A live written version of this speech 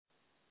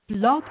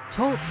Blog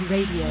Talk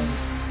Radio.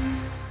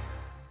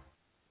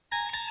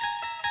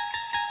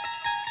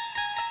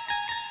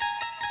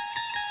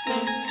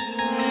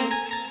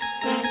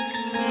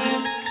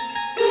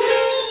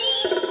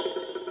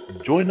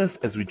 Join us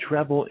as we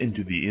travel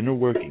into the inner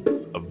workings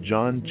of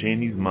John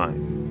Chaney's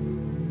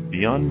mind.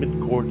 Beyond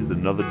midcourt is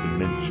another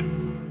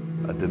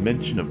dimension, a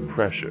dimension of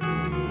pressure,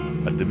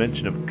 a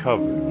dimension of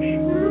coverage,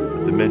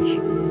 a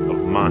dimension of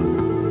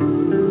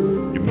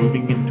mind. You're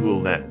moving into a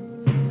land,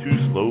 two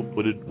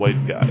slow-footed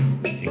white guys,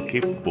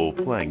 incapable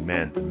of playing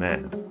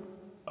man-to-man,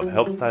 of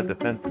help-side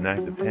defense and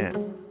active hand.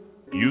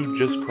 You've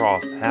just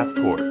crossed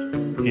half-court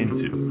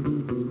into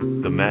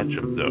the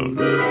matchup zone.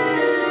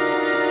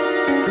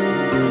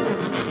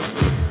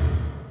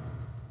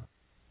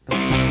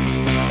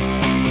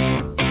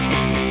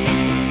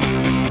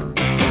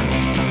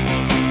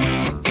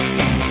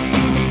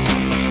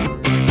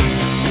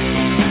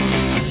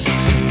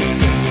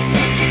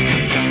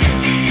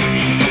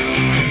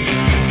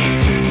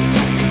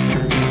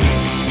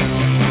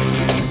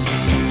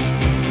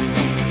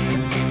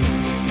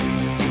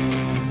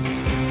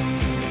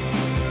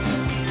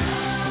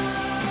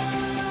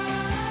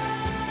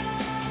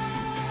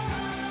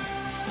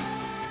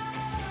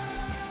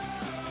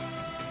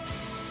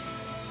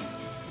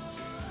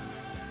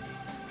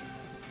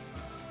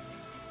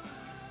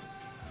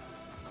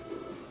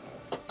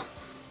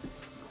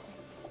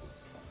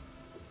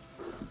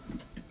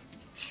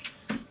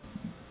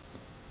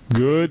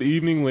 Good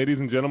evening, ladies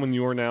and gentlemen.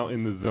 You are now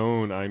in the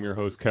zone. I'm your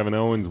host, Kevin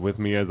Owens. With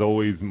me, as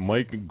always,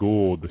 Mike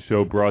Gould. The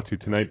show brought to you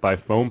tonight by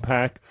Foam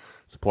Pack,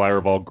 supplier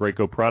of all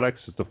Graco products.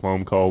 Just a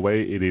phone call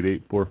away,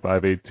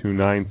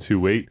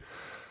 888-458-2928.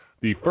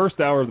 The first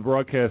hour of the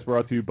broadcast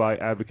brought to you by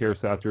Advocare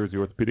South Jersey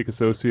Orthopedic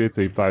Associates,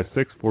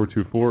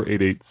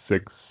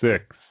 856-424-8866.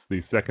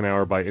 The second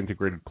hour by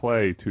Integrated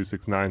Play,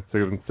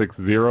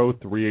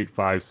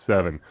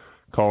 269-760-3857.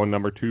 Call in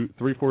number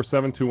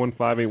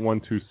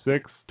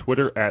 347-215-8126.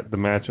 Twitter at the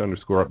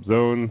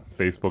match_up_zone.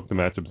 Facebook the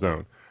matchup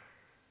zone.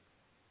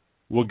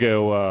 We'll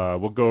go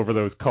over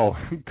those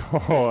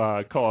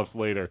call-offs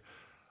later.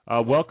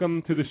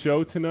 Welcome to the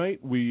show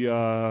tonight. We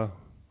are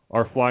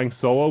flying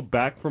solo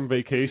back from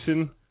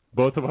vacation.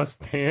 Both of us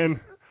tan.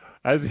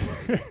 As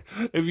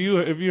if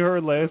you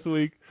heard last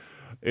week,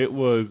 it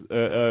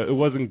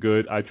wasn't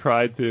good. I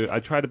tried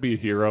to be a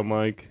hero,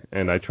 Mike,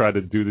 and I tried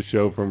to do the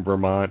show from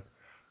Vermont.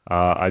 We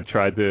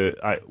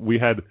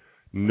had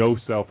no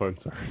cell phone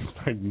service,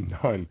 like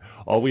none.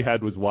 All we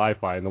had was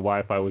Wi-Fi, and the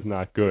Wi-Fi was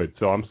not good.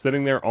 So I'm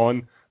sitting there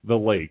on the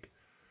lake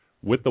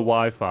with the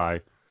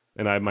Wi-Fi,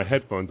 and I have my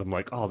headphones. I'm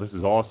like, oh, this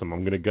is awesome. I'm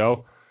going to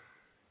go,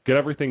 get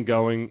everything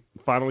going,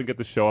 finally get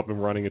the show up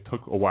and running. It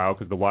took a while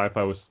because the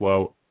Wi-Fi was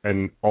slow,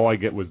 and all I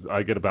get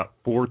about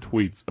 4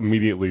 tweets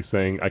immediately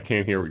saying, I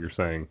can't hear what you're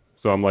saying.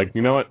 So I'm like,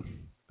 you know what?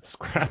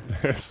 Scrap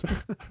this.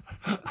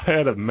 I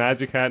had a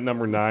magic hat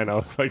number 9. I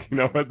was like, you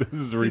know what? This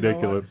is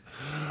ridiculous.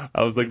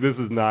 I was like, this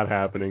is not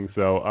happening.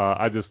 So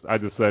I just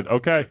said,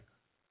 okay,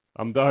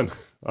 I'm done.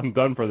 I'm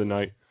done for the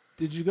night.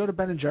 Did you go to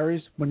Ben &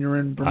 Jerry's when you were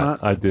in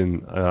Vermont? I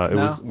didn't.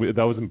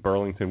 That was in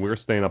Burlington. We were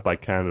staying up by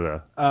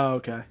Canada. Oh,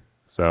 okay.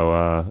 So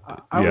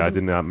I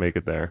did not make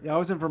it there. Yeah, I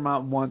was in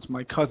Vermont once.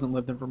 My cousin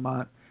lived in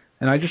Vermont,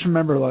 and I just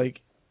remember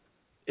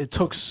it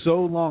took so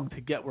long to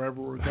get wherever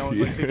we were going.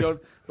 Yeah.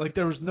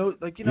 There was no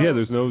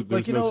there's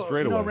no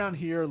straightaway. Around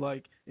here,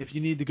 if you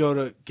need to go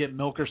to get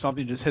milk or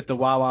something, just hit the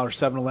Wawa or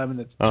 7-Eleven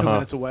that's 2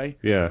 minutes away.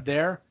 Yeah.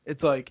 There,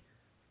 it's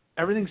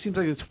everything seems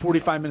like it's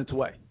 45 minutes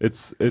away. It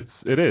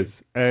is.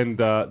 And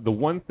the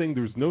one thing,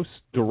 there's no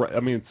direct. I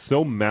mean, it's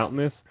so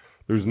mountainous.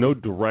 There's no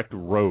direct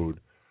road.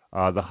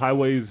 The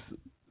highways.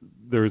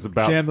 There's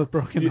about jammed with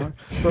broken. Yeah.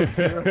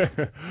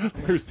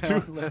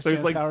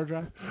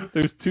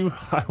 There's 2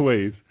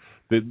 highways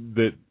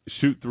that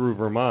shoot through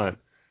Vermont.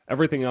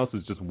 Everything else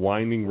is just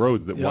winding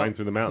roads that wind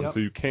through the mountains. Yep. So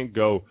you can't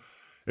go,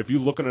 if you're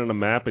looking at a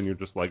map and you're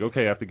just like,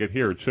 okay, I have to get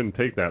here, it shouldn't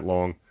take that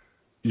long.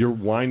 You're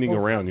winding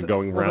around. You're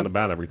going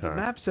roundabout every time.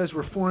 The map says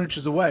we're 4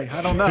 inches away.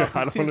 I don't know.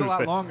 I don't understand. A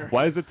lot longer.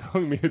 Why is it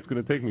telling me it's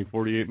going to take me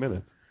 48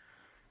 minutes?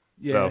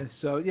 Yeah,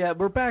 so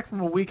we're back from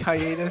a week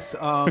hiatus.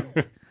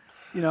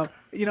 We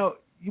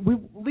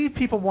leave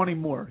people wanting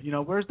more.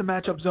 Where's the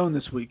matchup zone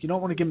this week? You don't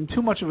want to give them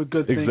too much of a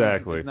good thing.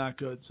 Exactly. It's not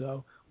good.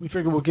 So we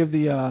figure we'll give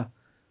the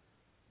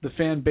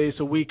fan base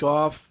a week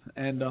off,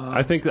 and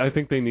I think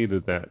they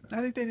needed that. I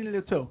think they needed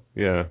it too.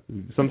 Yeah,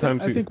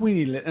 sometimes I think we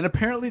needed it, and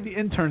apparently the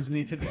interns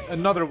needed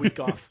another week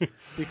off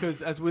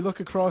because as we look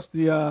across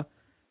the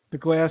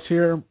glass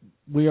here,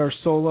 we are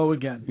solo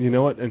again. You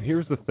know what? And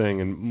here's the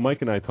thing. And Mike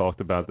and I talked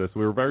about this.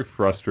 We were very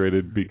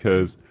frustrated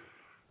because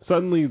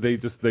suddenly they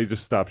just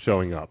stopped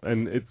showing up,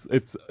 and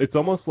it's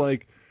almost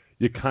like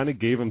you kind of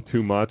gave them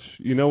too much.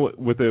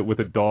 With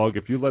a dog,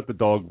 if you let the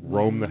dog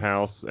roam the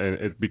house and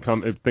it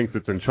thinks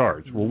it's in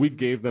charge. Well, we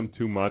gave them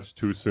too much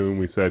too soon.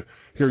 We said,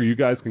 here, you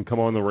guys can come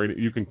on the radio,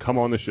 you can come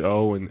on the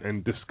show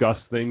and discuss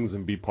things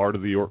and be part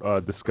of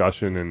the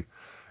discussion, and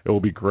it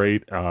will be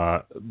great.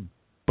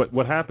 But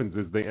what happens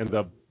is they end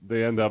up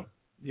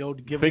The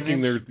old give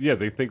thinking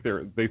they think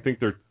they're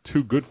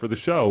too good for the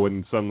show,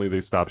 and suddenly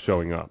they stop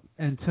showing up.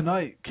 And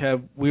tonight,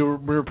 Kev, we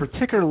were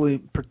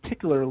particularly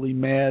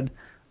mad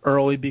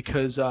early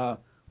because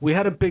we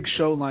had a big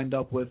show lined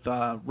up with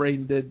Ray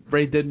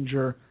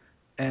Didinger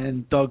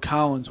and Doug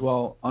Collins.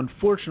 Well,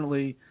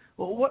 unfortunately,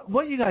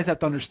 what you guys have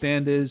to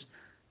understand is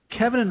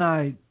Kevin and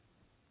I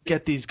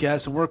get these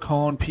guests, and we're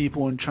calling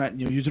people and trying,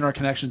 using our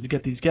connections to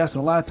get these guests.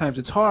 And a lot of times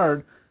it's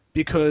hard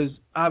because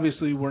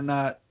obviously we're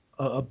not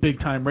a big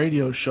time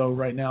radio show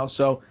right now,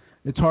 so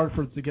it's hard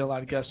for us to get a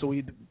lot of guests. So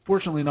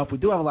fortunately enough, we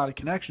do have a lot of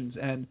connections,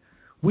 and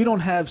we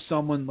don't have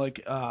someone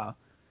like a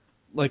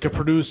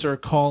producer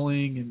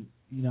calling and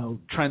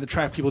trying to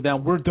track people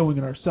down. We're doing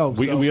it ourselves.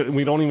 We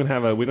don't even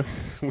have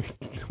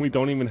we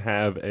don't even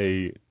have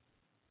a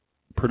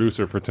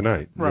producer for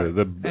tonight. Right.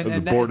 The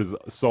board is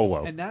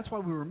solo. And that's why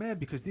we were mad,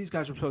 because these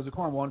guys were supposed to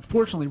call on. Well,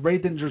 unfortunately, Ray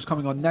Dinger is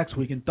coming on next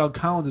week, and Doug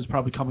Collins is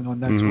probably coming on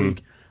next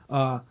week.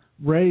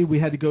 Ray, we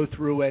had to go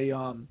through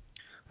a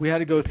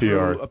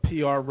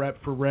PR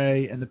rep for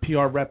Ray, and the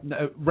PR rep,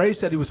 Ray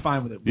said he was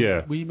fine with it.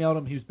 Yeah. We emailed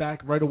him. He was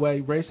back right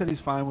away. Ray said he's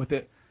fine with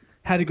it.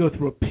 Had to go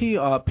through a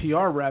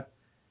PR rep,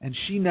 and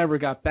she never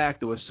got back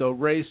to us. So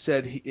Ray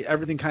said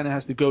everything kind of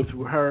has to go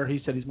through her.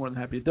 He said he's more than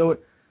happy to do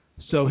it.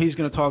 So he's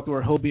going to talk to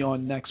her. He'll be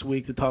on next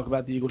week to talk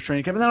about the Eagles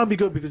training camp. And that'll be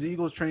good because the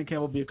Eagles training camp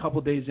will be a couple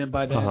of days in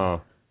by then.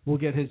 We'll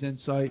get his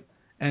insight.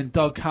 And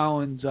Doug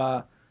Collins,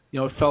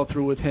 it fell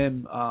through with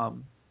him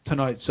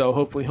tonight. So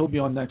hopefully he'll be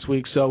on next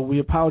week. So we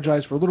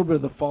apologize for a little bit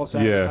of the false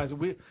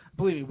advertising.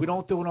 Believe me, we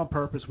don't do it on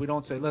purpose. We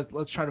don't say,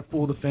 let's try to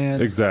fool the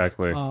fans.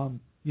 Exactly.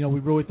 We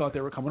really thought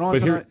they were coming on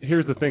tonight. But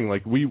here's the thing.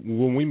 Like,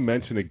 when we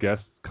mention a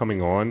guest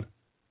coming on.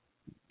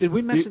 Did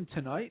we mention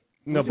tonight?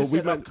 No, but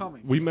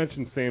we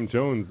mentioned Sam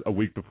Jones a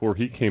week before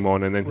he came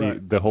on, and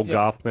then the whole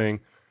golf thing,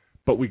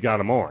 but we got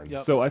him on.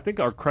 Yep. So I think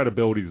our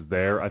credibility is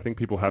there. I think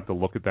people have to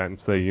look at that and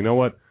say, you know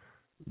what,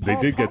 they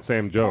did get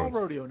Sam Jones.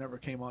 Paul Rodeo never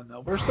came on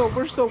though. We're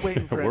still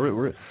waiting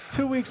for it.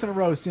 2 weeks in a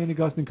row, Sandy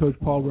Gustin coach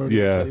Paul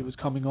Rodeo said he was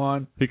coming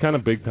on. He kind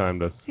of big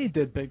timed us. He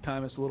did big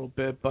time us a little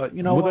bit, but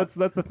what?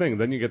 That's the thing.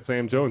 Then you get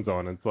Sam Jones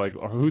on, and it's like,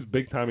 who's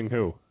big timing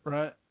who?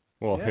 Right.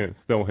 Well,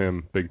 still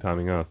him big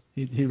timing us.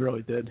 He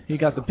really did. He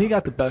got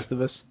the best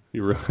of us. He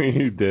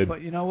really did.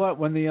 But you know what?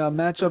 When the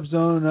matchup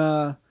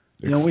zone,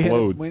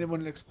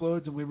 when it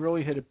explodes, and we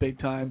really hit it big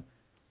time,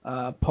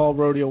 Paul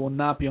Rodeo will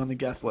not be on the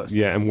guest list.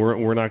 Yeah, and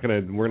we're not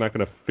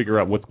gonna figure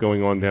out what's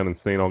going on down in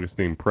St.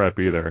 Augustine Prep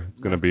either.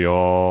 It's gonna be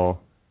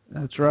all.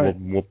 That's right.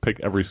 We'll pick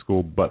every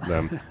school but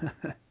them.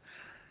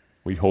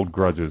 We hold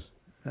grudges.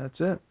 That's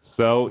it.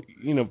 So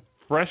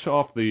fresh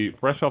off the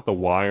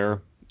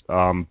wire,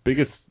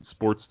 biggest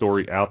sports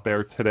story out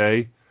there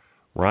today: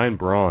 Ryan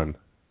Braun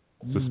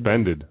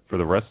suspended for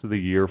the rest of the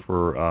year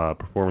for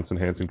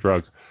performance-enhancing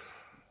drugs.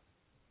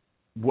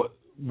 What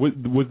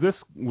was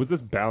this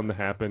bound to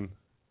happen,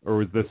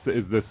 or is this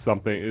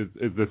something?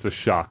 Is this a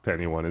shock to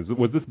anyone?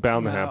 Was this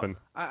bound to happen?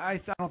 I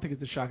don't think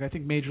it's a shock. I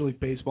think Major League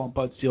Baseball and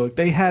Bud Selig,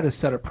 they had to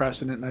set a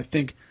precedent, and I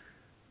think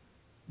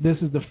this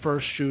is the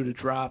first shoe to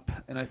drop,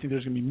 and I think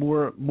there's going to be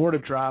more to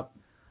drop.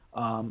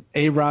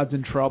 A-Rod's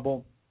in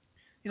trouble.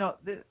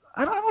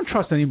 I don't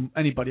trust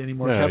anybody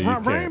anymore.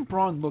 No, Ryan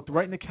Braun looked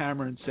right in the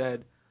camera and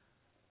said,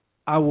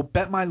 "I will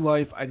bet my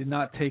life I did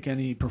not take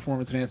any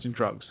performance-enhancing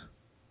drugs."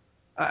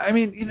 I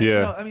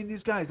mean,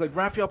 these guys like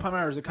Rafael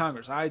Palmeiro at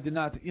Congress. I did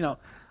not.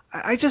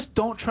 I just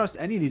don't trust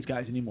any of these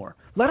guys anymore.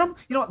 Let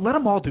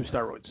them all do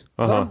steroids.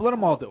 Let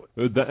them all do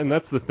it. And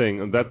that's the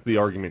thing. And that's the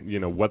argument.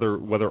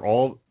 Whether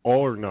all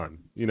or none.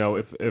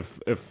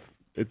 If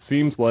it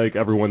seems like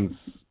everyone's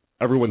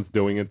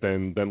doing it,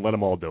 then let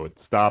them all do it.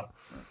 Stop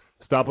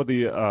with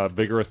the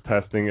vigorous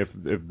testing.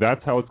 If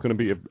that's how it's going to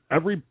be, if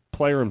every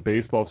player in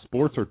baseball,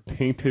 sports are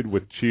tainted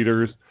with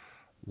cheaters,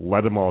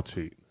 let them all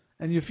cheat.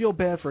 And you feel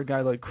bad for a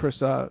guy like Chris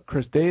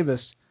Davis.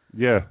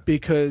 Yeah.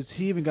 Because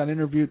he even got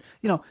interviewed.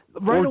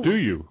 Or do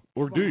you?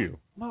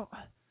 Well,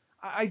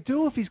 I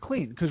do if he's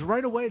clean. Because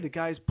right away the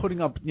guy's putting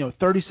up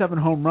 37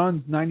 home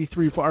runs,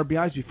 93 for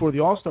RBIs before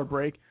the All-Star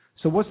break.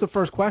 So what's the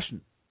first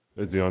question?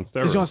 Is he on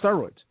steroids? Is he on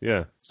steroids?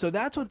 Yeah. So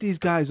that's what these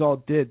guys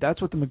all did.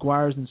 That's what the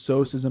McGuires and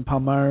Sosas and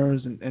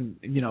Palmeiras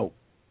and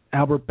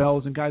Albert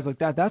Bells and guys like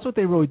that. That's what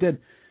they really did.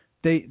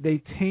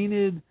 They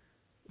tainted.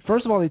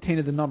 First of all, they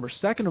tainted the numbers.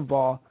 Second of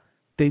all,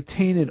 they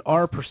tainted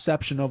our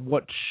perception of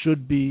what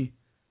should be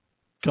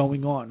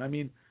going on. I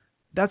mean,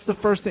 that's the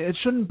first thing. It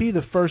shouldn't be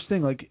the first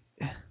thing. Like,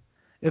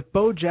 if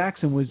Bo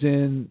Jackson was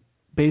in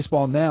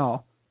baseball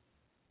now,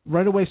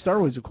 right away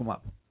steroids would come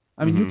up.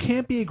 I mean, you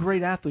can't be a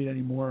great athlete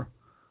anymore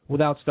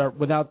without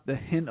the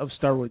hint of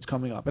steroids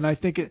coming up. And I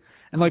think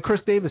and like Chris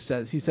Davis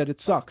says, he said it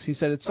sucks. He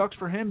said it sucks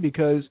for him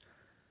because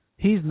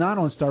he's not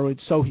on steroids,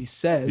 so he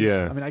says.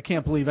 Yeah. I mean, I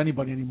can't believe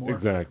anybody anymore.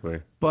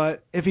 Exactly.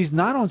 But if he's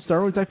not on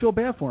steroids, I feel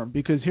bad for him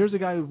because here's a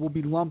guy who will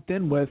be lumped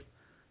in with,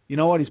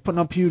 he's putting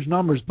up huge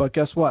numbers, but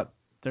guess what?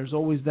 There's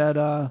always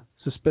that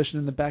suspicion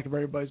in the back of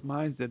everybody's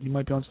minds that he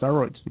might be on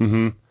steroids.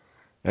 Mm-hmm.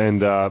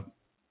 And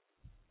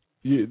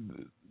the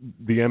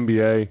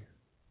NBA,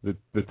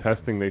 the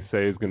testing they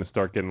say is going to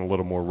start getting a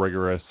little more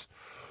rigorous.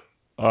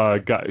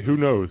 Who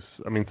knows?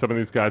 I mean, some of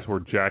these guys who are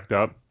jacked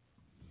up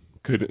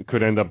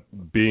could end up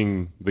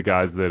being the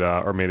guys that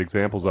are made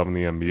examples of in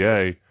the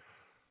NBA.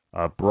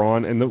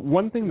 Braun, and the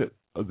one thing that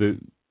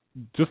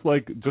just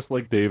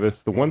like Davis,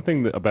 the one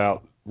thing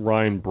about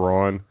Ryan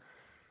Braun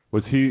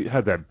was he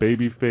had that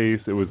baby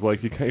face. It was like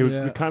he was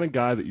the kind of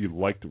guy that you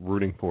liked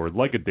rooting for,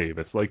 like a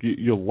Davis. Like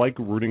you like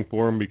rooting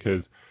for him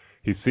because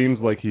he seems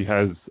like he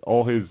has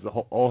all his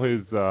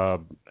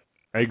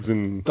eggs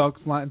and ducks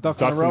in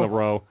a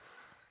row.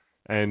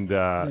 And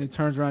he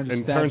turns around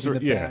and stabs you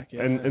in the back.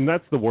 Yeah. And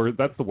that's the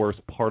worst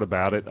part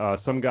about it.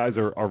 Some guys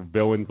are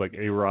villains, like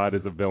A-Rod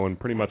is a villain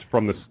pretty much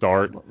from the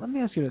start. Let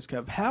me ask you this,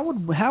 Kev. How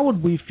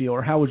would we feel,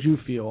 or how would you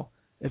feel,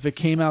 if it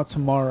came out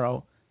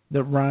tomorrow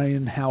that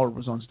Ryan Howard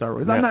was on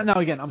steroids? Now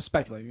again, I'm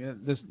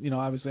speculating. This,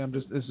 obviously,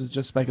 this is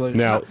just speculating.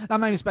 Now,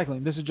 I'm not even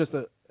speculating. This is just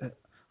a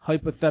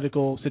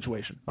hypothetical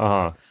situation.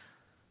 Uh-huh.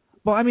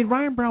 Well, I mean,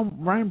 Ryan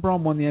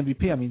Braun won the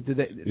MVP. I mean, I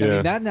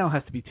mean, that now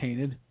has to be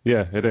tainted.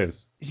 Yeah, it is.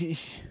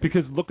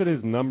 Because look at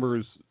his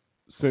numbers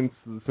since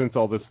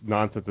all this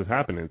nonsense has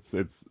happened.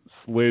 It's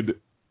slid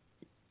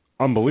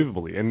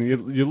unbelievably. And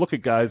you look at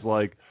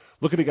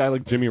a guy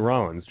like Jimmy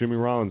Rollins. Jimmy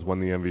Rollins won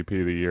the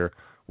MVP of the year.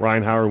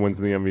 Ryan Howard wins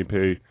the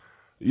MVP.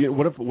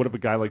 What if a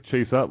guy like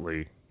Chase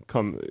Utley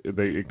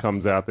it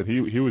comes out that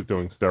he was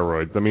doing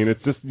steroids? I mean,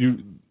 it's just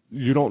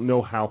you don't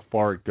know how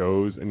far it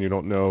goes, and you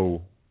don't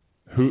know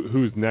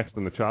who's next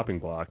on the chopping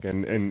block,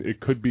 and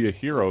it could be a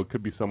hero, it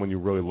could be someone you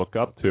really look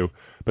up to.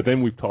 But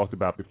then we've talked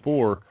about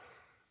before,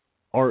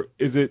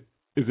 is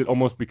it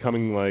almost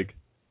becoming like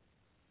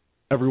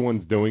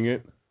everyone's doing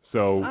it?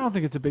 So I don't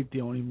think it's a big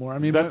deal anymore. I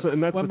mean, that's when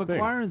the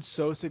McGuire and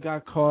Sosa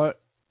got caught,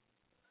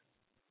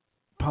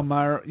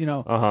 Palmyra,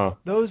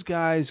 those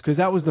guys, because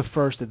that was the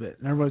first of it,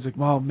 and everybody's like,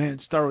 "Oh man,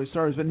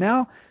 steroids." But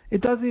now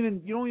it doesn't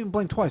even. You don't even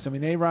blink twice. I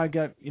mean, A-Rod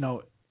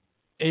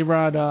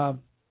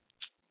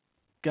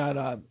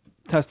got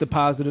tested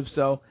positive,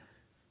 so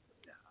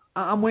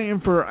I'm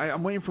waiting for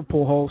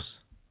Pujols.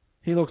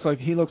 He looks like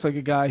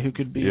a guy who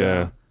could be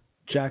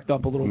jacked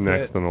up a little bit.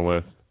 Next on the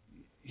list.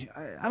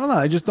 I don't know.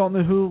 I just don't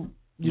know who.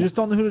 You just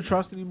don't know who to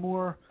trust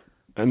anymore.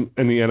 And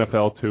in the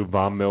NFL too,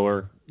 Von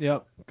Miller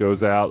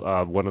goes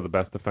out, one of the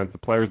best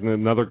defensive players, and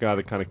another guy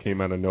that kind of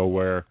came out of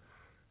nowhere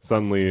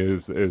suddenly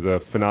is a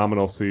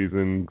phenomenal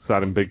season,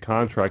 signing big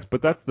contracts.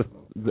 But that's the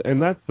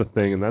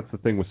thing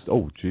with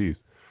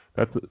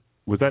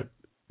was that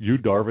Yu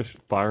Darvish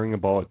firing a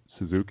ball at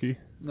Suzuki?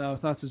 No,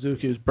 it's not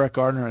Suzuki. It was Brett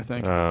Gardner, I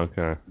think. Oh,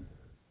 okay.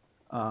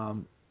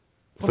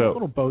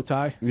 Little bow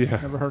tie. Yeah.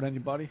 Never hurt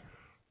anybody.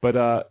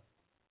 But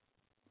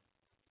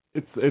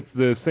it's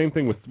the same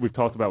thing we've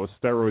talked about with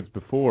steroids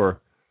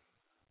before.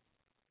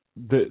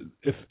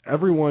 If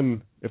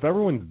everyone's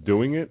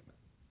doing it,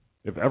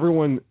 if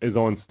everyone is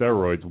on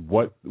steroids,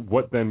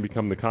 what then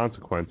become the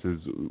consequences?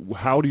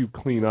 How do you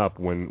clean up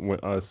when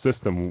a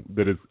system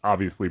that is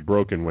obviously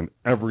broken, when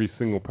every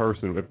single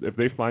person, if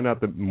they find out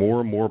that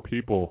more and more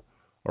people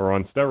are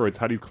on steroids,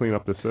 how do you clean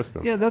up the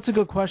system? Yeah, that's a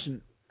good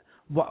question.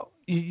 Well,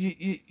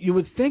 you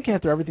would think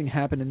after everything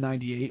happened in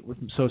 '98 with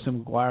Sosa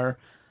and McGuire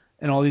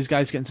and all these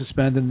guys getting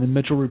suspended and the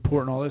Mitchell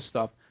report and all this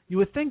stuff, you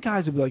would think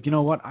guys would be like, you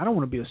know what, I don't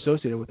want to be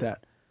associated with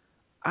that.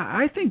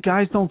 I think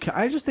guys don't care.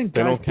 I just think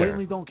guys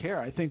blatantly don't care.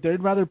 I think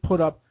they'd rather put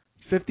up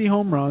 50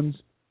 home runs,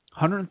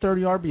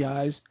 130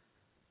 RBIs,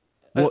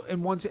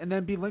 and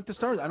then be linked to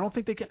stars. I don't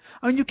think they can.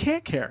 I mean, you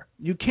can't care.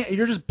 You can't.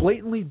 You're just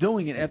blatantly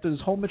doing it after this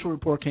whole Mitchell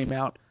report came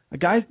out.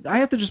 I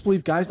have to just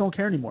believe guys don't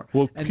care anymore.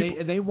 Well,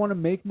 they want to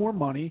make more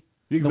money.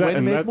 Exactly. The way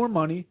to make more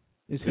money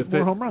is hit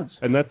more home runs.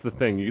 And that's the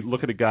thing. You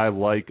look at a guy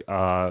like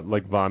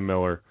Von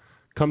Miller.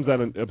 Comes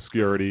out in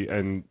obscurity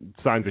and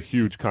signs a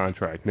huge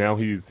contract. Now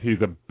he's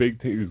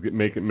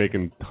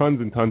making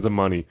tons and tons of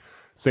money.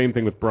 Same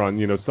thing with Braun.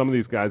 Some of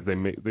these guys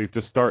they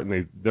just start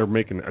and they're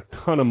making a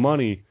ton of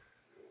money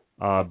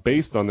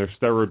based on their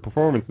steroid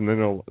performance, and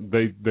then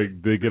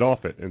they get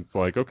off it. And it's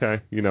like, okay,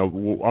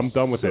 I'm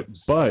done with it.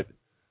 But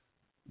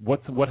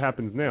what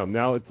happens now?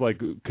 Now it's like,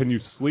 can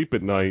you sleep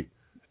at night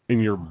in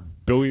your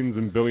billions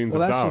and billions of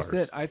dollars? Well, that's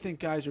just it. I think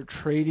guys are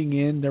trading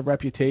in their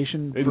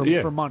reputation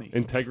for money.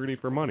 Integrity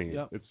for money.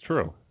 Yep. It's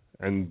true.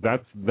 And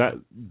that.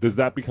 Does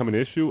that become an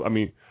issue? I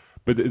mean,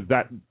 but is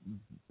that,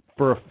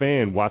 for a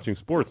fan watching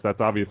sports, that's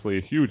obviously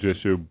a huge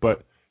issue,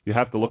 but you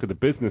have to look at the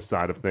business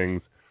side of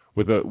things.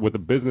 With a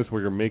business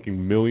where you're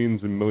making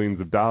millions and millions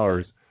of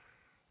dollars,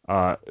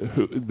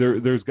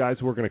 there's guys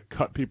who are going to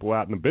cut people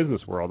out in the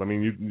business world. I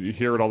mean, you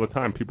hear it all the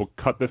time. People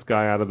cut this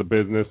guy out of the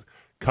business,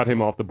 cut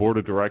him off the board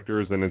of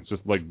directors, and it's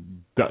just like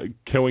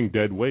killing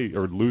dead weight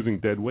or losing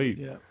dead weight.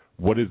 Yeah.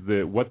 What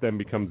then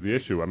becomes the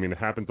issue? I mean, it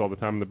happens all the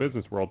time in the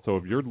business world. So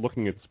if you're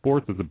looking at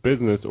sports as a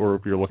business, or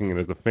if you're looking at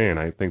it as a fan,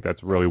 I think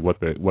that's really what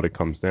it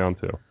comes down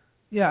to.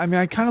 Yeah, I mean,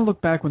 I kind of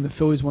look back when the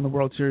Phillies won the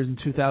World Series in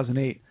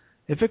 2008.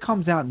 If it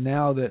comes out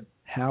now that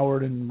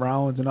Howard and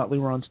Rollins and Utley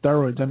were on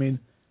steroids, I mean,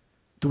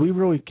 do we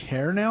really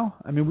care now?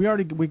 I mean,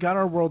 we got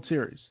our World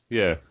Series.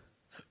 Yeah.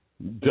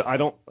 I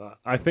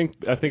think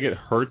it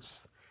hurts.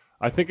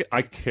 I think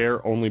I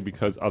care only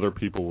because other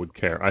people would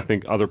care. I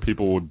think other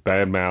people would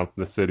badmouth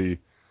the city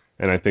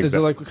And I think is it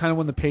like kind of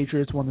when the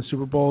Patriots won the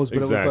Super Bowls, but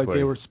exactly. it looked like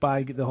they were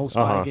the whole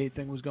Spygate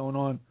thing was going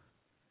on.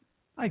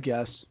 I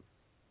guess.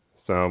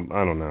 So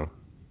I don't know.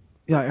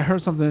 Yeah, I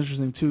heard something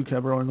interesting too,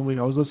 Kev, earlier in the week.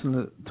 I was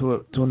listening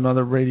to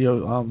another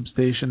radio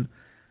station,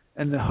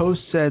 and the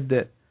host said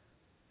that,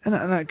 and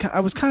I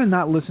was kind of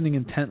not listening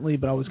intently,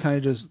 but I was kind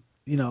of just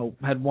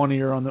had one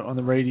ear on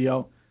the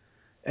radio,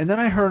 and then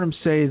I heard him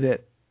say that,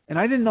 and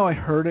I didn't know I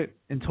heard it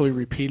until he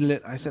repeated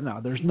it. I said, no,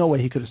 there's no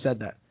way he could have said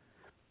that.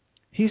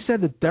 He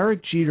said that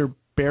Derek Jeter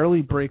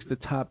barely breaks the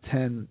top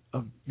 10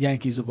 of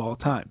Yankees of all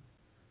time.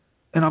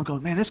 And I'm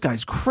going, man, this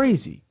guy's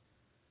crazy.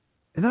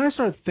 And then I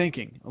started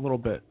thinking a little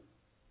bit.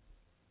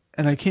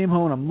 And I came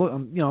home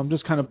and I'm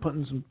just kind of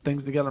putting some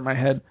things together in my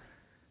head.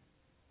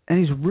 And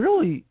he's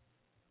really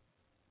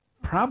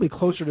probably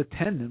closer to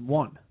 10 than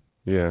 1.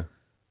 Yeah.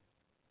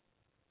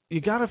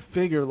 You got to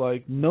figure,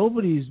 like,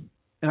 nobody's,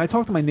 and I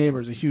talked to my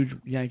neighbor, who's a huge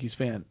Yankees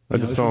fan. I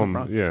just saw him,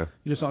 yeah.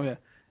 You just saw him, yeah.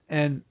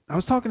 And I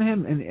was talking to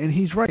him, and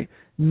he's right.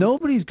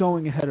 Nobody's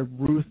going ahead of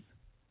Ruth,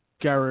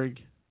 Gehrig,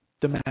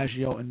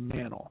 DiMaggio, and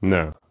Mantle.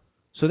 No.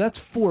 So that's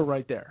 4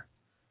 right there.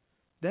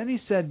 Then he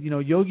said,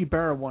 Yogi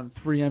Berra won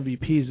 3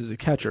 MVPs as a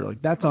catcher.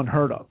 Like, that's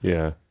unheard of.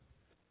 Yeah.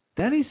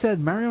 Then he said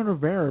Mariano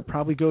Rivera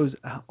probably goes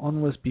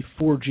on the list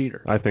before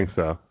Jeter. I think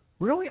so.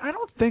 Really? I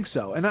don't think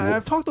so. And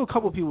I've talked to a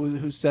couple of people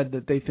who said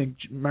that they think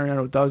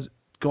Mariano does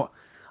go on.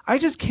 I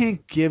just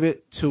can't give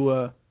it to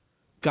a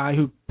guy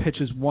who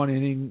pitches 1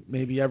 inning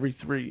maybe every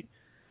 3.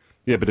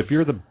 Yeah, but if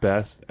you're the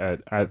best at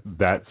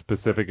that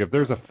specific, if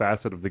there's a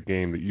facet of the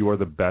game that you are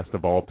the best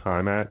of all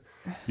time at,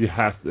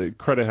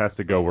 credit has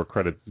to go where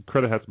credit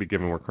has to be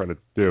given where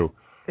credit's due.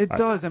 It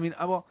does. I mean,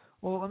 well,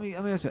 let me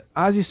ask you.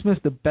 Ozzie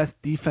Smith's the best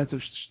defensive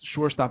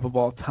shortstop of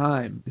all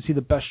time. Is he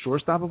the best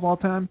shortstop of all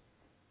time?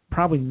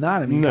 Probably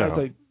not. I mean, no. Guys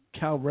like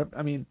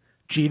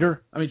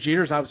Jeter. I mean,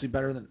 Jeter's obviously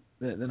better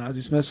than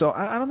Ozzie Smith. So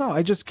I don't know.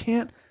 I just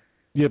can't.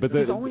 Yeah, but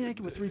he's only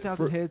Yankee with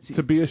 3,000 hits.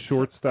 To be a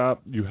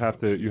shortstop, you have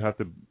to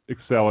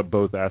excel at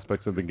both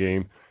aspects of the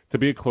game. To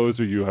be a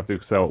closer, you have to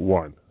excel at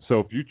one. So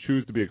if you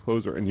choose to be a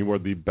closer and you are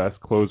the best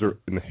closer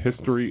in the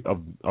history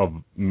of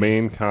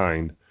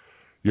mankind,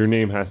 your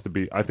name has to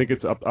be. I think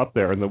it's up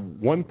there. And the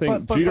one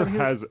thing Jeter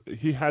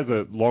has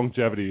a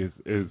longevity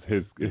is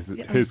his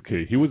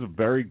key. He was a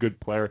very good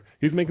player.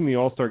 He's making the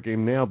All-Star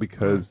game now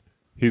because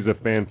he's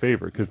a fan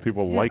favorite because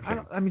people like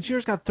him. I mean,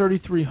 Jeter's got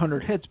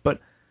 3,300 hits, but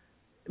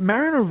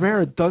Mariano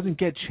Rivera doesn't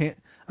get chance.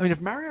 I mean,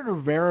 if Mariano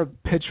Rivera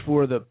pitched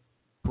for the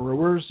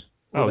Brewers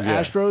or the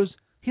Astros,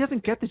 he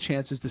doesn't get the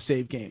chances to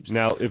save games.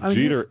 Now, if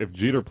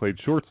Jeter played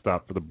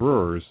shortstop for the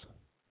Brewers,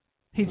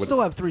 he'd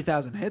still have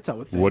 3,000 hits, I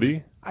would think. Would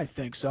he? I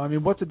think so. I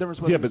mean, what's the difference?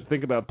 But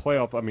think about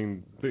playoff. I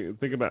mean,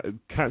 think about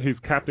he's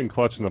Captain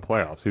Clutch in the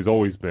playoffs. He's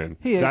always been.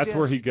 He is, That's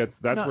where he gets.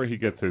 Where he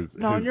gets his.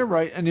 No, and you're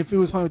right. And if he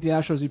was playing with the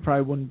Astros, he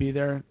probably wouldn't be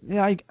there.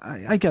 Yeah,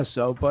 I guess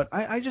so. But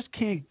I just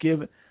can't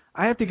give it.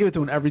 I have to give it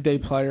to an everyday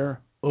player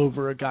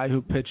over a guy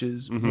who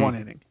pitches one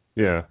inning.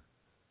 Yeah,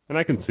 and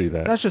I can see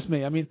that. That's just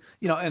me. I mean,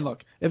 and look,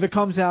 if it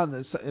comes out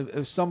and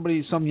if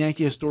some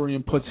Yankee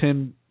historian puts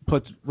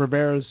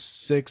Rivera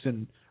 6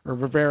 or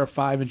Rivera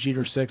 5 and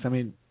Jeter 6, I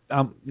mean,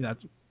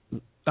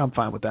 I'm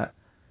fine with that.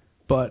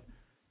 But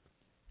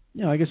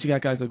I guess you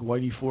got guys like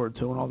Whitey Ford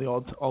too, and all the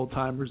old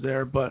timers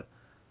there. But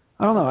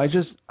I don't know. I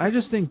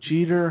just think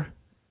Jeter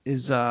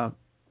is the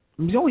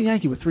only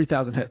Yankee with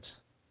 3,000 hits.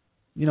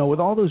 With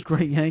all those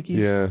great Yankees.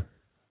 Yeah.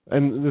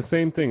 And the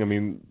same thing, I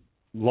mean,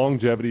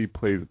 longevity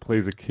plays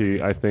a key.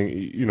 I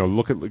think,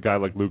 look at a guy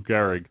like Luke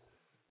Gehrig,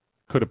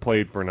 could have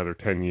played for another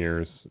 10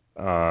 years,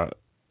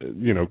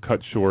 cut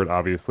short,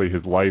 obviously,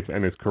 his life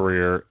and his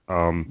career.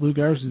 Luke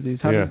Gehrig's disease,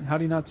 how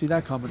do you not see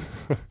that coming?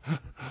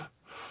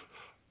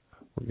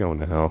 We're going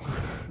to hell.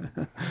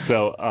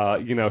 So,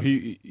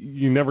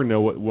 you never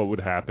know what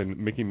would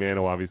happen. Mickey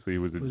Mantle, obviously,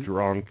 was a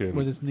drunk. And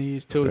with his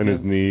knees, too. And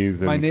his knees.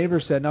 My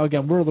neighbor said, now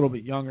again, we're a little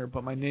bit younger,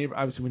 but my neighbor,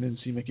 obviously we didn't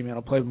see Mickey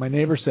Mantle play, but my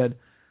neighbor said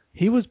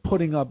he was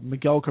putting up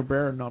Miguel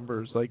Cabrera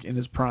numbers, like, in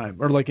his prime,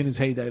 or like in his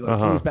heyday. Like,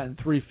 he was batting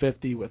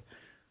 .350 with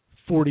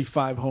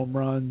 45 home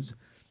runs,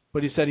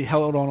 but he said he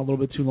held on a little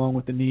bit too long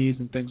with the knees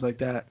and things like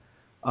that.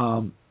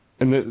 And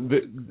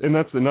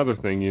that's another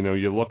thing,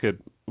 you look at,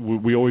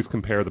 we always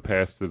compare the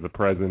past to the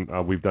present.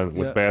 We've done it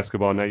with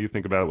basketball. Now you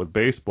think about it with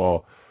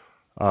baseball.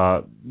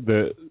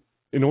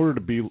 In order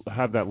to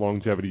have that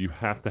longevity, you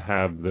have to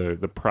have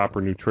the proper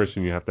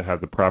nutrition. You have to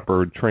have the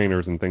proper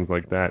trainers and things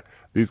like that.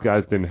 These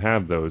guys didn't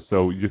have those.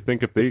 So you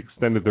think if they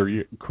extended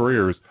their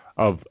careers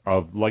of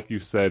like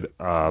you said,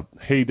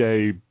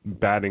 heyday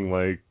batting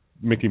like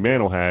Mickey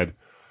Mantle had,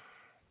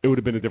 it would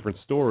have been a different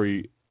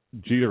story.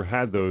 Jeter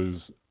had those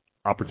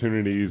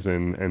opportunities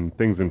and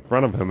things in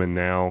front of him, and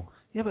now...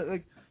 Yeah, but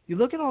like you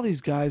look at all these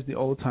guys, the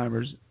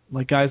old-timers,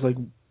 like guys like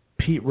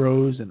Pete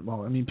Rose,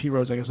 Pete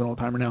Rose, I guess, is an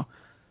old-timer now,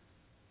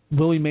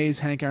 Willie Mays,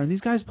 Hank Aaron,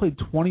 these guys played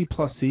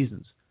 20-plus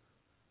seasons.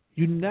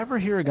 You never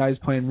hear guys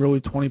playing really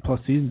 20-plus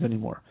seasons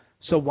anymore.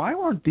 So why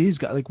weren't these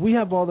guys... Like, we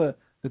have all the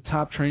the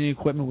top training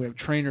equipment. We have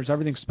trainers.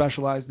 Everything's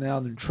specialized now.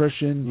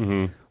 Nutrition.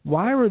 Mm-hmm.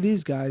 Why were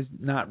these guys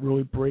not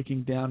really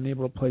breaking down and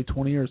able to play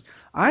 20 years?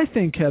 I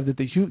think, Kev, that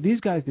these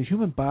guys, the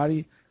human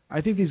body,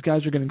 I think these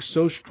guys are getting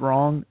so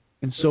strong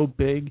and so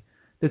big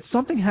that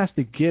something has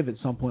to give at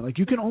some point. Like,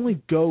 you can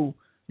only go,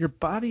 your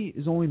body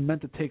is only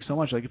meant to take so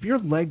much. Like, if your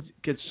legs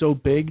get so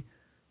big,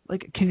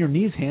 like, can your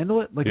knees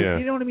handle it? Like, yeah.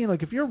 You know what I mean?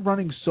 Like, if you're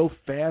running so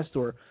fast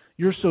or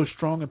you're so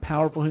strong and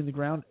powerful hitting the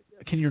ground,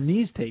 can your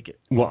knees take it?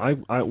 Well,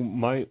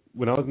 when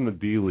I was in the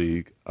D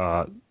League,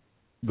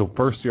 the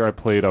first year I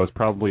played, I was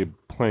probably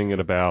playing at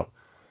about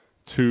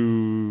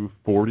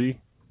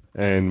 240,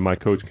 and my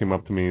coach came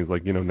up to me and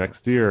was like, next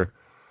year,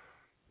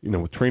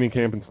 with training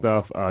camp and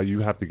stuff, you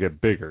have to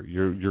get bigger.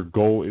 Your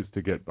goal is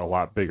to get a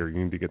lot bigger.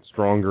 You need to get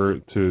stronger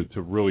to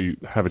really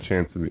have a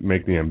chance to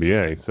make the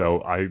NBA.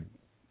 So I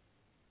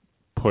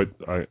put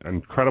an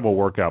incredible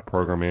workout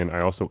program in.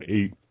 I also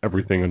ate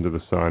everything under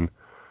the sun.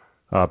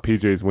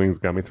 PJ's Wings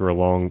got me through a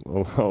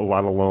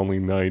lot of lonely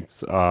nights.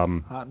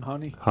 Hot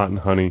and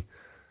honey.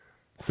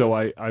 So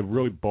I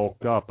really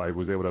bulked up. I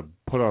was able to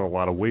put on a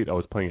lot of weight. I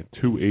was playing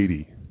at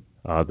 280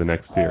 the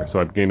next year. So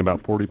I've gained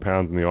about 40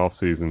 pounds in the off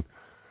season.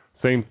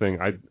 Same thing.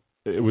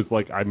 It was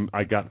like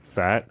I got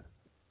fat,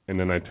 and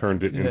then I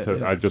turned it into.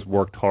 Yeah. I just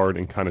worked hard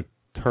and kind of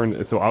turned.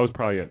 So I was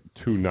probably at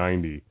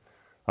 290.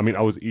 I mean,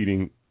 I was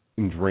eating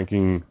and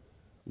drinking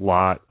a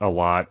lot,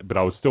 but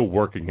I was still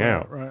working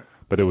out. Right.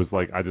 But it was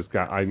like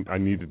I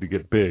needed to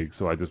get big,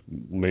 so I just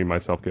made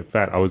myself get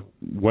fat.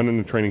 Went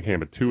into training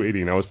camp at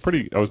 280, and I was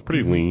pretty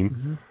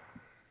lean,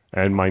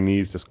 and my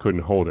knees just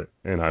couldn't hold it.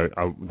 And I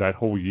that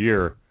whole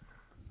year,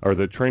 or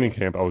the training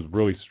camp, I was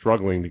really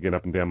struggling to get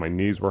up and down. My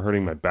knees were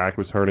hurting, my back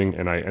was hurting,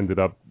 and I ended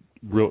up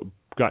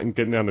getting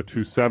down to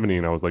 270,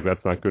 and I was like,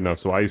 that's not good enough.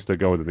 So I used to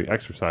go into the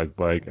exercise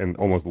bike and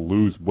almost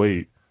lose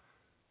weight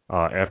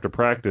after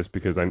practice,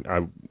 because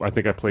I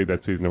think I played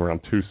that season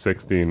around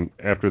 260, and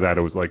after that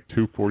it was like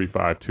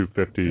 245,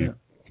 250,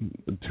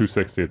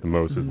 260 at the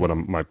most is what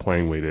my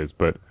playing weight is.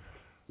 But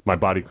my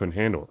body couldn't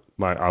handle it.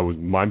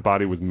 My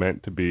body was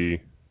meant to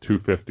be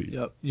 250,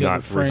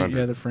 not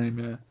 300. The frame,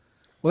 yeah.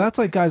 Well, that's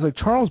like guys like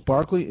Charles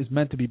Barkley is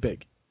meant to be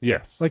big.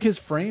 Yes. Like his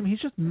frame,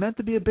 he's just meant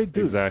to be a big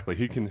dude. Exactly.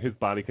 His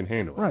body can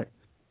handle it. Right.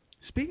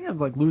 Speaking of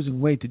like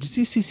losing weight, did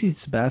you see CC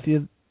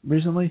Sabathia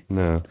recently?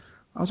 No.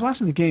 I was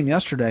watching the game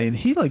yesterday, and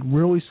he like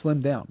really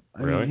slimmed down.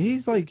 I mean,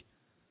 he's like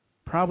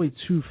probably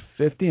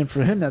 250, and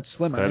for him that's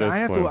slim. I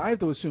have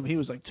to assume he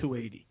was like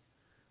 280.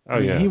 Oh,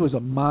 yeah. He was a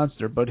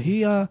monster, but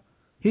he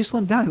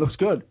slimmed down. He looks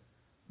good,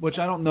 which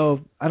I don't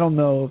know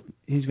if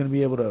he's going to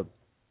be able to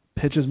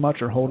pitch as much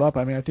or hold up.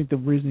 I mean, I think the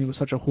reason he was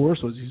such a horse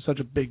was he's such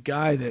a big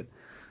guy that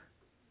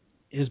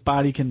his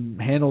body can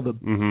handle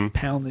the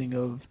pounding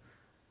of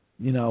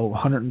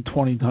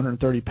 120,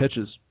 130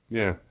 pitches.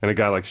 Yeah, and a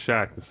guy like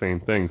Shaq, the same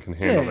thing, can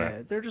handle that.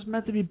 Yeah, they're just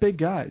meant to be big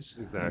guys.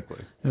 Exactly.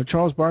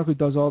 Charles Barkley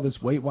does all this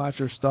Weight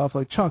Watcher stuff.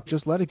 Like, Chuck,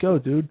 just let it go,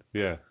 dude.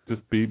 Yeah,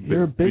 just be big.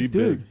 You're a big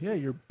dude. Yeah,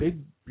 you're big.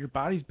 Your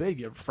body's big.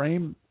 Your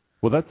frame.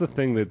 Well, that's the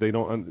thing that they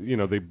don't.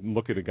 They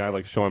look at a guy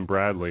like Sean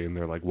Bradley and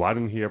they're like, why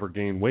didn't he ever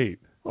gain weight?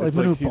 Well, look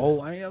at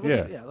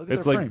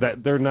it's like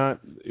that. They're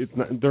not.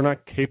 They're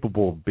not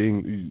capable of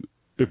being.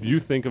 If you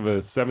think of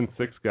a 7'6"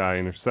 guy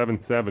and they're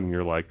 7'7",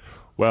 you're like,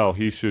 well,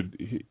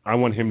 I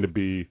want him to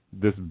be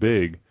this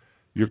big.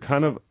 You're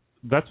kind of,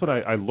 that's what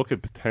I look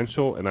at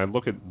potential, and I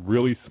look at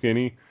really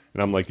skinny,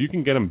 and I'm like, you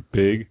can get him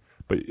big,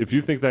 but if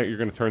you think that you're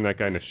going to turn that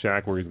guy into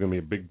Shaq where he's going to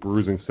be a big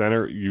bruising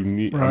center, you're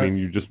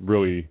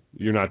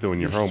not doing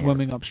your homework.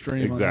 Swimming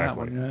upstream. Exactly. On that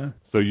one, yeah.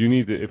 So you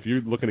need to, if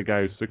you're looking at a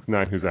guy who's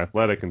 6'9", who's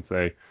athletic, and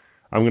say,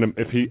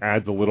 if he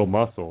adds a little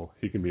muscle,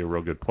 he can be a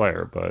real good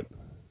player, but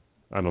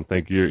I don't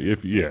think if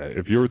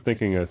you're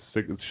thinking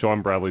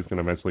Sean Bradley's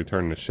going to eventually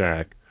turn into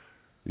Shaq,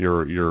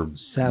 you're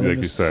sadly, like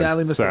you said,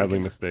 sadly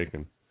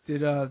mistaken.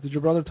 Did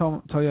your brother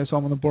tell you I saw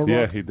him on the boardwalk?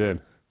 Yeah, he did.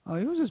 Oh,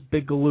 he was this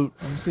big galoot.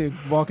 I see him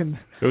walking.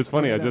 It was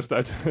funny.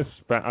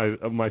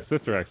 My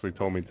sister actually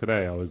told me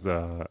today.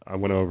 I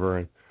went over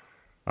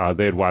and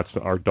they had watched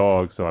our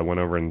dog, so I went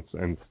over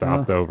and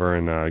stopped over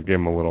and gave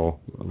them a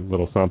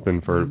little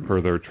something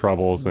for their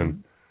troubles,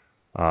 and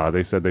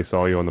they said they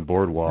saw you on the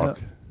boardwalk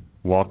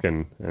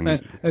walking. And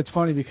it's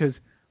funny because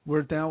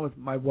we're down with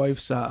my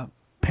wife's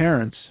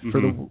parents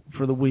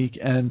for the week,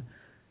 and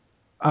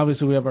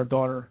obviously we have our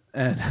daughter,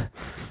 and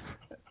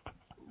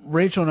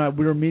Rachel and I,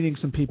 we were meeting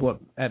some people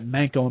at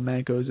Manco and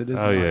Manco's, it is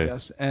now, I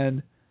guess,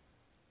 and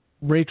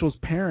Rachel's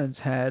parents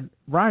had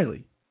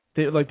Riley.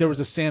 There was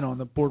a Santa on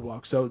the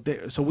boardwalk, so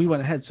we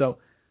went ahead. So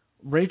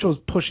Rachel's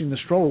pushing the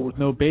stroller with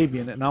no baby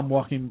in it, and I'm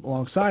walking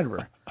alongside of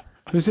her.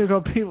 We see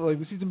some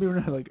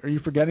people like, are you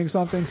forgetting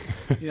something?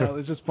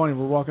 It's just funny.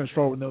 We're walking a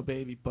stroller with no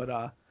baby, but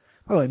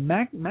by the way,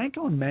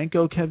 Manco and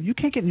Manco, Kev, you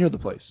can't get near the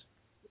place.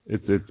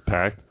 It's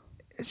packed.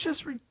 It's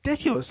just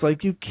ridiculous.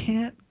 Like, you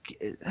can't.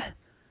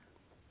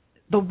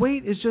 The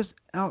wait is just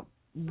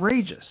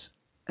outrageous,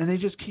 and they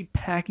just keep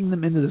packing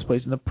them into this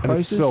place. And the prices. And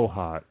it's so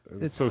hot.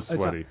 It's so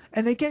sweaty.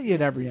 And they get you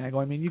at every angle.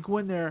 I mean, you go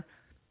in there,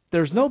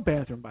 There's no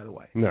bathroom, by the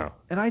way. No.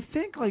 And I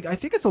think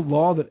it's a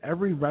law that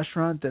every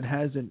restaurant that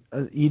has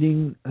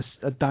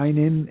a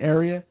dine-in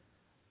area,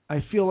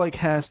 I feel like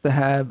has to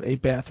have a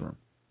bathroom.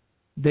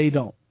 They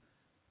don't.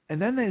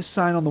 And then there's a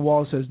sign on the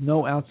wall that says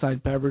no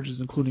outside beverages,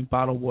 including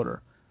bottled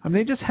water. I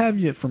mean, they just have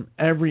you from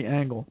every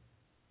angle.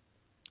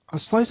 A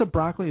slice of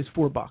broccoli is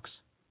 $4.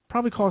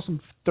 Probably costs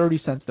them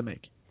 30 cents to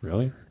make.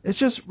 Really? It's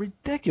just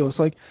ridiculous.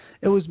 Like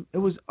it was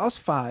us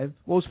five.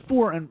 Well, it was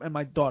four and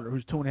my daughter,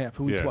 who's 2.5,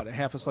 who eats a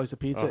half a slice of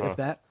pizza, if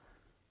that.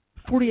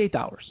 $48.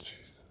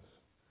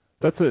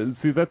 That's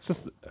just.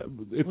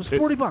 It was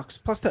 $40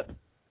 plus tip.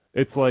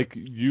 It's like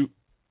you.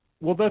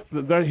 Well, that.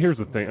 Here's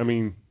the thing. I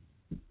mean,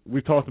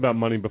 we talked about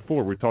money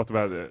before. We talked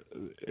about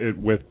it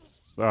with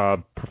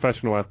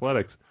professional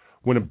athletics.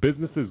 When a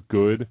business is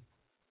good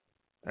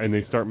and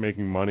they start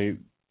making money,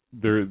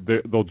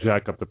 they'll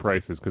jack up the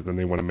prices because then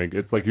they want to make.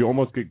 It's like you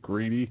almost get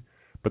greedy,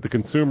 but the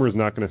consumer is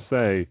not going to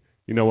say,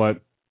 you know what,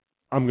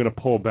 I'm going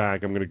to pull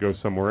back. I'm going to go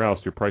somewhere else.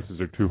 Your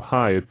prices are too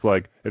high. It's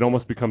like it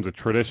almost becomes a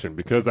tradition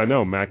because I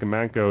know Mac and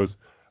Manco's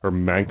or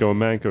Manco and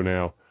Manco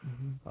now.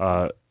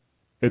 Mm-hmm.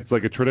 It's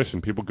like a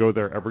tradition. People go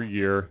there every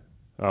year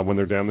when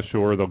they're down the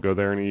shore. They'll go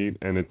there and eat,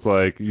 and it's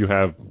like you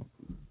have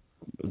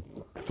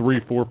 3,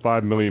 4,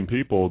 5 million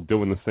people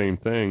doing the same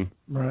thing.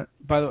 Right.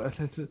 By the way,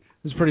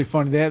 it's pretty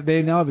funny.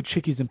 They now have a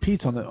Chickies and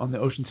Pete's on the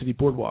Ocean City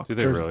Boardwalk. Do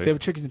they really? They have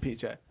a Chickies and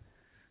Pete's, yeah.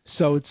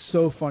 So it's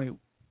so funny.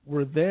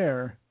 We're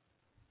there,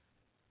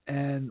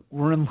 and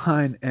we're in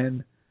line,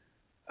 and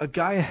a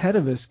guy ahead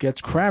of us gets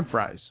crab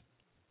fries.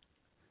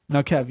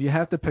 Now, Kev, you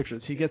have to picture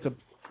this. He gets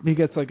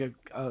like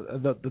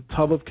the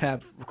tub of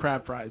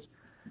crab fries.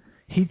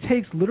 He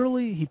pays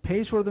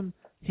for them.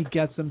 He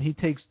gets them. He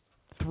takes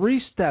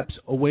 3 steps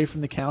away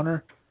from the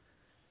counter,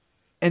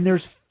 and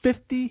there's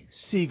 50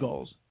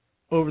 seagulls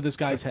over this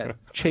guy's head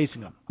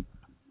chasing him.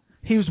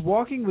 He was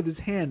walking with his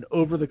hand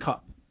over the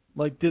cup,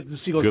 like the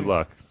seagulls. Good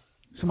luck.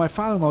 So my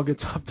father-in-law gets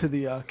up to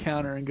the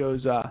counter and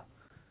goes,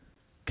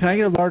 "Can I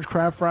get a large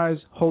crab fries?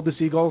 Hold the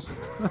seagulls."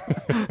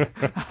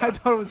 I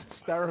thought it was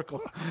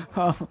hysterical.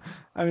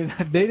 I mean,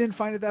 they didn't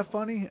find it that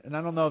funny, and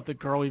I don't know if the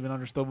girl even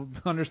understood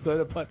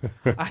it, but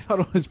I thought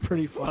it was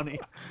pretty funny.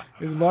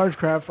 It was large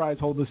crab fries,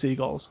 hold the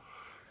seagulls.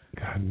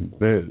 God,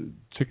 the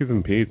Chickies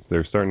and Pete's,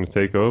 they're starting to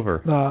take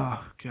over.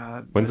 Oh,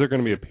 God. When's there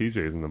going to be a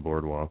PJ's in the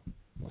boardwalk?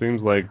 Seems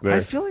like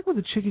I feel like with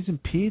the Chickies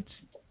and Pete's,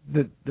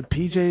 the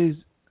PJ's...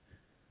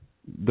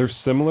 They're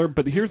similar,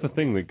 but here's the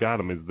thing that got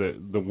them is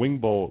the wing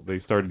bowl, they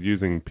started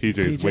using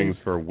PJ's wings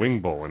for a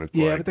wing bowl, and it's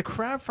yeah, but the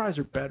crab fries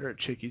are better at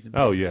Chickies and Pete's.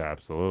 Oh, yeah,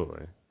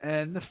 absolutely.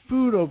 And the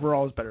food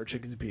overall is better at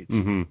Chickies and Pete's.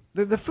 Mm-hmm.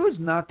 The food's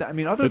not that... I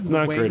mean, other than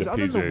the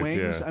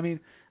wings, yeah. I mean...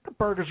 The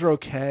burgers are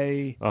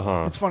okay.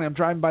 It's funny. I'm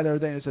driving by the other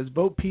day and it says,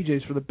 vote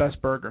PJ's for the best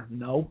burger.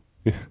 No.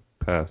 Yeah,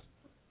 pass.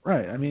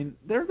 Right. I mean,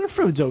 their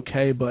food's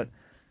okay, but...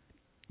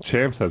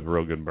 Champs has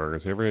real good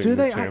burgers. You ever eaten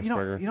a Champs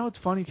burger? You know what's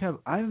funny, Kev?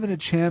 I haven't been at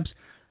Champs.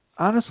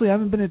 Honestly, I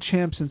haven't been at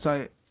Champs since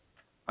I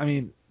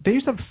mean, they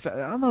used to have...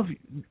 I don't know if...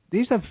 They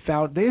used to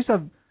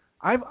have...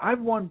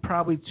 I've won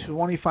probably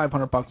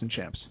 $2,500 in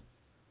Champs.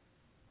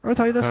 Ever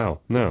tell you this?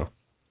 How? No.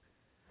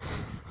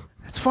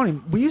 It's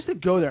funny. We used to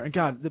go there, and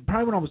God,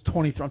 probably when I was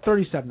 23. I'm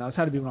 37 now. This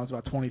had to be when I was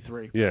about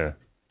 23. Yeah.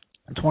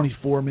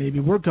 24 maybe.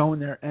 We're going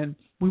there, and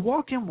we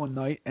walk in one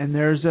night, and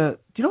there's do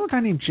you know a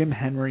guy named Jim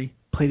Henry?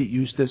 Played at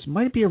Eustis.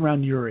 Might be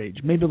around your age,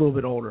 maybe a little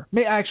bit older.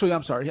 Actually,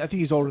 I'm sorry. I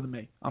think he's older than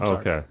me. I'm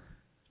sorry. Okay.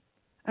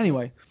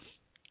 Anyway,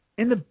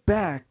 in the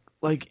back,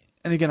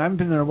 and again, I haven't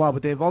been there in a while,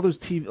 but they have all those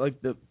TV,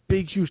 like the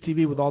big, huge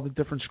TV with all the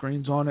different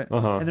screens on it.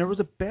 And there was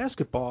a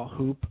basketball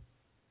hoop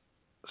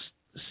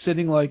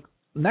sitting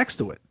next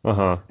to it,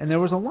 and there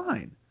was a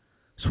line.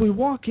 So we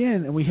walk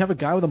in, and we have a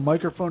guy with a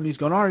microphone, and he's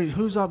going, all right,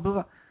 who's up? Blah,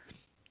 blah.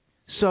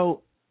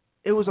 So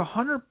it was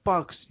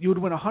 $100. You would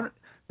win 100.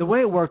 The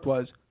way it worked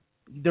was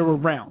there were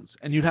rounds,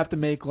 and you'd have to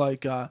make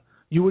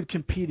you would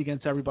compete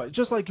against everybody,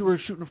 just like you were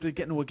shooting to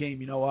get into a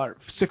game.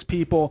 6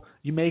 people,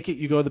 you make it,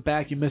 you go to the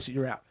back, you miss it,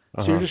 you're out.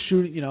 So you're just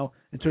shooting,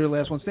 until you're the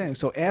last one standing.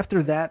 So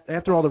after that,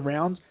 after all the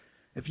rounds,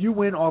 if you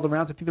win all the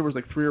rounds, I think there was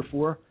 3 or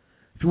 4.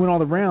 If you win all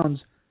the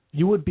rounds,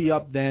 you would be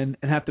up then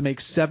and have to make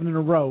 7 in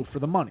a row for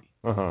the money.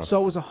 So it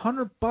was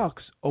 $100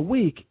 a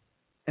week,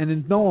 and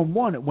then no one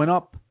won. It went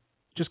up,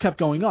 just kept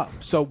going up.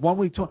 So 1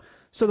 week,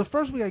 so the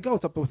first week I go,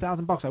 it's up to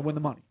 $1,000. I win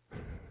the money.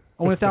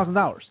 I win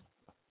 $1,000.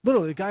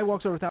 Literally, the guy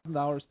walks over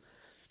 $1,000.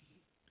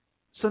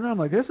 So now I'm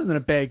like, this isn't a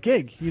bad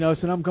gig, So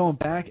now I'm going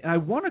back, and I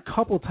won a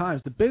couple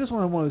times. The biggest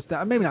one I won was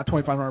maybe not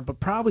 $2,500, but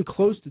probably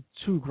close to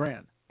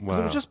 $2,000. Wow.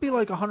 It would just be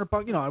like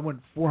 $100. I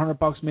won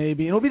 $400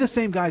 maybe. And it'll be the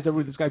same guys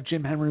every week. This guy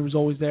Jim Henry was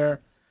always there.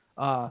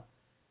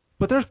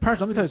 But there's pressure.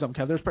 Let me tell you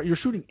something, Kev. You're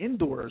shooting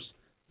indoors.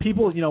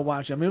 People,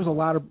 watching. I mean, it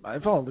was I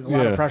felt like a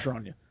lot of pressure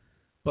on you.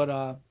 But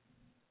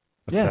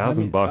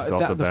 $1,000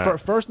 off the bat.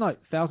 First night,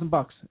 $1,000.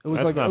 It was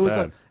That's not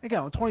bad. Again,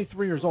 I'm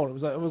 23 years old.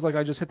 It was like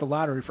I just hit the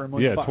lottery for $1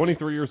 million. Yeah,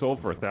 23 years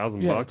old for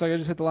 $1,000. Yeah, it's like I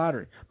just hit the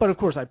lottery. But of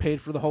course, I paid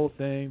for the whole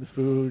thing, the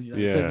food.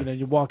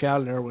 You walk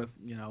out of there with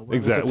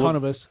with a ton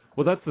of us.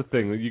 Well, that's the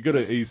thing. You go to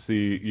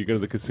AC, you go to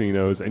the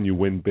casinos, and you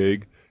win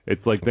big.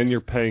 It's like then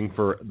you're paying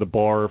for the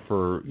bar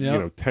for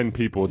 10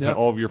 people. It's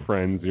all of your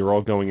friends. You're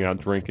all going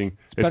out drinking.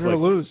 It's better to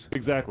lose.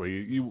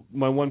 Exactly.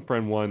 My one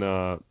friend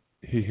won.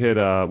 He hit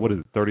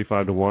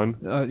 35 to 1.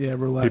 Yeah,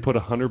 roulette. He put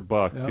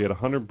 $100. Yep. He had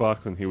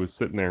 $100, and he was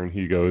sitting there, and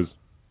he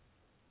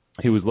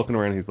was looking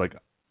around. And he's like,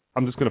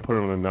 I'm just going to put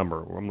it on a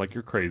number. I'm like,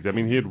 you're crazy. I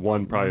mean, he had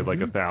won probably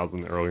like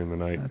 1,000 earlier in the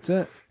night. That's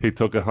it. He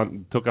took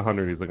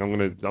 100. He's like,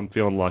 I'm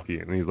feeling lucky.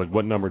 And he's like,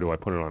 what number do I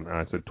put it on? And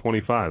I said,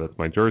 25. That's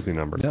my jersey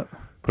number. Yep.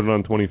 Put it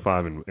on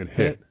 25 and it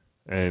hit.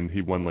 And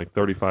he won like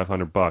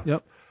 $3,500.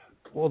 Yep.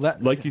 Well,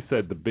 that, like you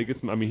said, the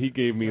biggest. I mean, he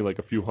gave me like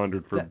a few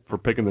hundred for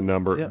picking the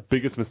number. Yep.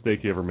 Biggest mistake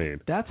he ever made.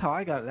 That's how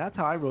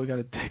I really got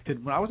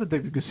addicted. When I was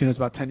addicted to casinos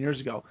about 10 years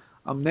ago,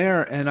 I'm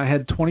there and I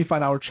had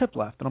 25-hour chip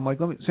left, and I'm like,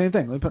 same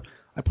thing.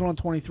 I put on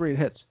 23, it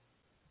hits.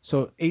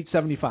 So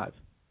 $875.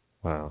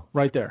 Wow.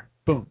 Right there.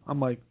 Boom.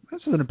 I'm like,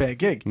 this isn't a bad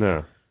gig.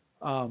 No.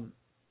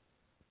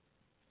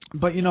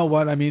 But you know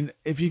what? I mean,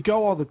 if you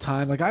go all the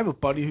time, like I have a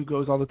buddy who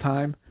goes all the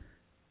time.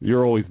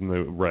 You're always in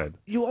the red.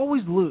 You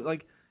always lose.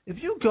 Like if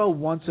you go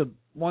once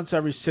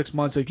every 6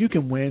 months, like you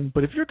can win.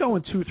 But if you're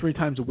going 2-3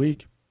 times a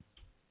week,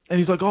 and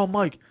he's like, oh,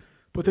 Mike,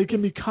 but they give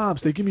me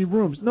comps, they give me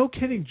rooms. No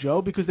kidding,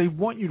 Joe, because they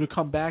want you to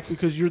come back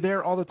because you're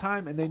there all the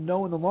time, and they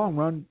know in the long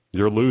run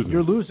you're losing.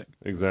 You're losing.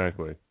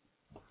 Exactly.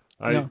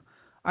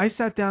 I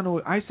sat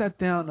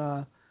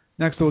down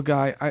next to a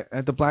guy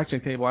at the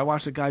blackjack table. I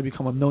watched a guy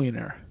become a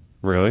millionaire.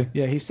 Really?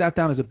 Yeah, he sat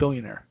down as a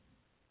billionaire.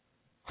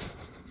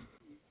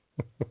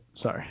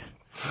 Sorry.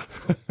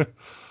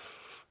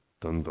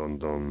 Dun dun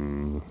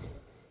dun.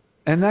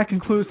 And that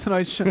concludes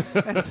tonight's show.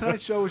 And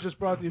tonight's show was just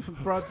brought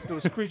to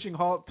a screeching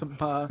halt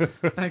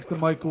thanks to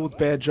Mike Gould's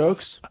bad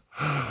jokes.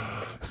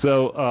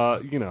 So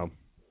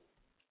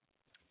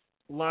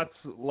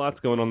lots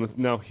going on.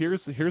 Now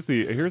here's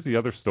the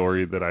other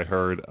story that I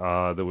heard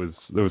that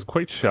was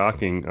quite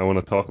shocking. I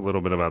want to talk a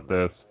little bit about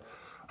this.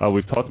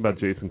 We've talked about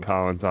Jason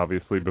Collins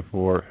obviously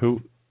before.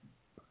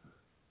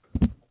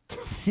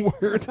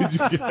 Where did you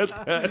get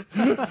that?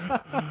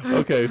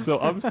 Okay, so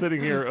I'm sitting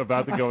here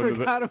about to go into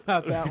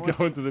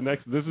the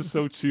next. This is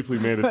so cheaply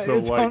made. It's so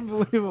white. It's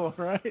unbelievable,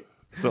 right?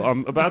 So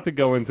I'm about to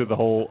go into the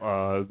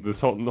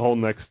whole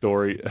next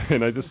story,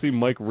 and I just see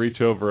Mike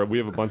reach over. We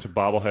have a bunch of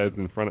bobbleheads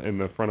in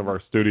the front of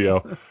our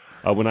studio.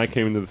 When I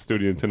came into the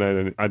studio tonight,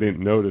 and I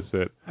didn't notice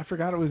it. I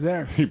forgot it was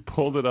there. He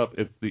pulled it up.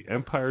 It's the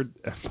Empire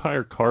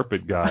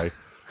Carpet guy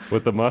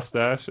with the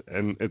mustache,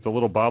 and it's a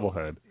little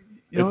bobblehead.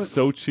 It's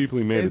so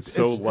cheaply made. It's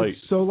so light.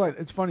 It's so light.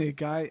 It's funny. A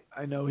guy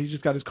I know, he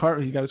just got his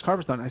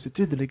carpets done. I said,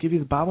 dude, did they give you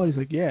the bobblehead? He's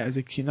like, yeah. I was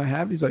like, can I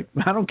have it? He's like,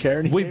 I don't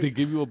care. Wait, they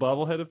give you a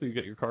bobblehead if you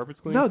get your carpets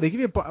cleaned? No, they give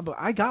you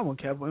I got one,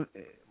 Kev.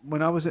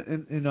 When I was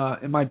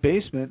in my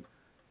basement,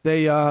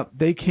 they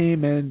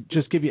came and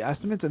just give you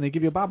estimates, and they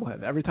give you a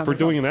bobblehead every time. For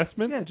doing an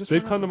estimate? Yeah, just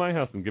they've come to my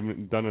house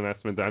and done an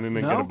estimate. I didn't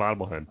get a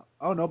bobblehead.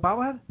 Oh, no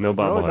bobblehead? No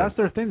bobblehead. No, that's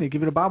their thing. They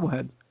give you a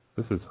bobblehead.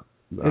 I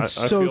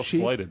feel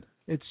cheap. slighted.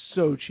 It's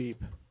so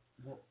cheap.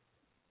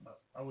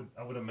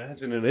 I would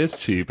imagine it is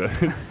cheap.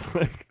 It's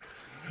like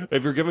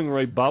if you're giving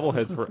away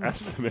bobbleheads for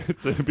estimates,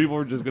 people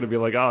are just going to be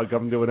like, "Oh,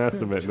 come do an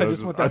estimate." I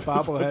just want that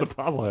bobblehead. The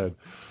bobblehead.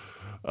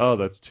 Oh,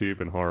 that's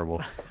cheap and horrible.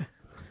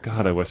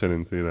 God, I wish I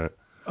didn't see that.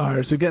 All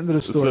right, so getting to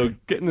the story. So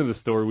getting to the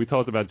story, we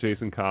talked about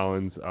Jason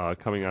Collins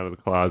coming out of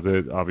the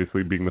closet,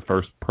 obviously being the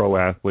first pro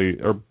athlete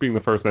or being the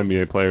first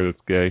NBA player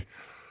that's gay.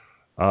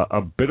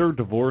 A bitter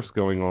divorce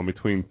going on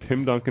between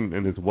Tim Duncan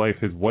and his wife.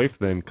 His wife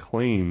then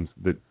claims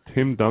that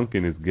Tim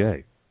Duncan is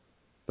gay.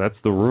 That's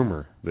the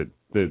rumor, that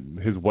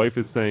his wife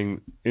is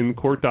saying in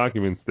court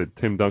documents that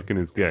Tim Duncan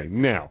is gay.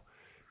 Now,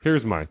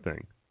 here's my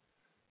thing.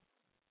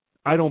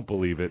 I don't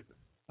believe it.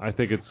 I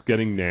think it's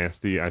getting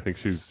nasty. I think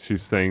she's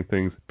saying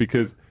things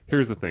because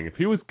here's the thing. If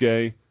he was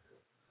gay...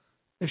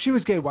 If she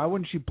was gay, why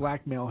wouldn't she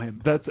blackmail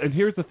him? And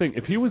here's the thing.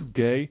 If he was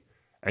gay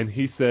and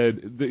he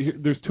said...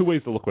 There's two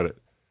ways to look at it.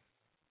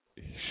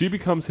 She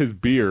becomes his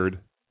beard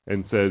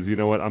and says, you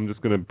know what, I'm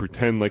just going to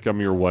pretend like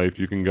I'm your wife.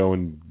 You can go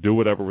and do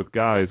whatever with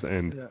guys,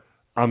 and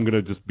I'm going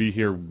to just be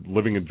here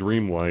living a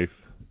dream life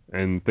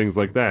and things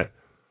like that.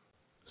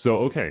 So,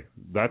 okay,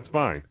 that's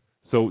fine.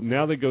 So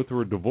now they go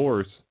through a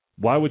divorce.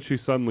 Why would she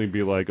suddenly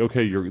be like,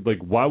 okay,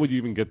 why would you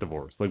even get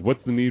divorced? Like,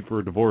 what's the need for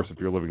a divorce if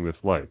you're living this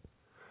life?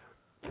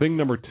 Thing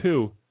number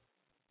two,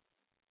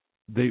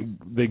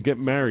 they get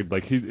married.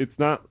 Like, it's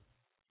not,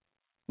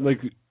 like,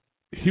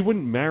 he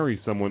wouldn't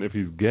marry someone if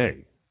he's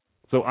gay.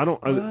 So I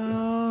don't.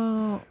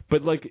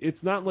 But like,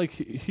 it's not like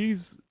he's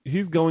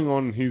going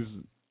on.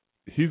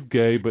 He's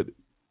gay, but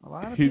a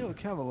lot of people,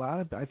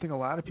 Kev. I think a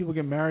lot of people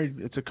get married.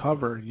 It's a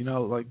cover,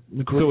 like.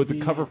 So it's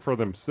a cover for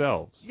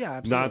themselves. Yeah,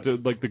 absolutely. Not to,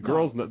 like the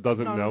girl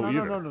doesn't know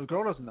either. No, the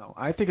girl doesn't know.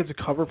 I think it's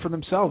a cover for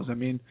themselves. I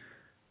mean,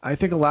 I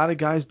think a lot of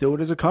guys do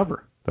it as a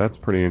cover. That's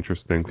pretty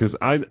interesting because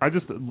I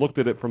just looked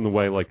at it from the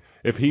way like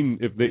if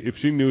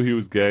she knew he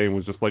was gay and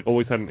was just like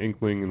always had an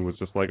inkling and was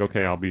just like,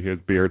 okay, I'll be his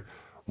beard.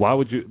 Why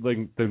would you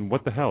then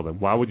what the hell then?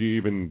 Why would you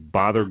even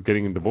bother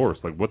getting a divorce?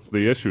 Like, what's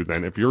the issue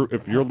then? If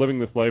you're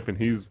living this life and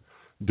he's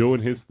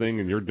doing his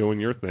thing and you're doing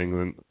your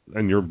thing,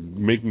 and you're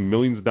making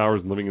millions of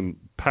dollars living in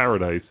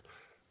paradise,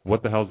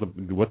 What's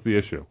the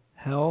issue?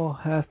 Hell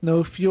hath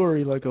no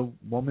fury like a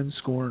woman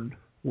scorned.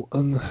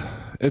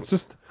 It's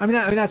just. I mean,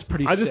 that's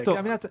pretty. I just sick. don't.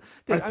 I mean,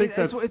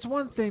 It's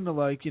one thing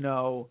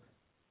to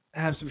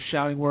have some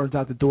shouting words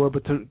out the door,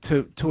 but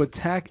to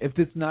attack, if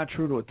it's not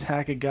true, to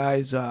attack a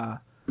guy's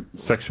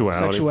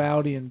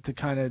sexuality and to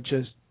kind of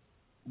just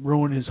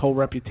ruin his whole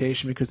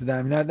reputation because of that.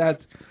 I mean,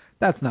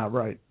 that's not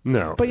right.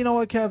 No. But you know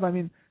what, Kev? I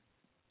mean,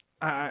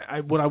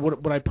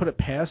 would I put it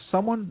past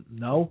someone?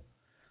 No.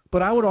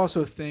 But I would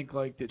also think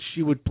that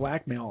she would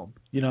blackmail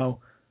him.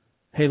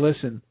 Hey,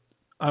 listen,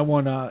 I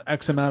want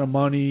X amount of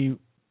money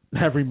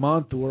every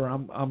month, or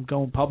I'm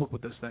going public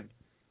with this thing.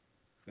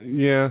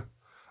 Yeah,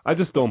 I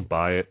just don't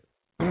buy it.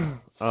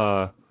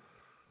 I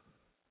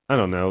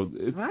don't know.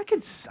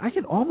 I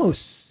can almost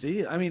see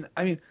it. I mean,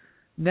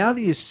 now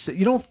that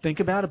you don't think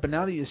about it, but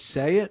now that you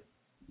say it,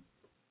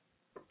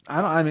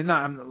 I'm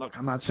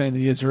not saying that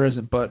he is or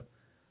isn't, but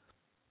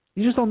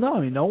you just don't know.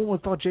 I mean, no one would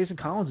have thought Jason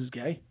Collins is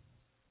gay.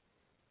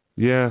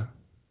 Yeah,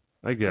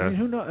 I guess. I mean,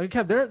 who knows?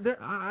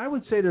 I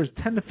would say there's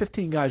 10 to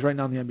 15 guys right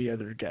now in the NBA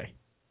that are gay.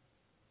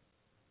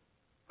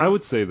 I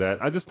would say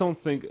that. I just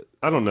don't think.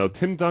 I don't know.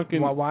 Tim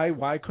Duncan.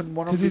 Why couldn't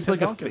one of them be Tim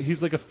Duncan?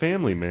 He's like a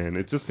family man.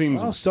 It just seems.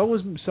 Well, so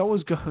was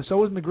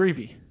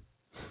McGreevy.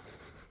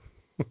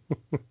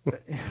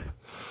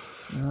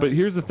 But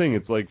here's the thing.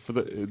 It's like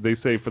they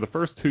say for the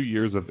first 2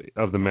 years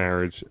of the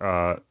marriage,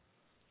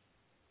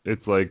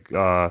 it's like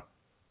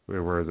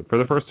where is it? For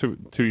the first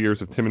two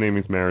years of Tim and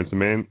Amy's marriage, the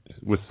man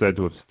was said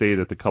to have stayed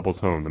at the couple's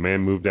home. The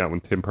man moved out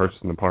when Tim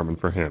purchased an apartment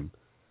for him.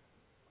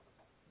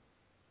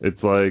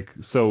 It's like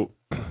so.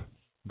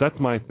 That's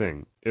my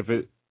thing.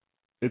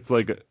 It's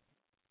like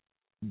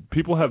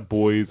people have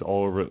boys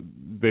all over.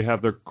 They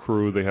have their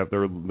crew. They have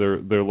their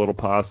little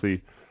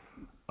posse.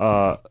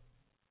 I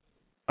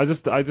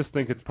just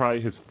think it's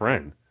probably his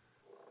friend.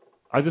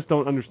 I just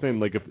don't understand.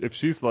 Like if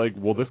she's like,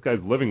 well, this guy's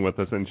living with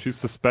us, and she's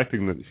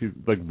suspecting that she's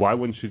like, why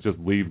wouldn't she just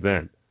leave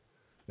then?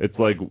 It's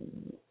like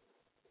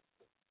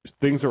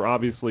things are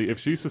obviously. If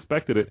she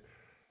suspected it,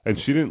 and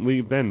she didn't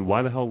leave then,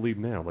 why the hell leave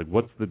now? Like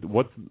what's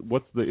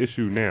the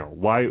issue now?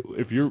 Why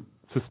if you're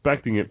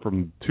suspecting it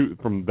from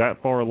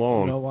that far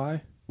along? You know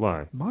why?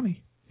 Why?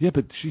 Money. Yeah,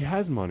 but she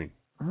has money.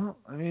 Well,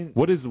 I mean,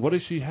 what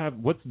does she have?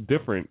 What's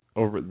different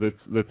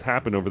that's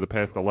happened over the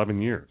past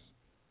 11 years?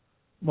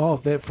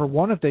 Well,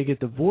 if they get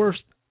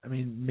divorced, I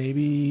mean,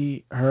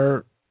 maybe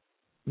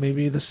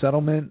the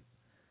settlement.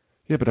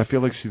 Yeah, but I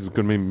feel like she's going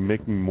to be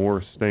making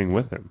more staying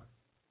with him.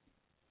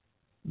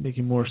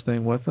 Making more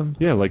staying with him?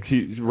 Yeah, like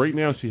right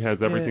now she has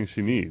everything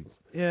she needs.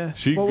 Yeah.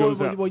 She goes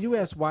out. Well, you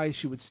asked why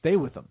she would stay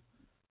with him.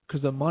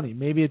 Because of money.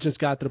 Maybe it just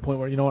got to the point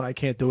where, you know what, I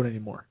can't do it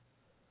anymore.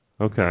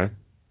 Okay.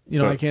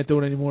 I can't do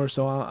it anymore,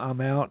 so I'm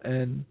out,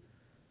 and,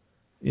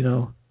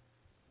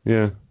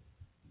 Yeah.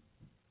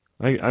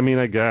 I mean,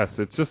 I guess.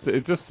 It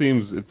just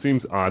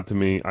seems odd to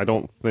me. I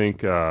don't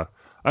think, I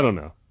don't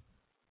know.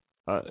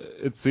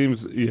 It seems,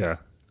 yeah.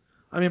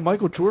 I mean,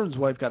 Michael Jordan's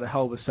wife got a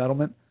hell of a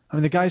settlement. I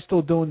mean, the guy's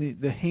still doing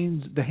the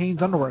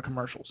Hanes underwear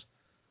commercials.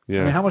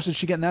 Yeah. I mean, how much did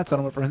she get in that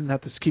settlement for him to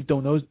have to keep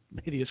doing those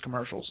hideous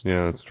commercials?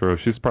 Yeah, that's true.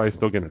 She's probably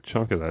still getting a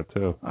chunk of that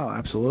too. Oh,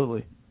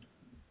 absolutely.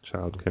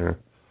 Child care.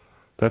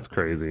 That's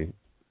crazy.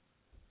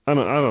 I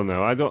don't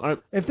know.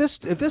 If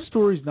this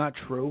story's not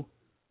true,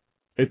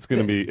 it's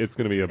gonna be a.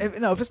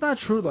 If it's not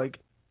true, like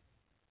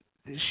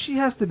she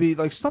has to be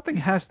like something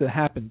has to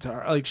happen to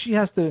her. Like she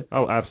has to.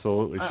 Oh,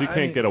 absolutely. She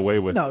can't get away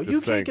with. No,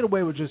 you can't get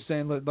away with just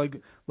saying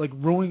like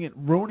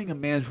ruining a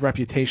man's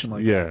reputation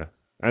like that. Yeah.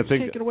 I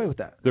think can't get away with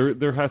that.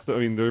 There has to. I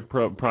mean, there'd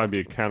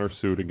probably be a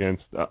countersuit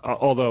against.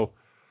 Although,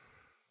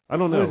 I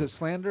don't know. What is it,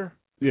 slander?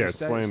 Yeah,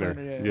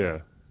 slander. Yeah.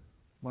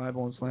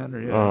 Libel and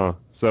slander. Yeah.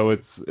 So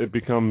it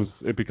becomes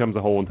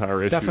a whole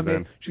entire issue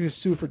then. She's gonna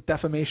sue for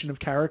defamation of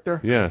character.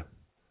 Yeah,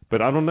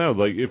 but I don't know.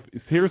 Like,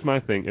 here's my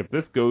thing. If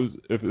this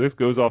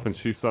goes off and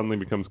she suddenly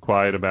becomes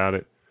quiet about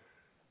it,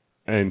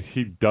 and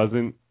he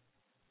doesn't.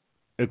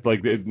 It's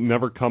like it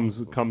never comes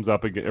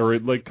up again, or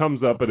it like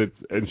comes up,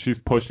 and she's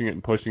pushing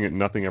it and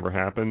nothing ever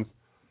happens.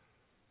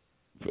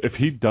 If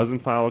he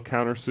doesn't file a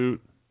countersuit,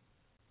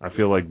 I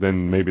feel like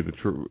then maybe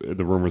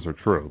the rumors are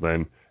true.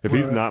 Then if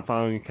he's not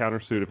filing a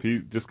countersuit, if he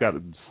just got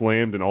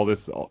slammed and all this,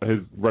 his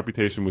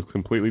reputation was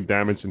completely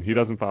damaged, and he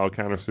doesn't file a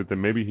countersuit, then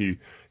maybe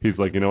he's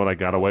like, you know what, I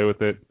got away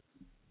with it.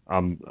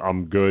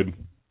 I'm good.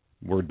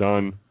 We're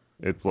done.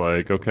 It's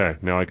like, okay,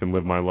 now I can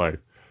live my life.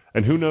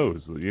 And who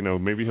knows?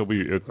 Maybe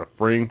it's a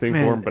freeing thing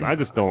for him, but I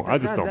just don't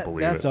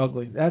believe it. That's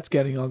ugly. That's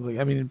getting ugly.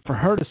 I mean, for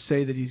her to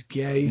say that he's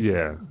gay,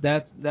 yeah,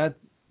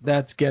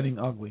 that's getting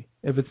ugly.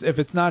 If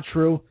it's not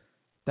true,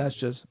 that's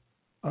just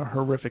a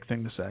horrific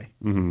thing to say.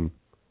 Mm-hmm.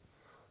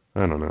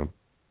 I don't know.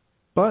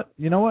 But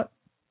you know what,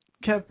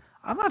 Kev?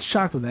 I'm not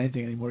shocked with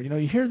anything anymore.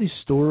 You hear these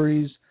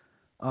stories.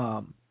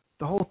 The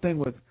whole thing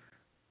with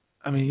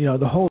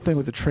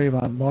the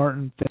Trayvon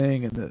Martin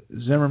thing and the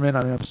Zimmerman.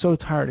 I mean, I'm so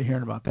tired of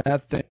hearing about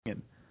that thing,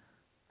 and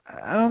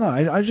I don't know.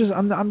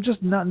 I'm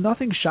just not.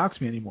 Nothing shocks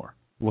me anymore.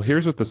 Well,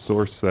 here's what the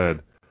source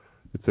said.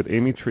 It said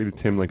Amy treated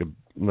Tim like a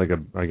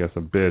I guess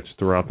a bitch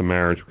throughout the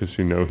marriage because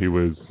she knew he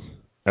was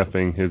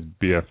effing his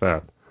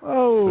BFF.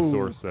 Oh. The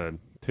source said,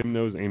 Tim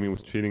knows Amy was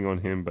cheating on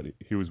him, but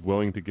he was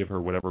willing to give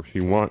her whatever she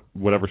wants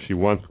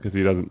because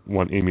he doesn't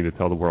want Amy to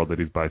tell the world that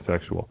he's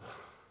bisexual.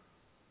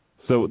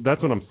 So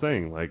that's what I'm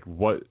saying. Like,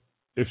 what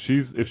if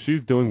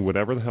she's doing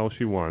whatever the hell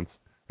she wants,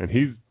 and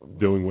he's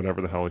doing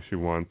whatever the hell he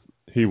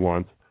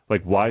wants?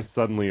 Like, why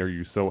suddenly are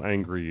you so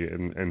angry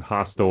and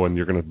hostile, and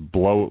you're gonna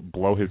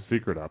blow his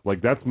secret up?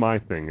 Like, that's my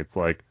thing. It's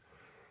like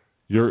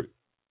you're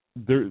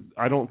there.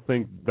 I don't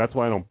think that's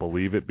why I don't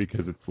believe it,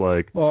 because it's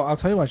like. Well, I'll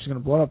tell you why she's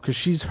gonna blow it up, because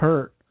she's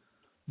hurt.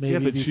 Maybe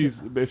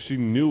but if she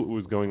knew what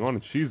was going on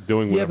and she's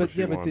doing whatever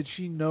she wants. But did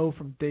she know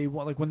from day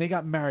one? Like, when they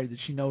got married, did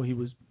she know he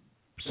was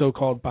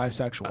so-called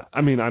bisexual?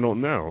 I mean, I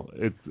don't know.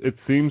 It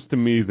seems to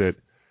me that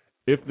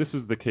if this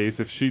is the case,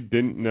 if she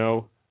didn't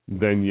know,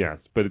 then yes.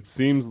 But it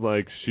seems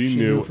like she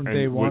knew from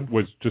day one.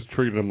 Was just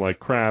treating him like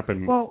crap.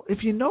 And well, if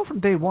you know from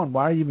day one,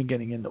 why are you even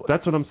getting into it?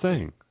 That's what I'm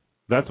saying.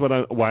 That's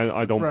why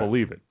I don't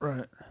believe it.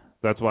 Right.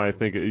 That's why I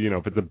think,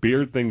 if it's a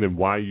beard thing, then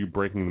why are you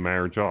breaking the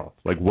marriage off?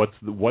 Like,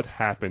 what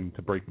happened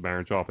to break the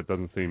marriage off? It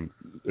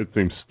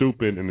seems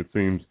stupid, and it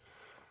seems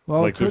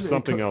like there's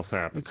something else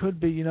happening. It could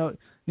be,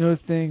 the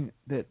thing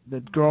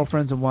that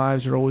girlfriends and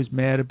wives are always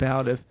mad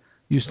about, if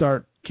you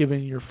start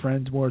giving your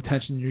friends more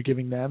attention than you're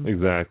giving them.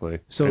 Exactly.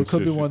 So it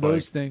could be one of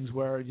those things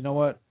where, you know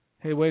what?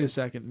 Hey, wait a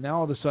second. Now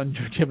all of a sudden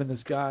you're giving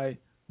this guy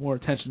more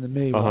attention than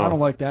me. Well, I don't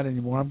like that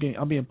anymore.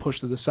 I'm being pushed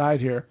to the side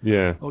here.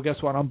 Yeah. Well, guess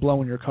what? I'm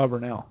blowing your cover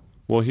now.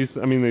 Well, they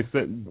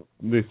said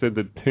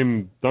that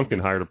Tim Duncan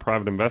hired a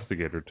private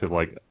investigator to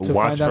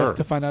watch her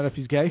to find out if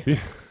he's gay.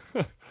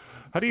 Yeah.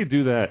 How do you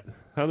do that?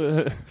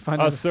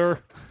 Sir,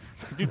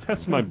 could you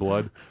test my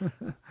blood?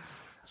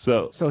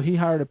 So he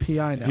hired a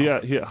PI now.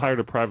 He hired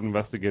a private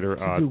investigator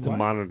to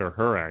monitor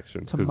her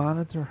actions. To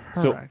monitor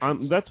her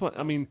actions. That's what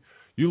I mean.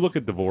 You look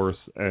at divorce,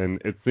 and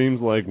it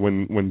seems like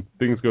when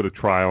things go to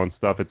trial and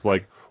stuff, it's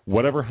like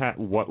whatever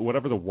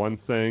the one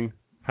saying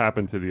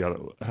happened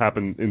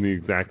in the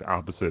exact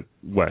opposite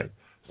way.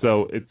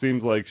 So it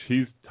seems like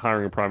she's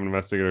hiring a private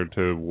investigator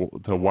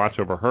to watch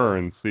over her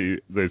and see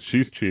that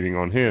she's cheating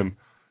on him,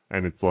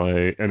 and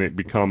it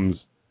becomes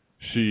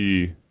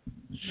she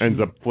ends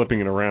up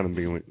flipping it around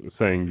and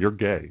saying you're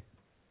gay.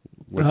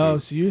 So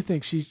you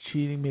think she's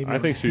cheating? Maybe I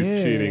think she's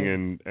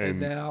cheating and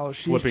now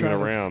she's flipping it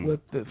around.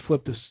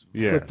 Flip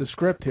the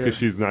script here. Because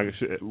she's not.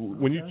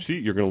 When you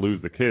cheat, you're going to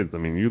lose the kids. I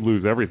mean, you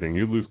lose everything.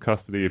 You lose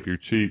custody if you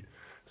cheat.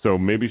 So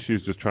maybe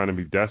she's just trying to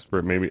be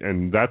desperate.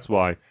 And that's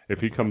why if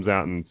he comes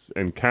out and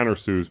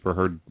countersues for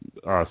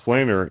her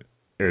slander,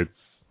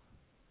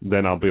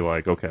 then I'll be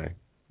like, okay,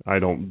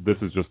 this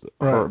is just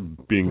her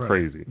being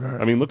crazy.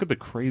 Right. I mean, look at the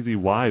crazy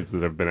wives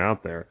that have been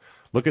out there.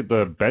 Look at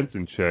the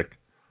Benson chick,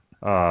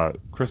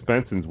 Chris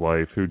Benson's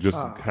wife, who just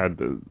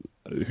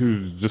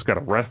who's just got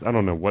arrested. I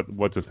don't know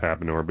what just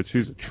happened to her, but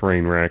she's a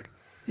train wreck.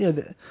 Yeah,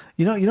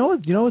 you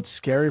know what's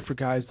scary for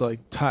guys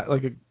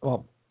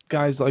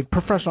guys like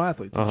professional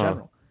athletes in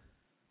general.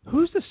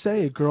 Who's to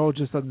say a girl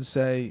just doesn't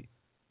say,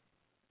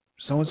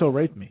 so-and-so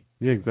raped me?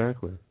 Yeah,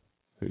 exactly.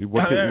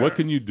 What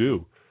can you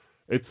do?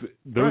 It's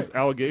those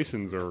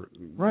allegations are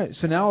right.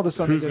 So now all of a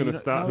sudden, who's going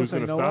to stop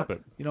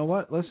it? You know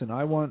what? Listen,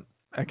 I want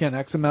X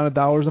amount of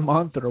dollars a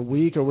month or a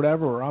week or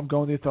whatever, or I'm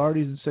going to the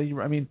authorities and say.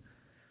 I mean,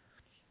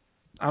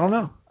 I don't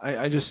know.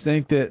 I just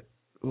think that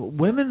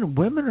women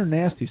are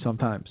nasty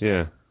sometimes.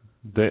 Yeah,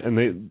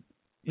 the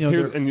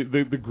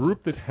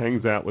group that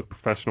hangs out with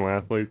professional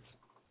athletes,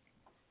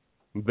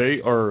 they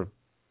are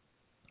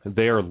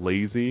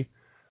lazy.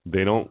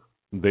 They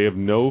have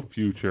no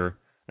future,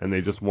 and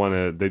they just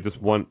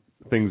want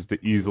things to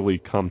easily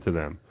come to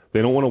them.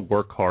 They don't want to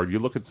work hard. You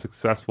look at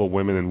successful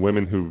women and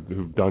women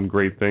who've done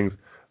great things.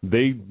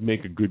 They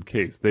make a good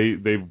case.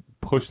 They've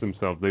pushed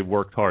themselves. They've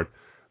worked hard.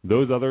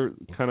 Those other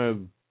kind of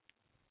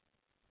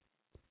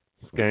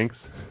skanks.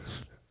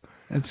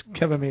 And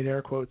Kevin made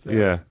air quotes there.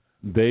 Yeah.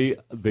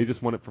 They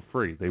just want it for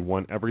free. They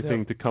want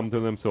everything to come to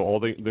them. So all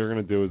they're going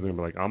to do is they're going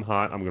to be like, I'm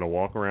hot. I'm going to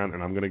walk around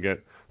and I'm going to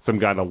get some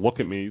guy to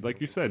look at me.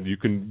 Like you said, you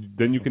can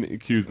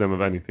accuse them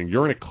of anything.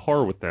 You're in a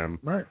car with them,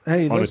 right?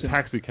 Hey, on listen, a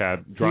taxi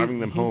cab,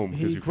 driving them home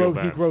because you feel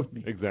bad. He groped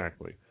me.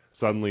 Exactly.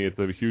 Suddenly it's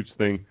a huge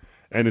thing,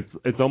 and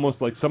it's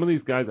almost like some of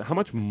these guys. How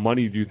much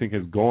money do you think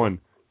has gone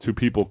to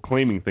people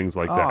claiming things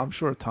like that? Oh, I'm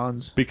sure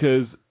tons.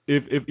 Because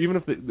if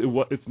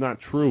it's not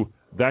true,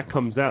 that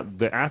comes out.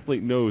 The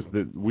athlete knows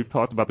that we've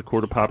talked about the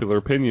court of popular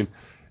opinion.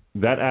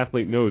 That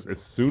athlete knows as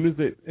soon as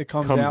it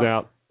comes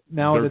out.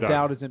 Now the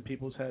doubt is in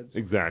people's heads.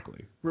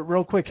 Exactly.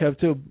 Real quick, Kev,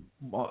 too,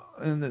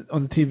 on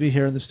the TV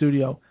here in the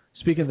studio,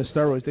 speaking of the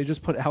steroids, they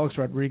just put Alex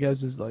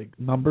Rodriguez's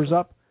numbers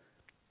up.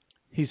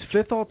 He's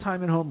 5th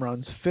all-time in home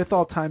runs, 5th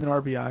all-time in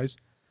RBIs,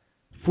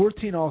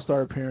 14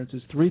 All-Star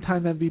appearances,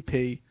 3-time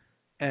MVP,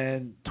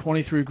 and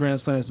 23 Grand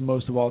Slams, the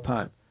most of all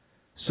time.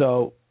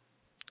 So,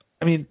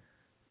 I mean,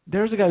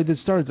 there's a guy who did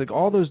steroids.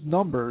 All those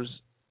numbers,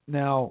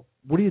 now,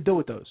 what do you do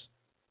with those?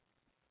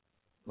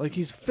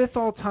 He's 5th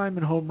all-time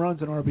in home runs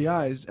and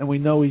RBIs, and we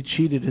know he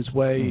cheated his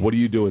way. What do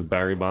you do with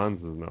Barry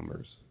Bonds'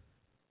 numbers?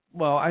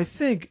 Well, I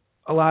think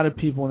a lot of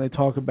people, when they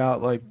talk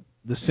about,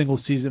 the single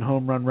season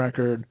home run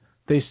record.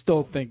 They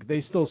still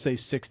say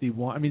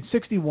 61. I mean,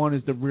 61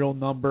 is the real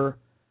number,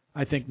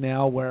 I think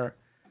now, where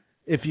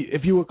if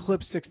you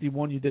eclipse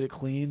 61, you did it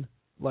clean.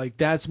 Like,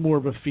 that's more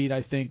of a feat,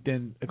 I think,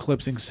 than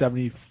eclipsing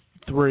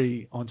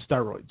 73 on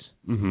steroids.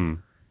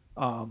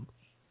 Mm-hmm.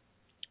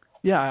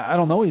 Yeah, I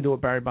don't know what you do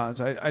with Barry Bonds.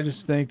 I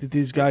just think that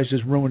these guys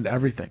just ruined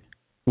everything.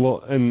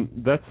 Well, and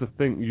that's the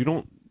thing. You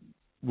don't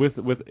with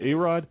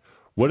A-Rod.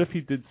 What if he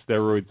did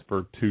steroids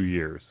for 2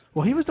 years?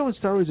 Well, he was doing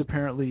steroids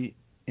apparently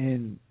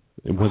in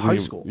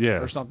high school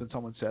or something.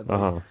 Someone said.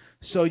 Like,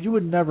 so you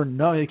would never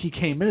know. Like, he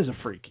came in as a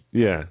freak.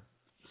 Yeah.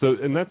 So,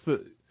 and that's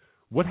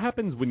what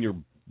happens when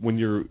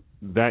you're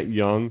that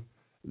young.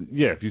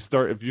 Yeah. If you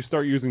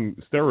start using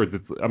steroids,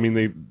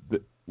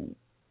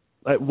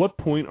 at what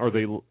point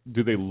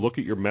do they look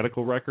at your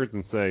medical records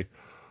and say,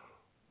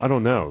 I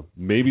don't know,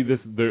 maybe this?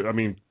 I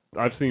mean,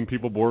 I've seen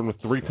people born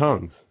with 3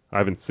 tongues. I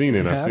haven't seen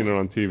it. I've seen it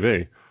on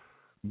TV.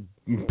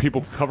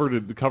 People covered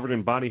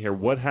in body hair.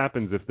 What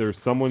happens if there's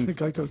someone? The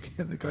Geico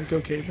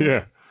cable.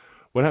 Yeah.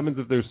 What happens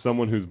if there's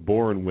someone who's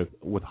born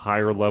with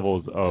higher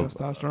levels of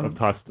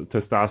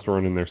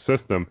testosterone in their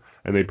system,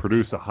 and they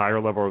produce a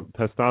higher level of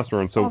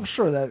testosterone? So I'm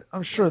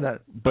sure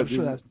that's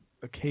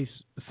a case.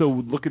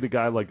 So look at a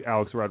guy like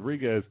Alex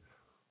Rodriguez.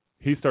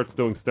 He starts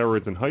doing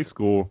steroids in high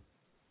school.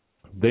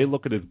 They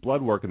look at his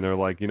blood work and they're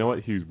like, you know what?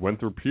 He went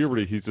through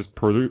puberty. He's just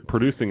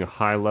producing a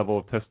high level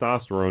of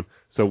testosterone.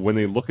 So when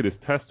they look at his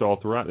tests all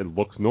throughout, it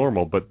looks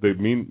normal. But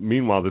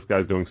meanwhile, this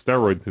guy's doing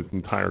steroids his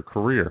entire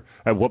career.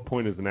 At what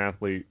point is an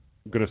athlete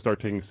going to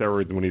start taking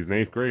steroids when he's in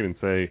 8th grade and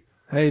say,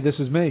 hey, this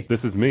is me. This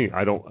is me.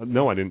 I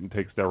didn't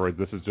take steroids.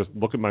 This is just,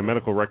 look at my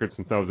medical record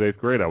since I was 8th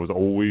grade. I was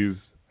always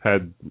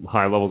had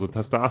high levels of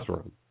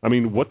testosterone. I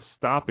mean, what's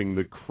stopping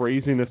the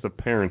craziness of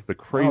parents, the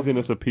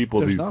craziness of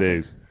people these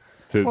days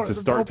to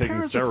start taking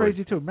parents steroids? Are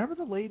crazy too. Remember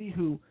the lady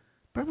who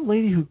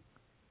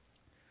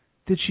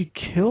did she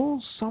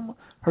kill someone?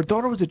 Her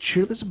daughter was a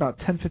cheerleader. This is about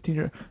 10, 15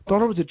 years.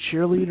 Daughter was a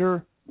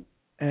cheerleader,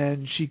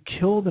 and she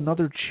killed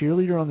another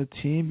cheerleader on the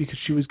team because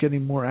she was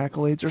getting more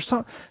accolades or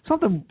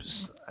something.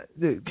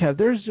 Kev,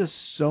 there's just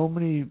so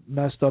many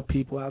messed up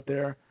people out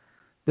there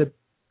that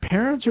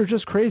parents are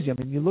just crazy. I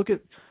mean, you look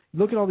at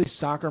all these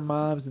soccer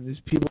moms and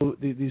these people,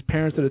 these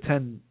parents that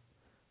attend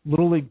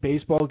Little League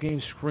baseball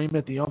games, screaming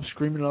at the ump,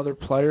 screaming at other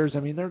players. I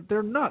mean,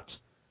 they're nuts.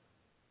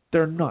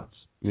 They're nuts.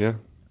 Yeah.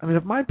 I mean,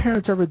 if my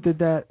parents ever did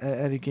that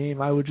at a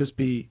game, I would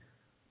be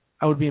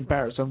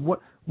embarrassed. And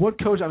what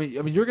coach? I mean,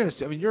 you're gonna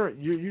see. I mean,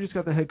 you just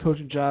got the head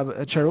coaching job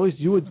at Charlie's.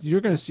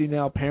 You're gonna see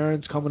now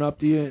parents coming up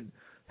to you and,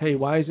 hey,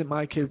 why isn't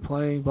my kid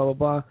playing? Blah blah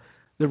blah.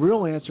 The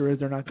real answer is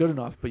they're not good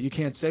enough. But you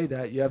can't say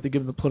that. You have to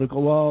give them the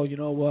political, oh, you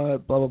know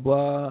what, blah blah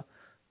blah.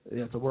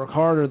 You have to work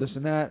harder, this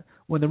and that.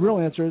 When the real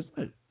answer is,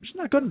 she's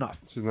not good enough.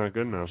 She's not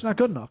good enough. She's not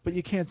good enough. But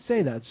you can't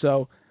say that.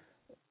 So,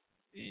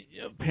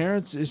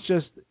 parents, it's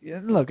just,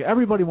 look,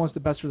 everybody wants the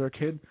best for their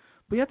kid,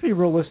 but you have to be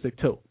realistic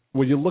too.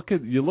 Well, you look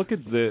at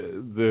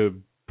the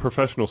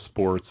professional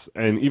sports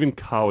and even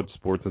college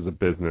sports as a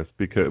business,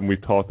 because and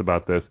we've talked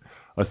about this.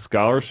 A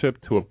scholarship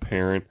to a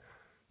parent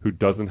who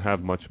doesn't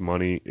have much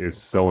money is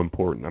so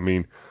important. I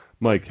mean,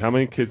 Mike, how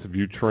many kids have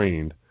you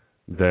trained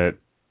that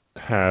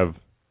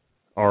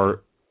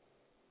are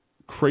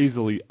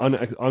crazily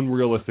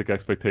unrealistic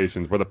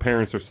expectations, where the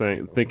parents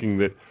are thinking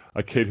that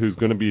a kid who's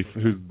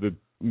the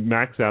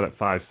max out at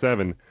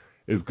 5'7"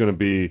 is going to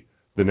be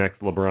the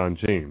next LeBron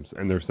James,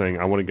 and they're saying,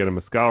 I want to get him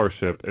a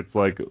scholarship. It's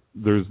like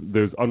there's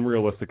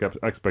unrealistic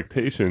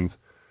expectations.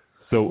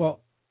 So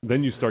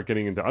then you start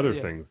getting into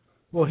other things.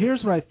 Well,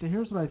 here's what I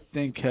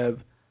think, Kev.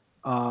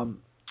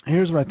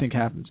 Here's what I think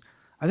happens.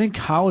 I think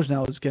college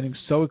now is getting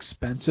so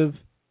expensive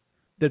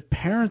that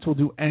parents will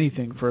do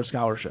anything for a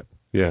scholarship.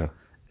 Yeah.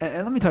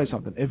 And let me tell you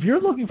something. If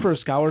you're looking for a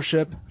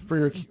scholarship for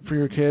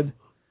your kid,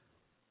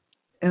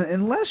 and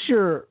unless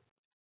you're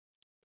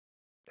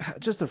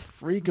just a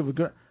freak of a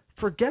good,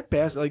 forget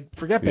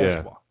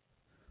basketball.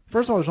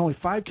 First of all, there's only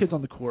 5 kids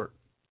on the court.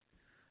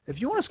 If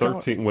you want a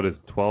scholarship, 13, what is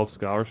 12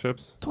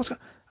 scholarships?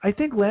 I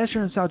think last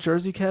year in South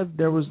Jersey, Kev,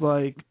 there was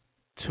like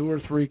 2 or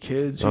 3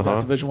 kids who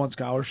got Division I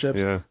scholarships.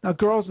 Yeah. Now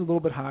girls are a little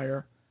bit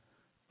higher,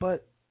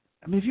 but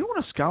I mean, if you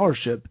want a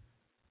scholarship,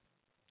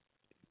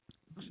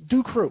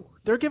 do crew.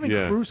 They're giving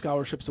crew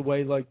scholarships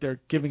away like they're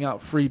giving out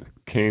free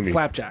candy,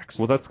 flapjacks.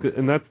 Well, that's good,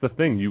 and that's the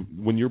thing.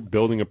 When you're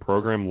building a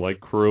program like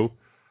crew,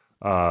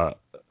 go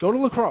to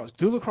lacrosse.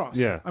 Do lacrosse.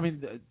 Yeah. I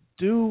mean,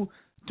 do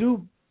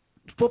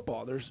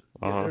football. There's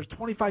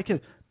 25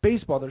 kids.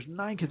 Baseball. There's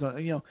 9 kids on.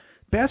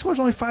 Basketball. There's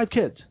only 5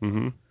 kids.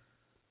 Mm-hmm.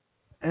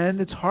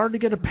 And it's hard to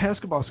get a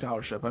basketball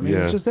scholarship. I mean,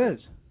 it just is.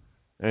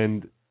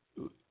 And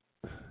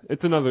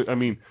it's another. I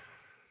mean,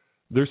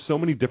 there's so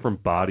many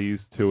different bodies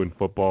too in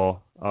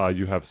football.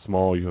 You have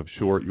small, you have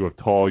short, you have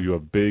tall, you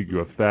have big, you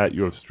have fat,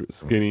 you have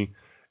skinny.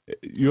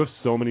 You have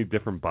so many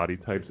different body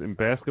types. In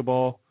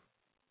basketball,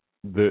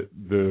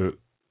 the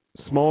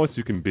smallest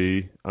you can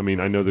be. I mean,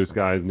 I know there's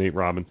guys, Nate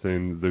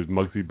Robinson, there's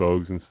Muggsy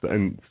Bogues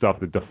and stuff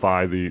that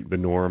defy the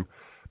norm.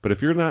 But if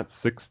you're not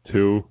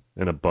 6'2"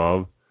 and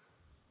above,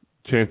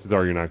 chances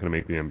are you're not going to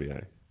make the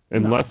NBA.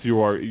 unless you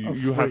are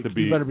you have to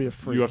be. You better be a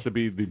freak. You have to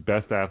be the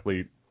best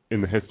athlete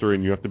in the history,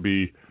 and you have to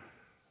be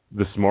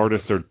the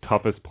smartest or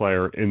toughest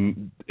player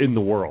in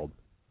the world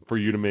for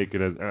you to make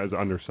it as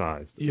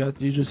undersized. You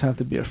just have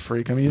to be a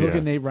freak. I mean, you look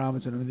at Nate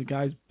Robinson. I mean, the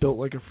guy's built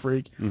like a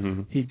freak.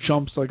 Mm-hmm. He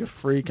jumps like a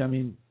freak. I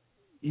mean,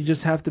 you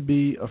just have to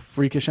be a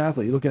freakish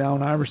athlete. You look at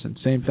Allen Iverson,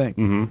 same thing.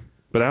 Mm-hmm.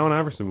 But Allen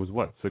Iverson was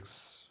what, 6?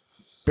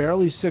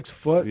 Barely 6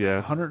 foot, yeah.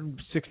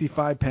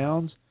 165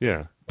 pounds.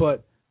 Yeah.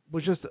 But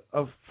was just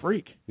a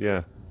freak.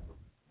 Yeah.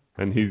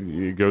 And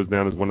he goes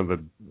down as one of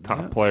the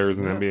top players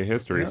in NBA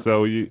history. Yeah.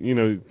 So you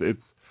know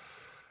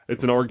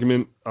it's an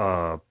argument.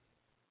 I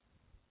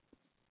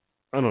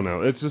don't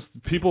know. It's just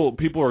people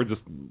are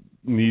just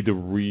need to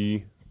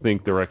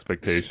rethink their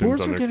expectations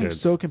Sports on their kids. Sports are getting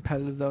so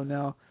competitive though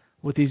now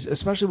with these,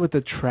 especially with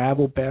the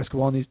travel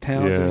basketball and these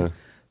towns. Yeah.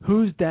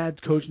 Whose dad's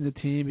coaching the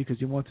team because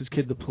he wants his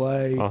kid to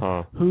play?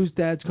 Uh-huh. Whose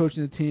dad's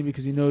coaching the team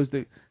because he knows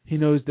that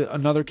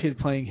another kid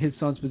playing his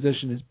son's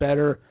position is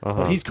better, Uh-huh.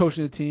 but he's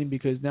coaching the team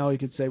because now he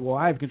can say, "Well,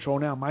 I have control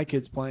now. My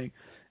kid's playing."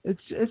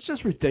 It's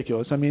just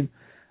ridiculous. I mean,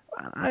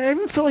 I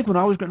even feel like when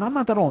I was growing, I'm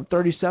not that old, I'm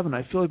 37.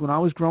 I feel like when I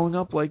was growing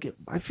up, I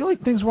feel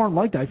like things weren't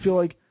like that. I feel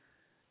like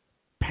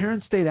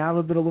parents stayed out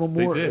of it a little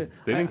more. They did.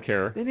 They didn't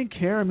care. They didn't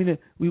care. I mean,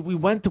 we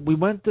went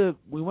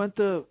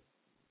to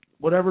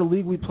whatever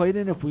league we played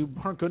in. If we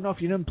weren't good enough,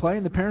 you didn't play,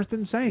 and the parents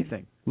didn't say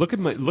anything. Look at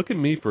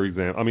me, for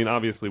example. I mean,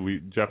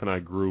 obviously, Jeff and I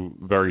grew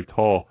very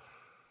tall,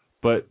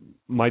 but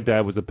my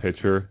dad was a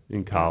pitcher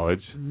in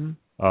college.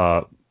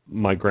 Mm-hmm.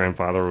 My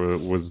grandfather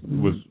was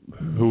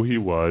who he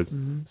was.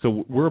 Mm-hmm.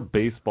 So we're a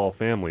baseball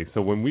family.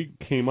 So when we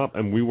came up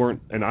and we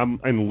weren't, and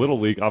I'm in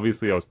Little League,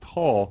 obviously I was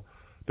tall,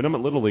 but I'm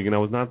at Little League and I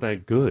was not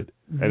that good.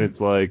 Mm-hmm. And it's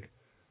like,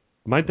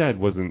 my dad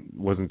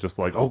wasn't just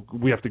like, oh,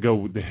 we have to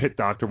go the hit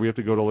doctor, we have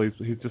to go to.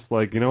 He's just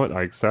like, you know what,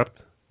 I accept.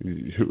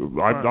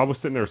 I was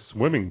sitting there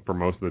swimming for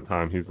most of the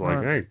time. He's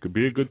like, hey,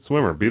 be a good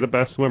swimmer, be the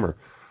best swimmer.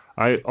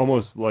 I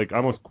almost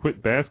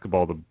quit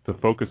basketball to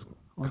focus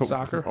on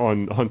soccer,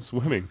 on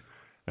swimming.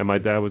 And my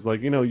dad was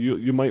like,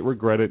 you might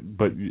regret it,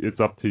 but it's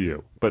up to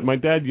you. But my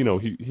dad,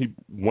 he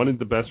wanted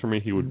the best for me.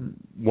 He would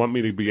want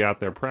me to be out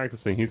there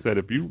practicing. He said,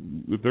 if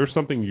there's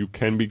something you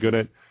can be good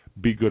at,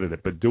 be good at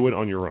it, but do it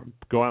on your own.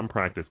 Go out and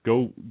practice.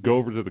 Go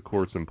over to the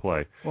courts and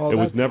play. Well, it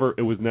was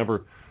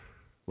never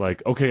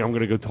like, okay, I'm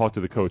going to go talk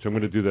to the coach. I'm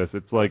going to do this.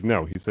 It's like,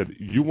 no. He said,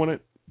 you want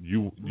it,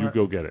 you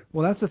go get it.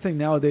 Well, that's the thing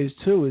nowadays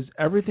too. Is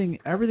everything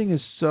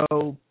is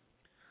so.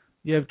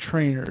 You have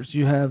trainers.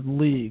 You have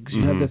leagues.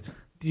 You have this.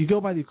 You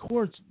go by the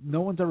courts, no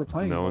one's ever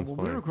playing. No one's when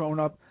playing. we were growing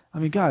up, I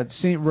mean, God,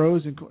 St.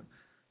 Rose, and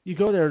you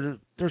go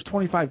there's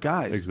 25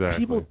 guys.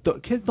 Exactly.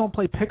 Kids don't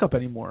play pickup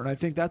anymore, and I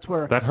think that's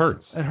where that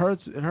hurts. It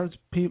hurts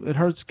people. It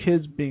hurts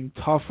kids being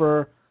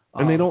tougher,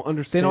 and they don't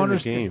understand the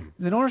game.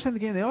 They don't understand the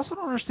game. They also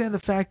don't understand the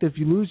fact that if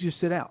you lose, you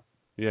sit out.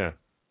 Yeah.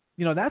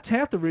 That's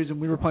half the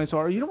reason we were playing so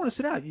hard. You don't want to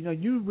sit out.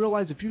 You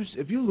realize if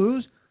you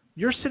lose,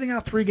 you're sitting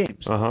out 3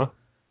 games.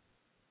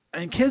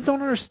 And kids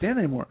don't understand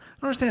anymore.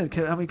 I don't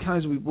understand how many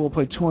times we will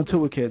play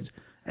 2-on-2 with kids.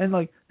 And,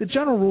 the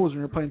general rule is when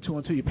you're playing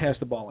 2-on-2, you pass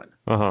the ball in.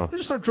 They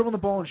just start dribbling the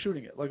ball and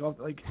shooting it.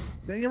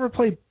 They never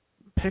play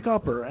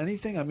pickup or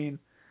anything. I mean,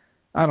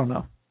 I don't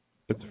know.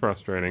 It's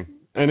frustrating.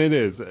 And it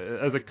is.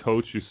 As a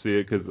coach, you see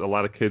it because a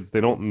lot of kids,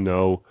 they don't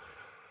know.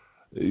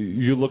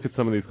 You look at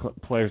some of these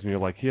players and you're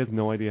like, he has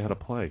no idea how to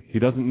play. He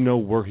doesn't know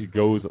where to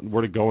go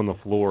on the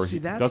floor. He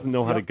doesn't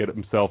know how to get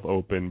himself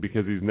open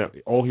because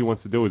all he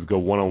wants to do is go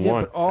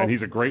one-on-one. And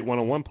he's a great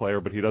one-on-one player,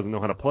 but he doesn't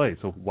know how to play.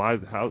 So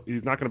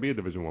he's not going to be a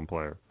Division I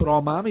player. But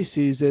all mommy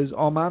sees is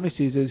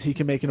he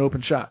can make an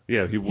open shot.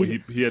 Yeah,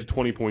 he had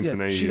 20 points in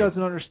AAU. She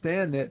doesn't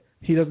understand that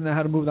he doesn't know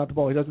how to move without the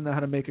ball. He doesn't know how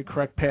to make a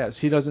correct pass.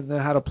 He doesn't know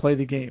how to play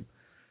the game.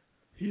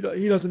 He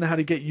doesn't know how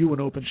to get you an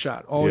open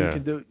shot. All he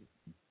can do.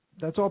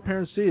 That's all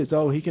parents see is,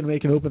 he can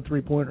make an open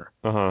 3-pointer.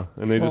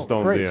 And they just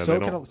don't. Great. Yeah,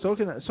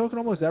 so can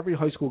almost every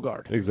high school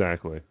guard.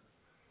 Exactly.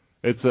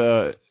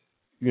 It's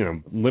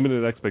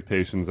limited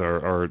expectations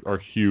are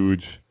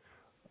huge,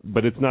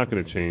 but it's not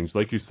going to change.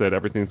 Like you said,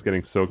 everything's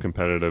getting so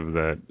competitive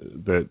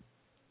that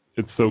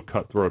it's so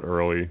cutthroat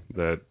early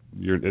that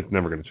it's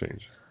never going to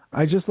change.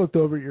 I just looked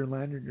over at your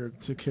lanyard, your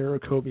Takara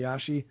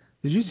Kobayashi.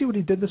 Did you see what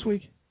he did this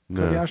week?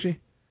 No. Kobayashi?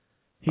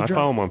 I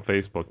follow him on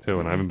Facebook too,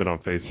 and I haven't been on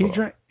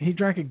Facebook. He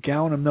drank a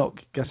gallon of milk.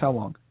 Guess how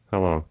long?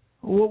 How long?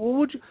 What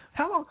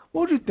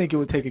would you think it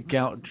would take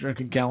drink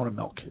a gallon of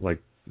milk?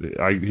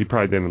 He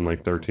probably did in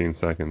 13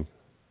 seconds.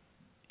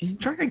 He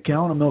drank a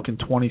gallon of milk in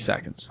 20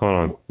 seconds. Hold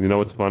on. You know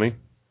what's funny?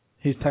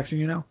 He's texting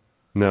you now?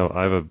 No,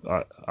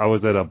 I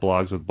was at a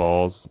Blogs with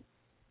Balls,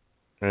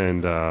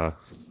 and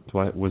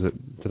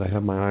did I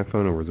have my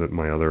iPhone or was it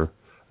my other?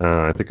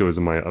 I think it was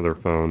my other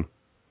phone.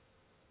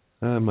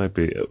 It might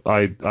be.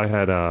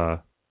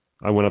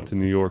 I went up to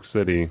New York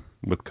City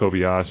with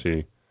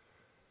Kobayashi,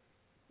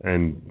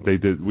 and we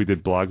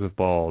did Blogs with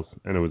Balls,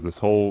 and it was this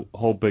whole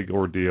big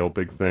ordeal,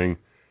 big thing,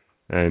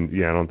 and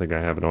I don't think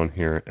I have it on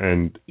here.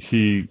 And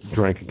he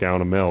drank a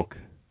gallon of milk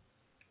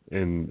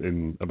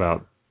in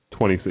about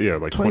 20 seconds.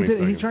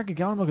 He drank a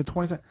gallon of milk in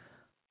 20 seconds.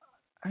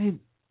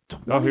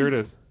 Oh, here it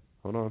is.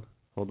 Hold on.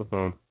 Hold the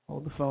phone.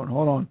 Hold the phone.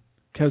 Hold on.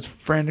 Kev's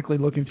frantically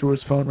looking through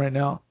his phone right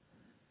now.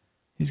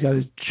 He's got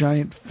his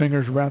giant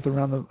fingers wrapped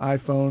around the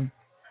iPhone.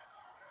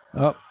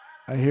 Oh,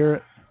 I hear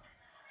it.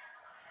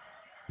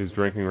 He's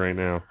drinking right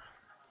now.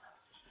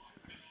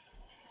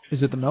 Is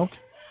it the milk?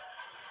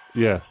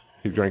 Yeah,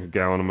 he drank a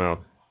gallon of milk.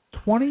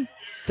 20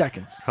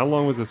 seconds. How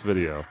long was this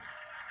video?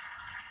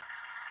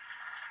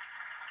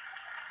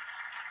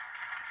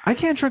 I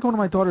can't drink one of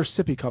my daughter's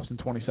sippy cups in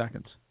 20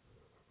 seconds.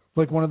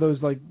 Like one of those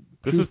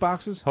juice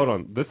boxes. Hold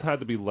on. This had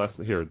to be less.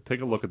 Here,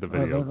 take a look at the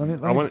video.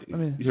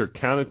 Here,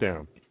 count it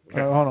down.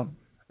 Hold on.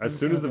 As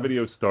soon as the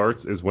video starts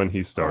is when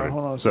he started.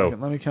 Hold on a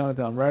second. Let me count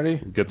it down. Ready?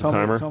 Get the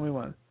timer. Tell me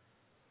when.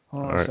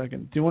 Hold on a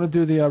second. Do you want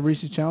to do the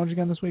Reese's Challenge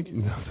again this week?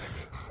 No.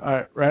 All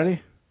right.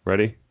 Ready?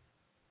 Ready?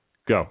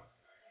 Go.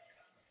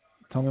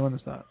 Tell me when to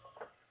stop.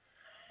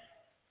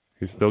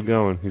 He's still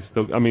going.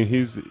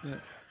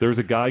 There's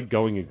a guy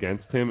going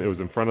against him. It was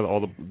in front of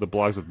all the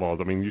blogs with balls.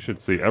 I mean, you should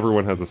see.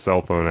 Everyone has a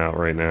cell phone out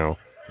right now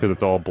because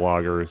it's all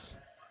bloggers.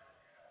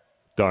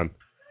 Done.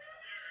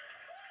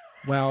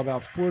 Wow,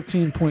 about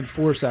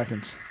 14.4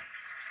 seconds.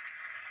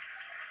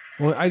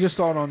 Well, I just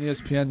saw it on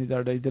ESPN the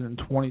other day. They did it in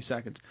 20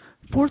 seconds.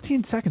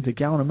 14 seconds, a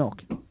gallon of milk.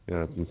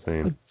 Yeah, that's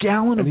insane. A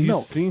gallon of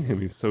milk. And you've seen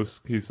him.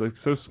 He's like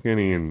so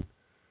skinny, and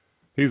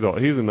he's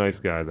a nice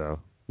guy though.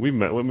 We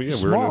met when we were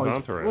in his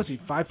entourage. Was he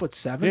 5'7"?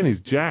 Yeah, and he's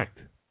jacked.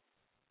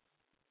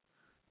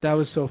 That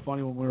was so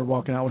funny when we were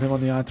walking out with him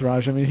on the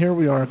entourage. I mean, here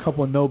we are, a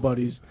couple of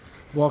nobodies,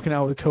 walking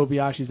out with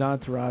Kobayashi's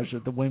entourage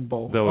at the Wing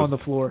Bowl on the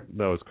floor.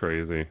 That was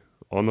crazy.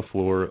 On the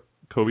floor,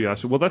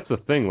 Kobayashi. Well, that's the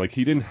thing. Like,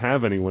 he didn't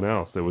have anyone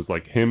else. It was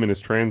like him and his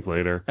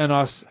translator. And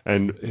us.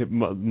 And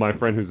my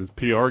friend, who's his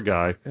PR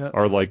guy,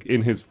 are like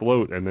in his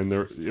float. And then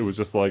it was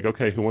just like,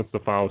 okay, who wants to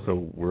follow?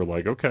 So we're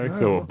like, okay. Oh.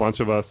 So a bunch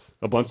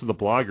of the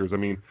bloggers. I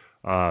mean,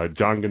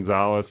 John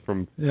Gonzalez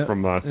from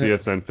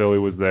CSN Philly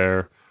was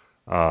there.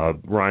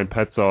 Ryan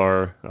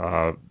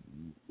Petzar,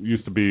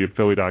 used to be at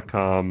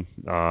Philly.com.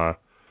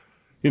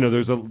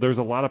 There's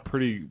a lot of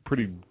pretty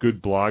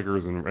good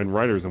bloggers and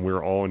writers, and we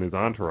were all in his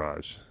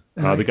entourage.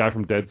 The guy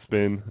from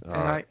Deadspin.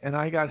 And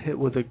I got hit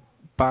with a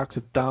box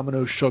of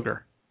Domino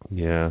sugar.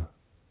 Yeah.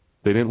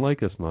 They didn't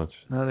like us much.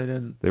 No, they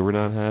didn't. They were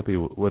not happy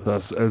with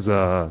us as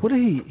What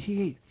did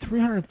he ate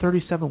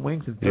 337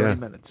 wings in 30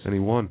 minutes. And he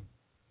won.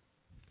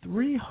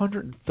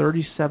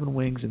 337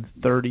 wings in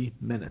 30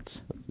 minutes.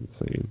 That's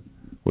insane.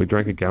 We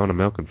drank a gallon of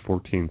milk in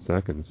 14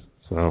 seconds.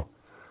 So,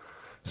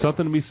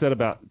 something to be said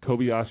about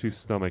Kobayashi's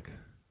stomach,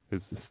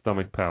 his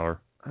stomach power.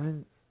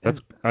 I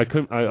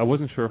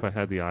wasn't sure if I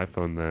had the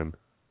iPhone then.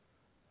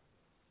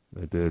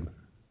 I did.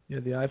 You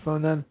had the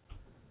iPhone then?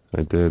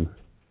 I did.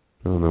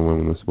 I don't know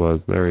when this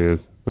was. There he is.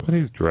 Look what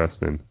he's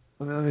dressed in.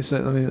 Let me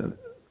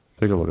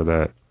take a look at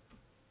that.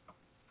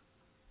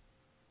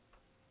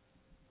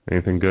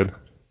 Anything good?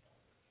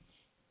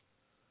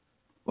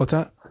 What's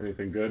that?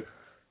 Anything good?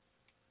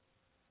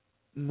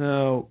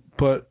 No,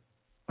 but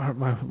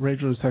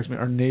Rachel just texted me.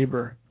 Our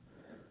neighbor,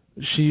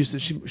 she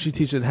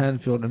teaches at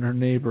Hanfield, and her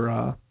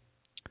neighbor,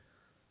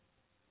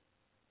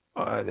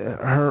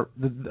 the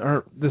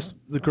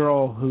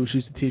girl who she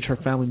used to teach, her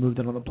family moved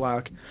in on the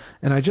block,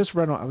 and I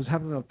was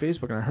having it on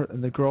Facebook,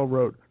 and the girl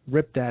wrote,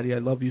 "Rip Daddy, I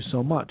love you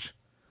so much."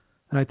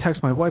 And I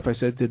texted my wife. I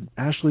said, I'm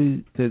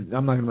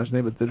not going to mention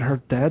her name, but did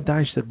her dad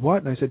die? She said,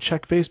 what? And I said,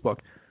 check Facebook.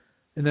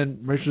 And then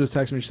Rachel just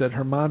texted me. She said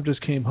her mom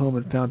just came home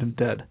and found him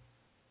dead.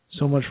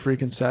 So much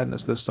freaking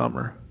sadness this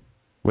summer.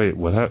 Wait,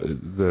 what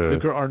happened? The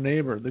girl, our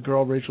neighbor, the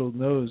girl Rachel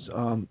knows,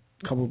 a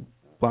couple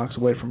blocks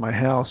away from my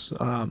house,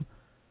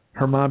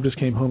 her mom just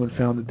came home and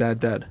found the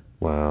dad dead.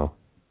 Wow.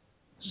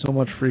 So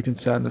much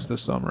freaking sadness this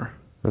summer.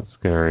 That's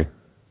scary.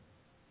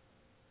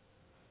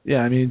 Yeah,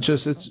 I mean,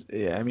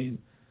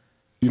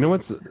 you know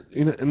what's,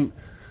 and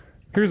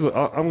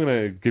I'm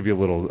gonna give you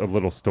a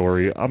little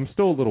story. I'm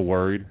still a little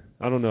worried.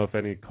 I don't know if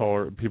any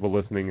people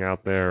listening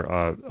out there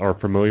are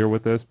familiar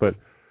with this, but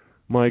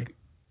Mike,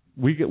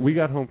 we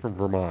got home from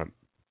Vermont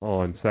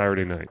on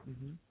Saturday night.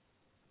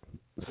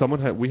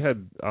 Mm-hmm. We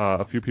had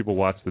a few people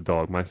watch the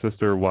dog. My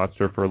sister watched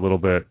her for a little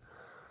bit.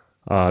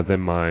 Then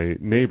my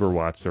neighbor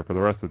watched her for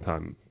the rest of the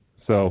time.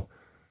 So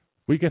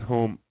we get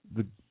home.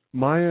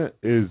 Maya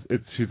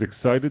she's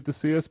excited to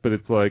see us, but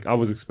it's like I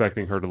was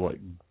expecting her to like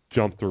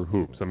jump through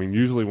hoops. I mean,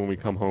 usually when we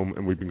come home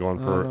and I've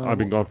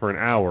been gone for an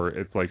hour,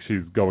 it's like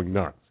she's going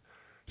nuts.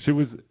 She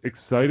was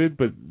excited,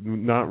 but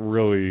not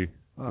really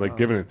like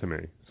giving it to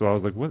me. So I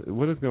was like,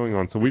 what is going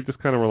on? So we just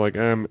kind of were like,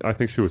 I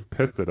think she was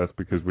pissed at us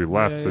because we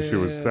left, so she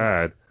was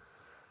sad.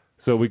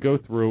 So we go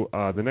through.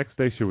 The next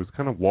day she was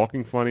kind of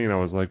walking funny, and I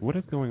was like, what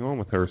is going on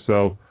with her?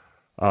 So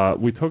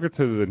we took her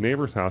to the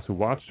neighbor's house who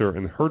watched her,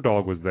 and her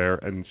dog was there,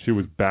 and she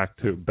was back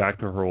to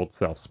her old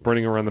self,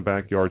 sprinting around the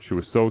backyard. She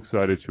was so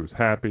excited. She was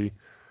happy.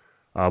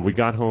 We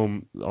got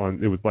home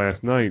it was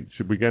last night.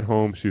 We get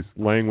home, she's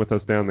laying with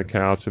us down the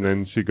couch, and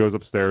then she goes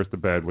upstairs to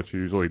bed, which she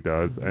usually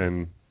does.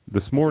 And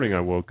this morning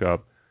I woke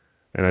up,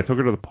 and I took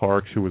her to the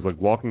park. She was like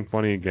walking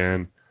funny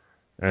again,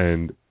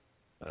 and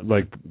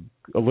like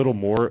a little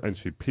more, and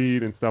she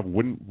peed and stuff,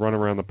 wouldn't run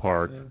around the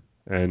park. Yeah.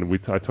 And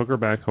I took her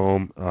back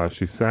home.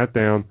 She sat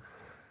down,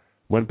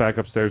 went back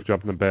upstairs,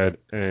 jumped in the bed,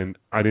 and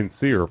I didn't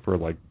see her for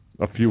like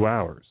a few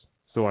hours.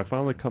 So I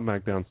finally come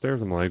back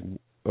downstairs.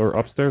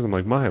 Upstairs. I'm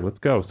like, Maya, let's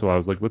go. So I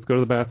was like, let's go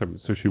to the bathroom.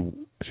 So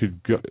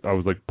I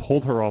was like,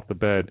 pulled her off the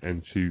bed,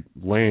 and she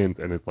lands,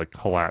 and it like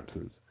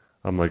collapses.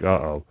 I'm like,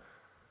 uh-oh.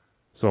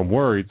 So I'm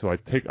worried. So I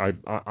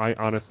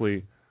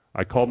honestly,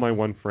 I called my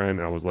one friend,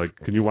 and I was like,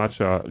 can you watch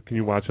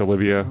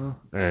Olivia? Uh-huh.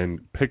 And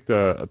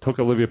took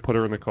Olivia, put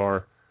her in the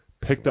car,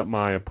 picked up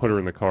Maya, put her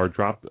in the car,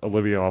 dropped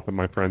Olivia off at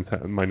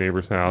my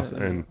neighbor's house,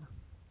 and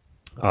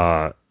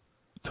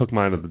took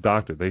Maya to the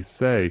doctor. They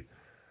say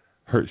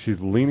she's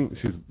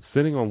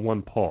sitting on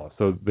one paw,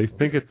 so they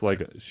think it's like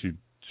she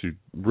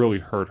really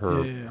hurt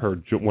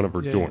one of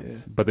her joints. Yeah.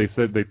 But they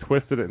said they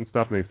twisted it and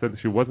stuff, and they said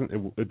she wasn't.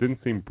 It didn't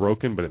seem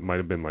broken, but it might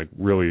have been like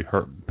really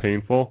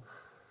painful.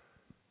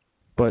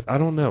 But I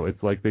don't know.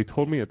 It's like they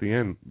told me at the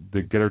end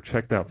to get her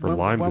checked out for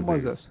Lyme disease.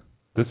 When was this?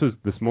 This is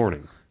this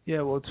morning.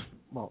 Yeah, well,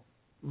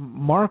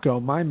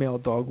 Marco, my male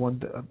dog,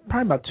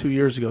 probably about 3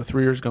 years ago,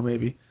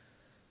 maybe.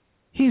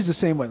 He's the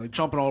same way, like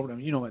jumping all over them.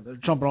 You know, they're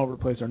jumping all over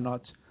the place. They're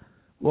nuts.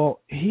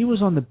 Well, he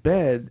was on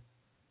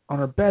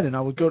our bed, and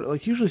I would go to,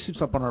 like, he usually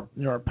sleeps up on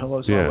our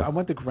pillows. So I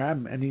went to grab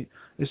him, and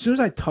as soon as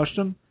I touched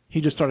him,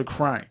 he just started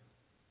crying,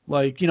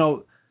 like, you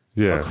know,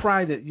 a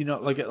cry that, you know,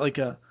 like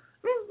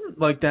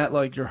that,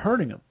 like you're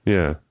hurting him.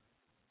 Yeah.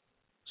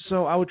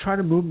 So I would try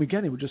to move him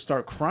again. He would just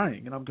start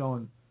crying, and I'm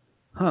going,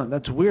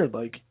 that's weird.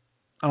 Like,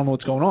 I don't know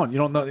what's going on. You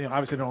don't know. You know,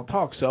 obviously they don't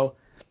talk. So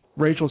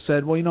Rachel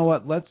said, well, you know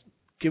what? Let's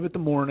give it the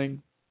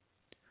morning.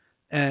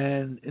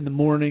 And in the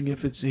morning, if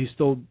he's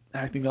still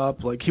acting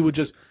up, like he would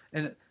just,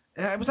 and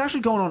it was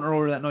actually going on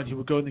earlier that night. He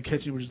would go in the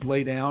kitchen, he would just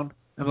lay down,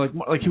 and like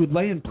he would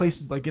lay in places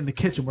like in the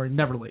kitchen where he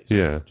never lays.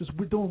 Yeah. Just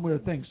doing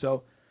weird things.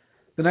 So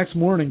the next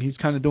morning, he's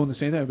kind of doing the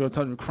same thing. I go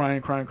tell him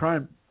crying.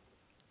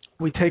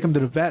 We take him to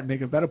the vet,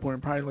 make a vet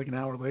appointment, probably like an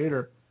hour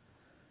later,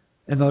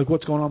 and they're like,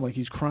 "What's going on?" I'm like,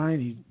 he's crying,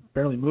 he's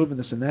barely moving,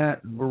 this and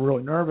that, and we're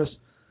really nervous.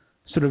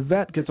 So the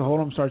vet gets a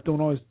hold of him, starts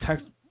doing all his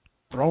text.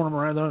 Throwing him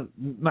around,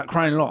 not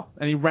crying at all.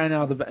 And he ran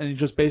out of the vet, and he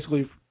just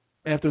basically,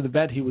 after the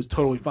vet, he was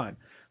totally fine.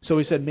 So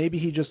he said maybe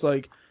he just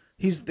like,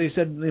 they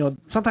said, you know,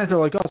 sometimes they're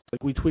like us,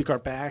 like we tweak our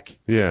back.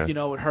 Yeah. You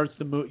know, it hurts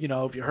the move, you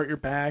know, if you hurt your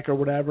back or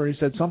whatever. He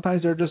said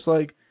sometimes they're just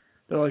like,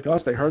 they're like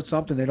us, they hurt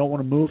something, they don't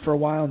want to move for a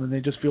while, and then they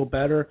just feel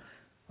better.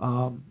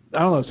 I don't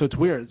know, so it's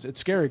weird. It's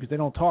scary because they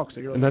don't talk,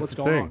 so you're like, what's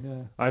going on?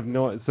 Yeah. I've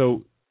no,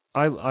 so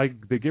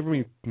they give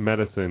me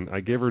medicine.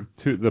 I gave her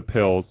the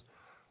pills.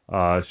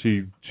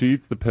 She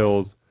eats the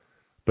pills.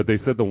 But they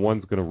said the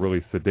one's going to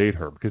really sedate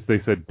her because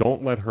they said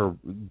don't let her,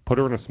 put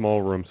her in a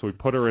small room. So we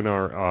put her in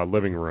our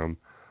living room,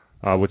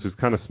 which is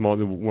kind of small,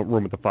 the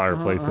room with the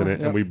fireplace in it,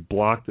 and we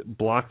blocked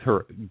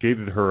her,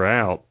 gated her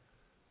out,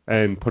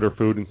 and put her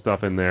food and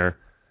stuff in there.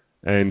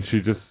 And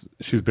she's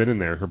been in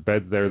there. Her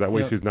bed's there. That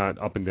way she's not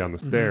up and down the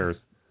stairs.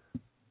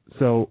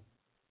 So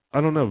I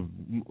don't know.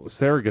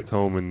 Sarah gets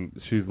home and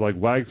she's like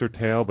wags her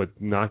tail but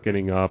not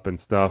getting up and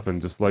stuff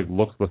and just like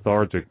looks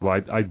lethargic. Well,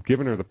 I'd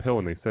given her the pill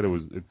and they said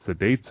it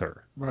sedates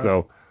her. Right.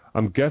 So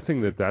I'm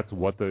guessing that's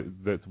why. But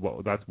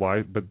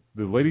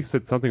the lady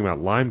said something about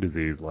Lyme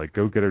disease, like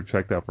go get her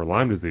checked out for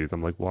Lyme disease.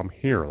 I'm like, well, I'm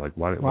here. Like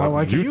why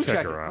would you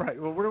check her out? Right.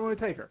 Well, where do we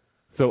take her?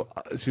 So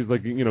she's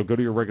like, you know, go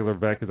to your regular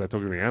vet because I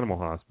took her to the animal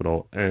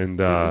hospital. And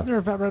isn't there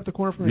a vet right at the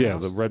corner from your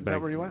house? Yeah, the Red Bank. Is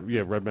that where you went?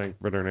 Yeah, Red Bank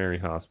Veterinary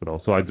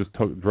Hospital. So I just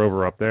drove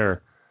her up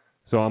there.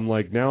 So I'm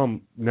like, now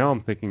I'm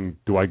thinking,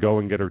 do I go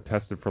and get her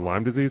tested for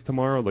Lyme disease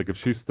tomorrow? Like if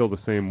she's still the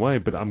same way,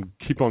 but I'm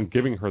keep on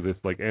giving her this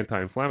like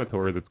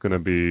anti-inflammatory that's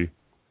going to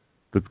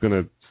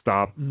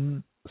stop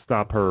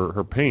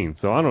her pain.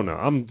 So I don't know.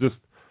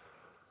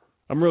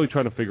 I'm really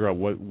trying to figure out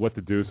what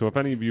to do. So if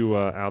any of you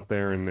out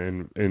there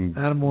in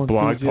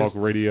Blog Talk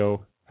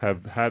Radio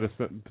have had a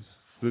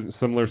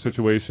similar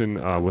situation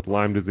with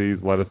Lyme disease,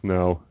 let us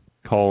know.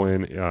 Call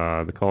in.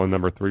 The call-in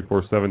number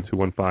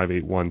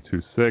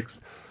 347-215-8126.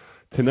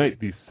 Tonight,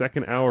 the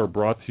second hour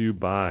brought to you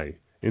by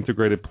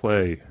Integrated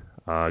Play.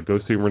 Go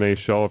see Renee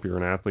Shaw if you're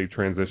an athlete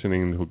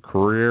transitioning into a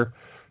career.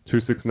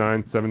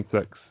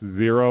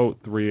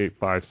 269-760-3857.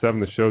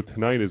 The show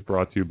tonight is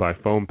brought to you by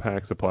Foam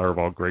Pack, supplier of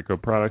all Graco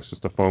products.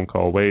 Just a phone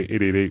call away,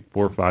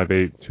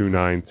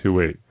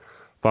 888-458-2928.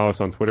 Follow us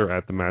on Twitter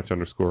at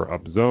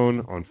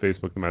 @the_match_upzone, on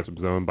Facebook, The Matchup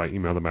Zone, by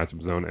email,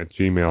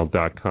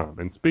 thematchupzone@gmail.com.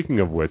 And speaking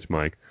of which,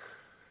 Mike,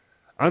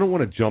 I don't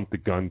want to jump the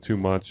gun too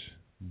much,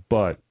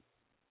 but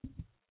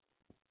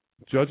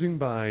judging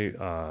by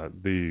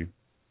the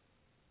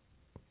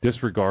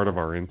disregard of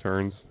our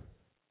interns,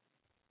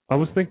 I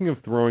was thinking of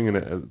throwing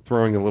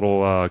a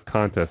little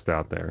contest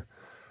out there.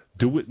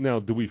 Do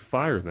we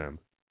fire them?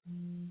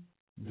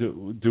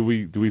 Do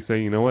we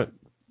say, you know what,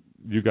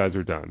 you guys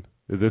are done?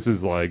 This is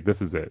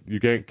it. You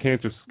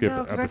can't just skip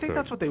episodes. I think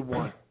that's what they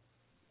want.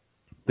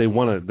 They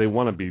want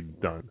to be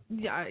done.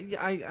 Yeah,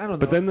 I don't know.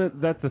 But then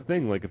that's the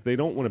thing. Like if they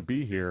don't want to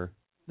be here,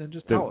 then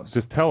just tell us.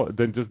 Just tell it.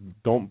 Then just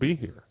don't be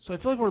here. So I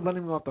feel like we're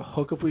letting them off the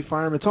hook if we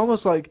fire them. It's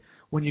almost like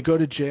when you go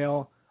to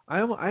jail.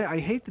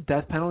 I hate the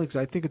death penalty because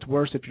I think it's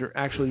worse if you're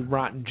actually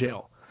rot in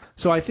jail.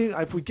 So I think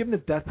if we give them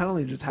the death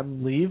penalty and just have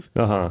them leave,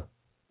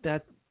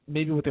 that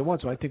may be what they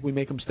want. So I think we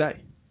make them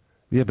stay.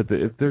 Yeah, but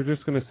if they're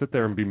just going to sit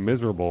there and be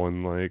miserable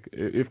and like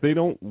if they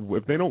don't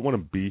want to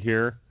be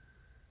here,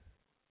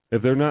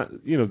 if they're not,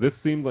 this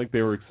seemed like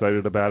they were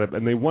excited about it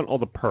and they want all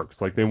the perks.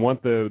 Like they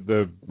want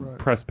the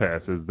press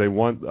passes, they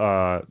want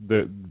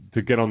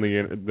to get on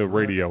the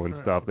radio and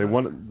stuff. They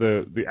want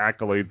the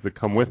accolades that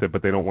come with it,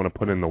 but they don't want to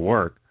put in the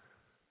work.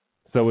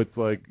 So it's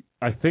like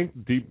I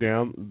think deep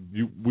down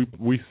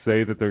we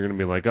say that they're going to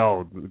be like,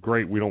 oh,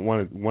 great, we don't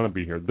want to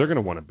be here. They're going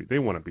to want to be. They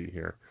want to be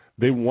here.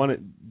 They want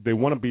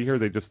to be here.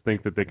 They just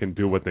think that they can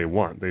do what they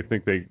want. They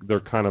think they're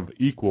kind of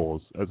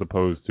equals as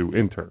opposed to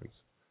interns.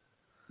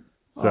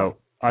 So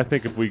I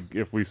think if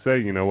we say,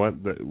 you know what,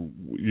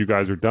 you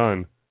guys are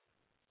done,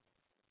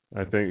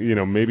 I think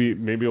maybe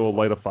it will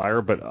light a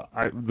fire. But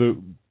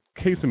the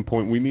case in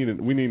point, we need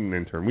an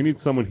intern. We need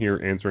someone here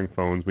answering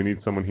phones. We need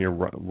someone here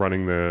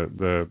running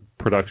the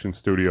production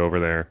studio over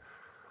there.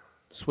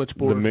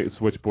 Switchboard,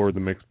 the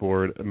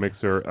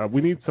mixer.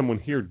 We need someone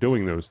here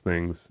doing those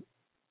things.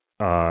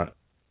 That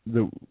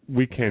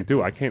we can't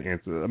do. I can't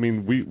answer. I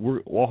mean, we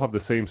all have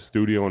the same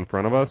studio in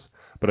front of us,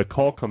 but a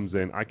call comes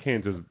in. I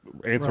can't just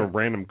answer a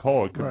random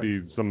call. It could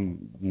be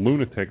some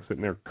lunatic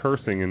sitting there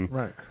cursing and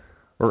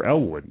or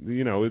Elwood.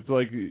 It's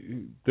like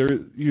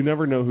you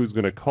never know who's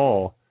going to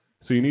call,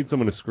 so you need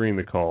someone to screen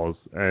the calls,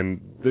 and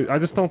I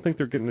just don't think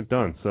they're getting it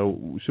done.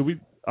 So should we?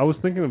 I was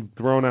thinking of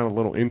throwing out a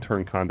little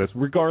intern contest.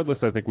 Regardless,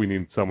 I think we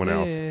need someone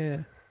else.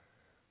 Yeah.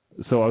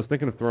 So I was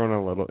thinking of throwing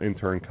out a little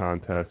intern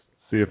contest.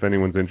 See if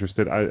anyone's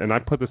interested. I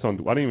put this on.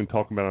 I didn't even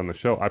talk about it on the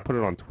show. I put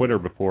it on Twitter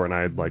before, and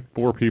I had like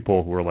 4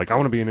 people who were like, "I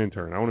want to be an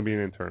intern. I want to be an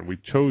intern." We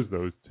chose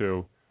those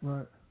 2,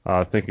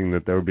 thinking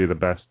that they would be the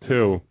best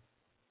 2.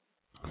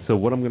 So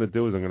what I'm going to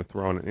do is I'm going to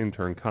throw on an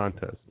intern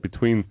contest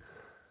between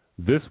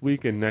this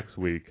week and next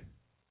week.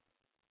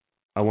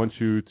 I want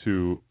you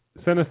to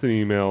send us an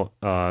email,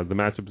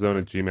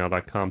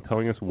 thematchupzone@gmail.com,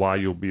 telling us why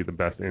you'll be the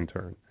best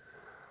intern.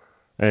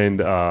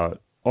 And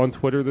on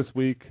Twitter this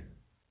week,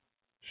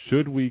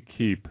 should we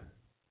keep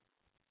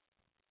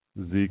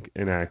Zeke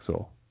and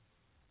Axel?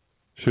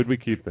 Should we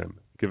keep them?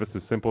 Give us a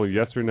simple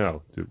yes or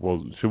no.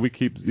 Well, should we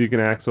keep Zeke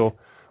and Axel?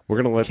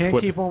 We're going to let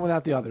can't keep one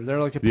without the other. They're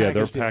like a package deal.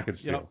 They're a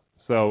package deal. Yep.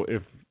 So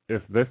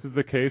if this is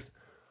the case,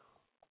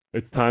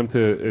 it's time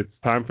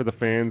for the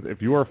fans.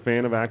 If you are a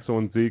fan of Axel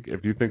and Zeke,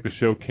 if you think the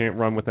show can't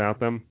run without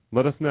them,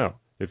 let us know.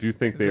 If you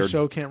think the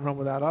show can't run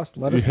without us,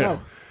 let us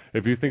know.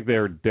 If you think they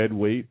are dead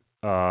weight,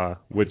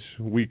 which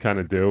we kind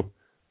of do,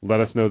 let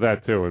us know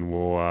that too, and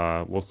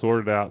we'll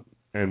sort it out.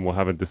 And we'll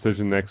have a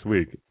decision next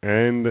week.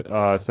 And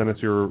send us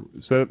your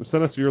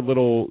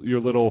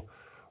little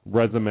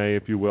resume,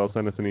 if you will.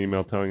 Send us an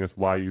email telling us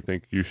why you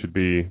think you should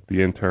be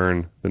the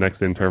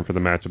next intern for the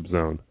Matchup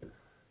Zone.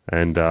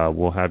 And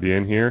we'll have you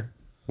in here.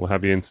 We'll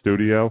have you in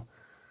studio.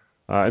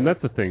 And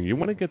that's the thing. You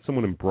want to get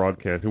someone in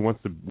broadcast who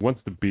wants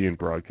to be in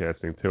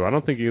broadcasting too. I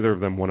don't think either of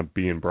them want to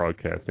be in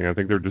broadcasting. I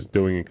think they're just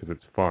doing it because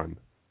it's fun.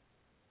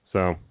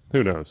 So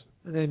who knows?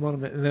 And they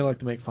like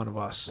to make fun of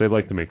us. They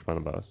like to make fun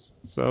of us.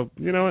 So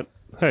you know what?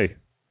 Hey,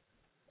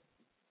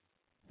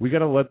 we got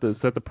to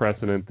set the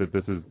precedent that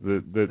this is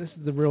this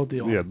is the real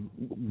deal. Yeah,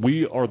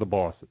 we are the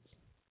bosses.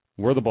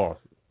 We're the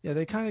bosses. Yeah,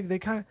 they kind of,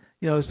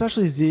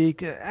 especially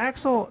Zeke,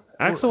 Axel.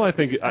 I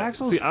think.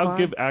 I'll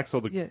give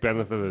Axel the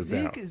benefit of the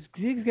doubt. Zeke's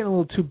getting a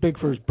little too big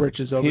for his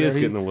britches over there. He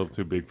is getting a little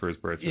too big for his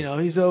britches.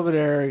 He's over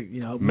there,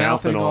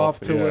 mouthing off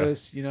to us,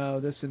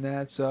 this and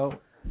that. So,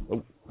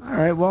 all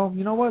right, well,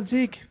 you know what,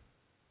 Zeke.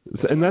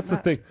 And that's the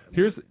thing.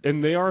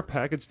 And they are a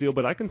package deal,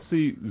 but I can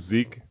see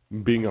Zeke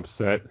being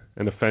upset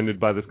and offended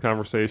by this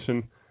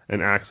conversation,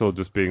 and Axel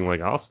just being like,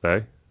 "I'll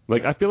stay."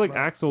 Like I feel like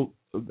Axel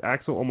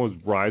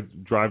almost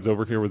drives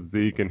over here with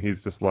Zeke, and he's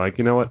just like,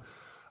 "You know what?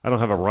 I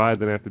don't have a ride,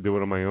 then I have to do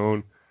it on my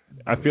own."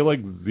 I feel like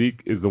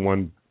Zeke is the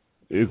one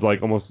is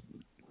like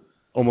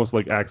almost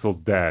like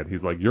Axel's dad.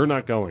 He's like, "You're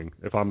not going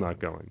if I'm not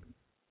going."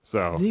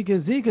 So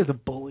Zeke is a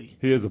bully.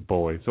 He is a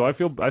bully. So I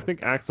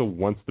think Axel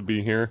wants to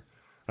be here.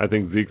 I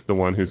think Zeke's the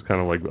one who's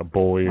kind of like a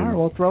bully. All right,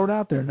 we'll throw it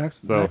out there next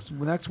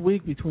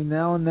week between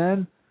now and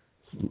then.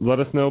 Let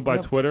us know by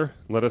Twitter.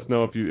 Let us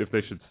know if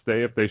they should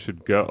stay, if they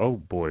should go. Oh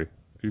boy,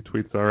 a few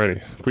tweets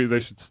already. If they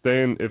should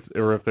stay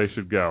if they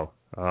should go.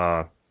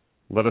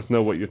 Let us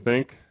know what you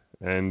think,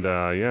 and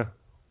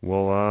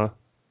we'll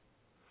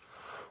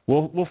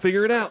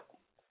figure it out.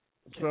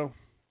 So,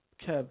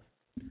 Kev,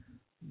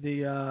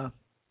 the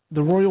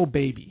royal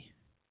baby.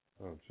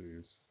 Oh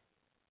jeez.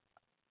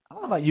 I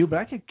don't know about you, but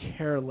I could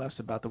care less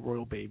about the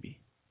royal baby.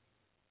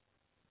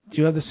 Do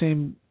you have the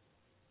same?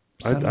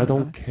 I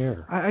don't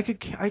care. I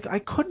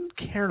couldn't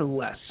care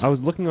less. I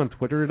was looking on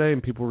Twitter today,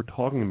 and people were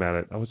talking about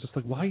it. I was just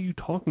like, "Why are you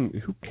talking?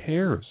 Who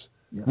cares?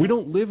 Yeah. We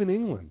don't live in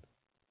England."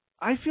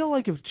 I feel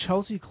like if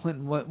Chelsea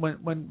Clinton,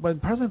 when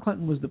President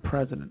Clinton was the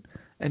president,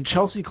 and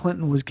Chelsea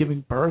Clinton was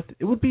giving birth,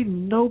 it would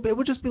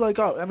just be like,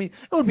 it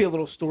would be a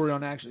little story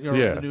on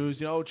the news,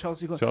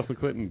 Chelsea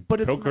Clinton.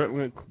 But Bill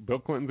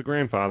Clinton's the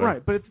grandfather.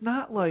 Right, but it's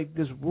not like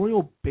this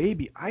royal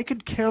baby. I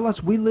could care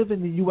less. We live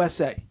in the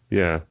USA.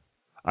 Yeah.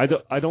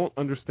 I don't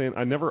understand.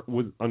 I never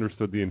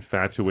understood the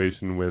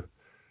infatuation with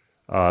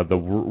the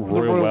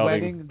royal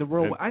wedding.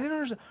 I didn't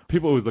understand.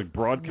 People, it was like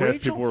broadcast. Rachel,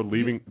 people were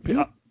leaving.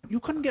 You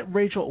couldn't get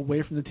Rachel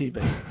away from the TV.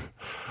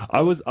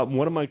 I was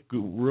one of my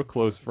real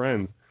close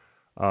friends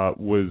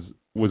was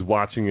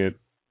watching it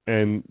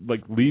and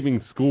like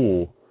leaving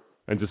school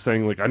and just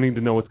saying like, I need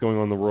to know what's going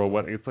on in the royal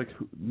wedding. It's like,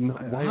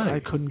 why? I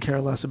couldn't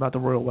care less about the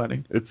royal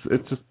wedding. It's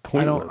just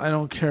pointless. I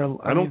don't care.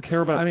 I don't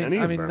care about any of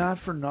them. I mean, not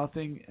for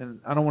nothing, and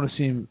I don't want to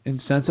seem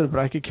insensitive, but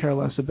I could care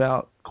less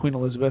about Queen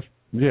Elizabeth.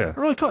 Yeah, I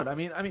really could. I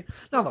mean,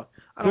 no, look.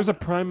 There's a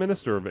Prime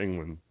Minister of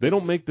England. They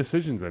don't make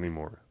decisions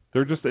anymore.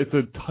 It's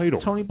a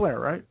title. Tony Blair,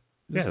 right?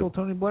 Is it still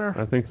Tony Blair?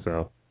 I think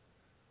so.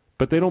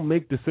 But they don't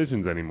make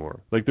decisions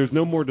anymore. Like, there's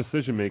no more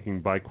decision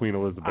making by Queen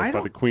Elizabeth,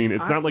 by the Queen.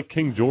 It's not like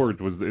King George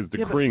is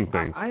decreeing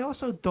things. I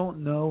also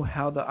don't know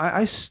how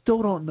I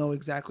still don't know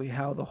exactly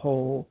how the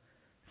whole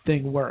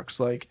thing works.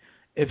 Like,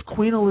 if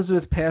Queen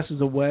Elizabeth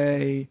passes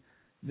away,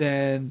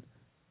 then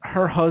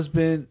her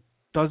husband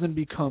doesn't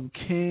become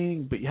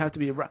king, but you have to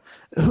be around.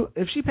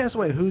 If she passes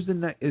away, who's the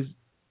next?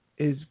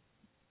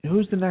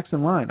 Who's the next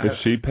in line? If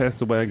she passed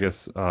away, I guess.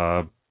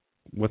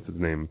 What's his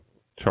name?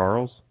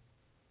 Charles.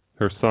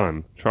 Her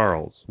son,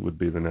 Charles, would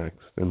be the next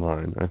in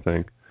line, I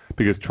think,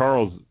 because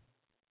Charles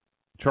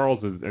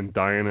and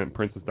Diana and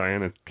Princess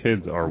Diana's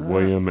kids are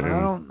William and.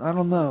 I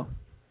don't know.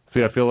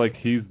 See, I feel like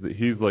he's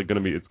like going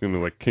to be. It's going to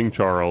be like King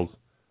Charles,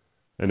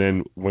 and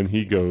then when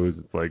he goes,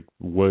 it's like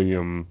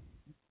William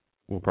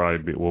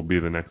will be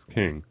the next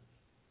king.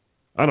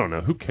 I don't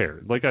know. Who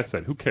cares? Like I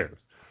said, who cares?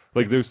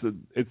 Like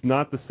it's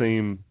not the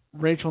same.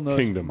 Rachel knows.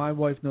 Kingdom. My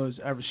wife knows.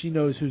 She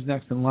knows who's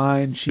next in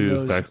line. She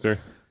knows. Just text her?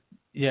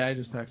 Yeah, I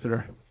just texted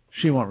her.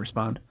 She won't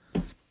respond.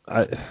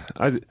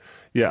 The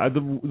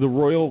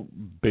royal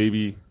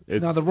baby.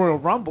 Now the Royal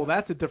Rumble,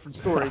 that's a different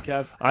story,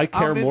 Kev. I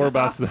care more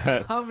about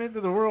that. I'm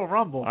into the Royal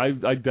Rumble. I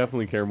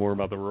definitely care more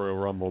about the Royal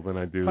Rumble than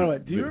I do. By the way,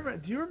 do you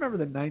remember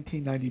the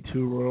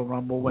 1992 Royal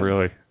Rumble?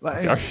 Really?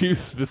 Are you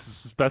just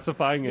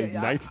specifying in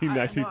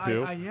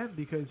 1992? I am,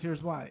 because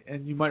here's why,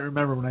 and you might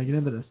remember when I get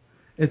into this.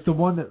 It's the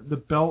one that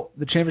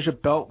the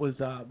championship belt was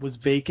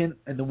vacant,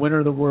 and the winner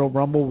of the Royal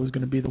Rumble was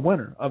going to be the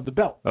winner of the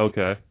belt.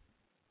 Okay.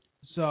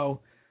 So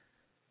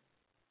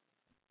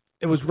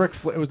it was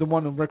it was the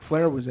one that Ric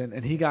Flair was in,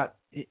 and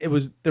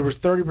there was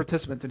 30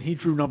 participants, and he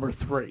drew number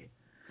 3.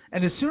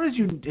 And as soon as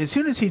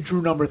he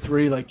drew number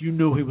 3, like, you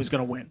knew he was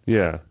going to win.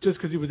 Yeah. Just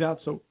because he was out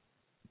so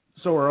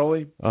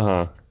early.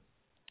 Uh-huh.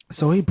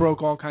 So he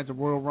broke all kinds of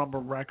Royal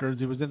Rumble records.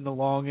 He was in the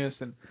longest,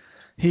 and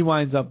he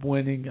winds up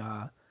winning.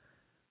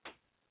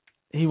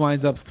 He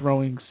winds up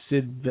throwing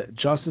Sid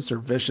Justice or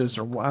Vicious,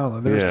 or I don't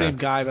know. They're the same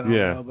guy, but I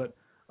don't know. But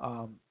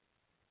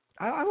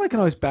I like a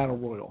nice battle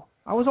royal.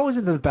 I was always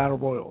into the battle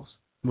royals.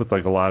 With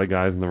like a lot of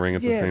guys in the ring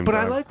at the same time. Yeah, but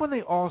I like when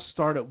they all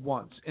start at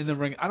once in the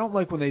ring. I don't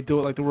like when they do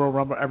it like the Royal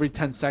Rumble. Every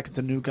 10 seconds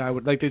a new guy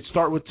would, like, they'd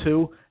start with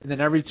 2, and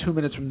then every 2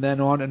 minutes from then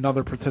on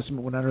another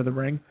participant would enter the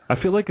ring.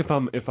 I feel like if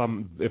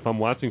I'm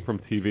watching from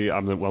TV,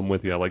 I'm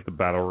with you. I like the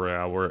battle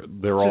royale where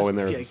they're all in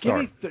there at the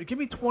start. Give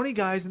me 20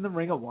 guys in the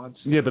ring at once.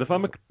 Yeah, but if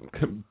I'm a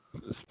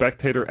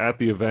spectator at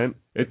the event,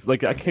 it's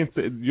like I can't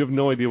say, you have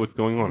no idea what's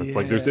going on. It's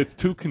like it's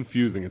too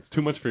confusing. It's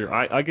too much for your.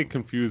 I get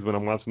confused when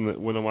I'm watching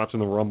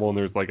the Rumble and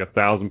there's like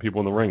 1,000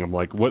 people in the ring. I'm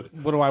like, what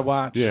do I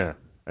watch? Yeah,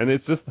 and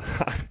it's just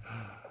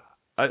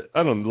I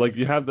don't know. Like,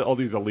 you have all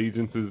these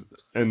allegiances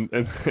and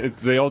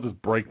they all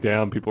just break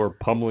down. People are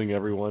pummeling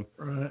everyone.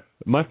 Right.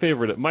 My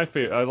favorite.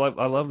 I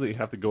love that you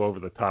have to go over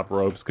the top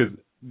ropes, because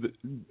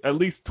at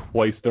least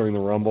twice during the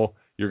Rumble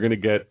you're gonna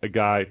get a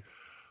guy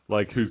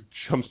like who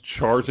comes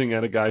charging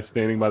at a guy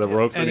standing by the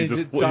ropes, and he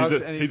just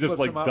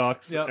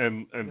ducks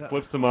and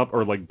flips him up,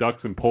 or like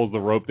ducks and pulls the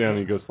rope down, and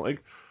he goes like,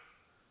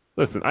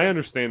 listen, I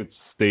understand it's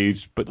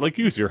staged, but like,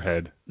 use your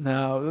head.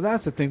 No,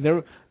 that's the thing.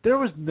 There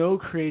was no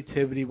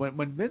creativity when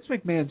Vince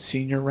McMahon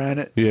Sr. ran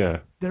it. Yeah.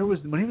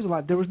 When he was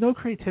alive, there was no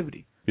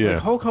creativity. Yeah.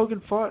 Like, Hulk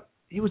Hogan fought,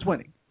 he was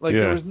winning. Like,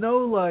 there was no,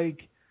 like,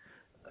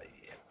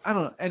 I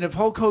don't know. And if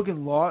Hulk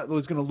Hogan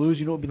was going to lose,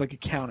 it would be like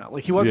a count out.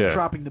 Like, he wasn't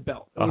dropping the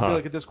belt. It would be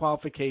like a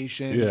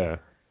disqualification. Yeah.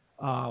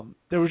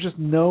 There was just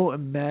no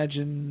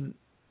imagination.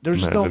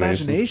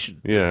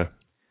 Yeah.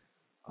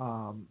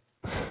 I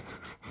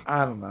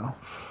don't know.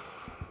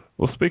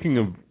 Well, speaking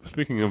of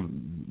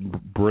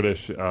British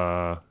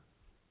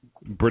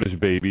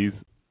babies,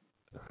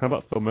 how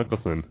about Phil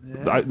Mickelson?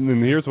 Yeah.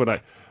 And here's what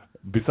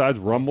besides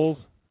Rumbles,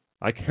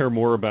 I care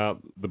more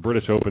about the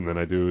British Open than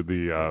I do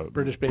the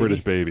British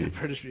Baby.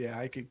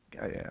 I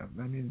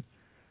mean,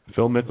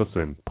 Phil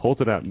Mickelson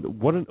pulls it out.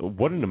 What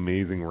an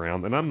amazing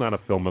round. And I'm not a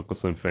Phil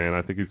Mickelson fan.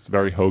 I think he's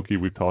very hokey.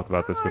 We've talked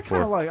about this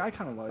before. I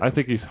kind of like I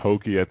think he's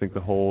hokey. I think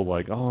the whole,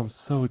 like, I'm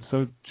so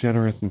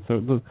generous and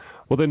so...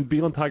 Well, then be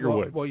on Tiger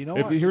Woods. Well, you know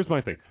what? Here's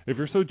my thing. If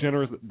you're so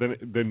generous,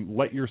 then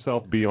let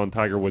yourself be on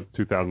Tiger Woods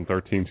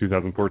 2013,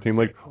 2014.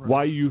 Like,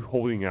 why are you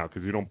holding out?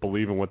 Because you don't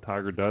believe in what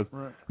Tiger does?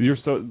 Right. You're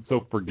so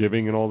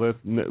forgiving and all this?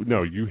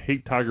 No, you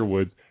hate Tiger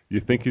Woods.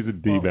 You think he's a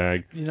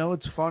D-bag. You know,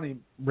 it's funny.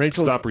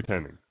 Stop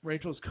pretending.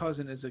 Rachel's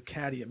cousin is a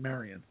caddy at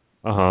Marion.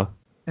 Uh-huh.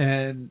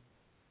 And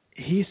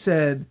he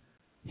said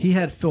he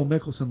had Phil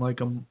Mickelson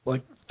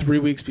like 3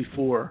 weeks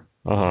before.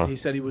 He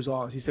said he was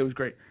awesome. He said it was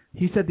great.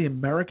 He said the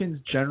Americans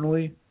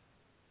generally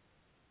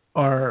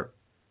are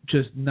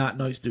just not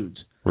nice dudes.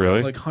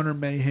 Really? Like Hunter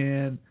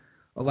Mahan,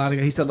 a lot of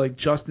guys. He said like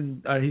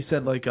Justin. He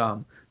said like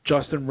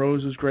Justin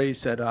Rose was great.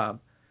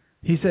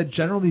 He said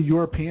generally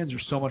Europeans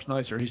are so much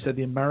nicer. He said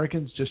the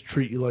Americans just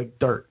treat you like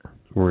dirt.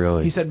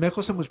 Really? He said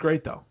Mickelson was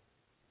great though.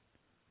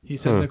 He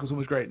said Mickelson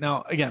was great.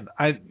 Now again,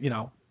 I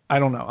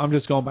don't know. I'm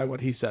just going by what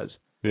he says.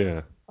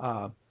 Yeah.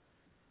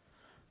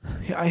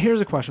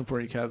 Here's a question for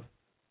you, Kev.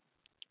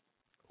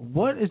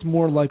 What is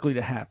more likely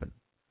to happen?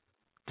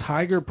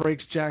 Tiger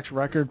breaks Jack's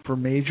record for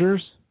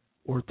majors,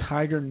 or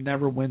Tiger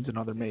never wins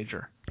another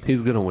major? He's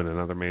going to win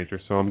another major,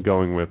 so I'm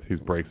going with he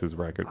breaks his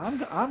record.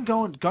 I'm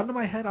going, gun to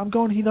my head, I'm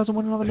going he doesn't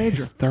win another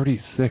major. He's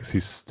 36.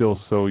 He's still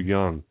so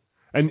young.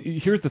 And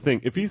here's the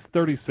thing. If he's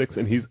 36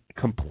 and he's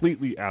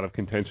completely out of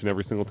contention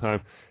every single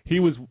time, he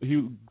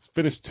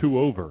finished 2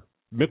 over.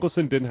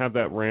 Mickelson didn't have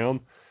that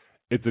round.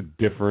 It's a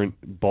different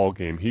ball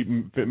game.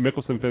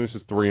 Mickelson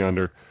finishes 3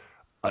 under.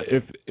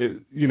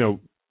 You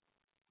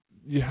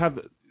have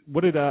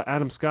what did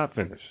Adam Scott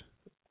finish?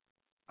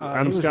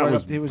 Adam Scott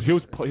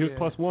was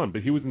plus 1,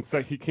 but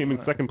he came in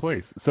second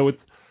place. So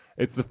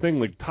it's the thing,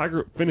 like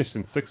Tiger finished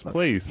in 6th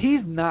place. He's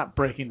not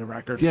breaking the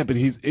record. Yeah, but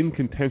he's in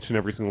contention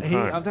every single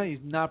time. I'm telling you,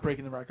 he's not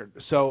breaking the record.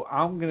 So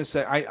I'm going to say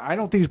I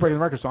don't think he's breaking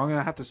the record. So I'm going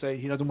to have to say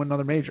he doesn't win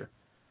another major.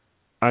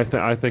 I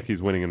think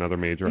he's winning another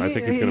major. I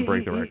think he's going to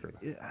break the record.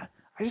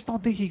 I just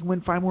don't think he can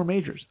win 5 more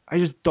majors. I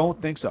just don't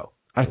think so.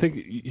 I think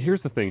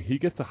here's the thing. He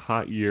gets a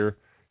hot year.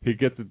 He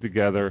gets it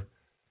together.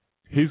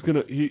 He's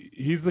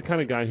the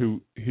kind of guy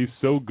who he's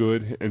so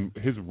good, and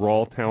his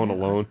raw talent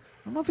alone.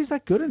 I don't know if he's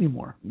that good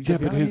anymore. Yeah,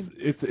 but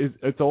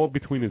it's all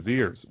between his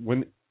ears.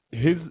 When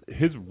his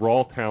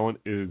raw talent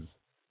is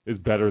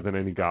better than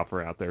any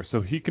golfer out there,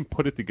 so he can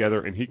put it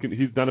together, and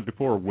he's done it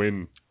before.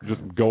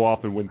 Just go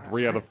off and win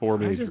 3 out of 4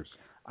 majors.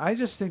 I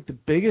just think the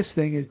biggest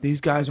thing is these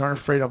guys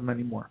aren't afraid of him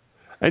anymore.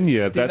 And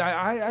yeah,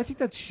 I think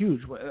that's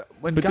huge.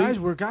 When guys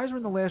were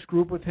in the last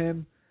group with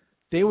him,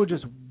 they would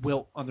just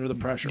wilt under the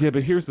pressure. Yeah,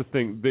 but here's the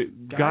thing: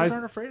 guys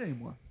aren't afraid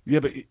anymore. Yeah,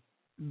 but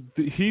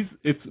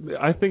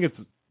I think it's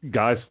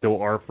guys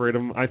still are afraid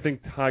of him. I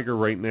think Tiger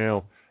right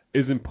now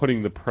isn't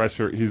putting the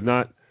pressure. He's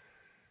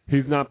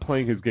not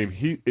playing his game.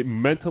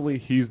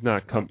 Mentally he's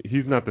not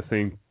the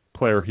same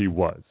player he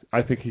was.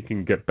 I think he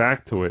can get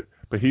back to it,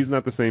 but he's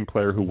not the same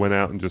player who went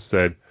out and just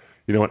said,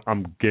 you know what,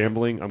 I'm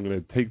gambling, I'm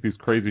going to take these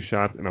crazy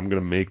shots, and I'm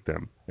going to make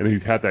them. And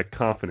he's had that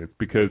confidence,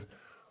 because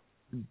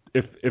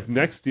if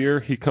next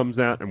year he comes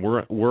out and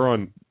we're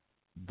on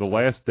the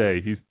last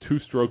day, he's 2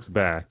 strokes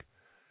back,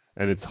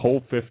 and it's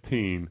hole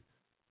 15,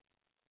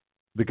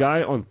 the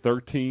guy on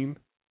 13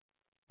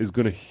 is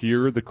going to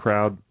hear the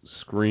crowd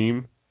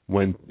scream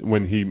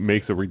when he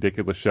makes a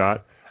ridiculous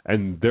shot,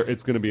 and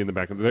it's going to be in the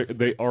back.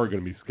 They are going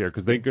to be scared,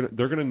 because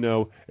they're going to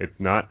know it's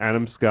not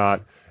Adam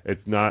Scott,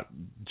 it's not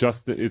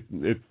Justin,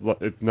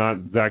 it's not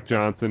Zach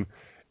Johnson,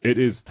 it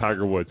is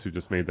Tiger Woods who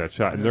just made that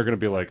shot, and they're going to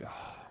be like,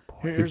 oh,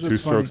 boy, he's 2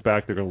 strokes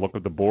back. They're going to look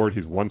at the board.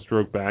 He's 1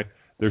 stroke back.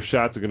 Their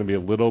shots are going to be a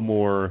little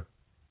more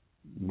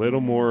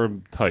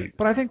tight.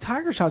 But I think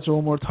Tiger's shots are a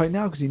little more tight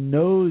now, because he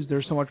knows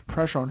there's so much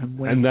pressure on him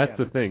winning. And that's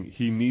the thing.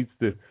 He needs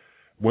to.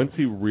 Once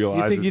he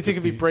realizes, you think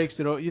if he breaks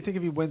it, you think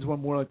if he wins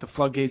one more, like the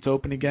floodgates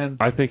open again?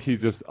 I think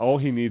all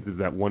he needs is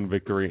that one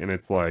victory, and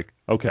it's like,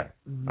 okay,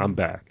 I'm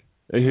back.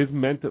 His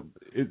mental,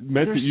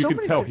 you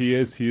can tell he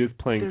is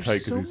playing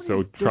tight, because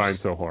he's trying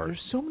so hard. There's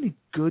so many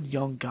good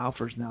young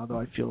golfers now, though.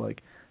 I feel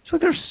like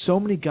there's so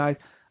many guys.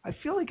 I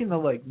feel like in the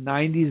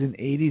 90s and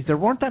 80s there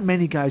weren't that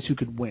many guys who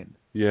could win.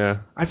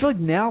 Yeah. I feel like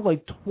now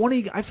I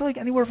feel like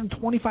anywhere from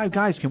 25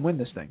 guys can win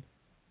this thing.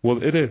 Well,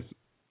 it is.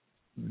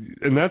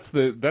 And that's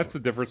the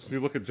difference. You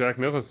look at Jack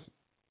Nicklaus,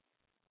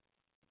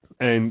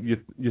 and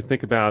you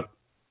think about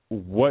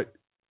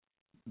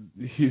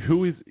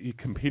who is he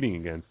competing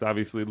against?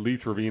 Obviously, Lee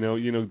Trevino.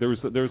 There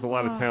was a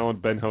lot of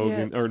talent. Ben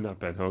Hogan, or not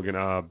Ben Hogan.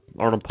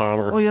 Arnold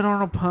Palmer. Oh, yeah,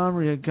 Arnold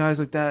Palmer. Yeah, guys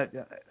like that.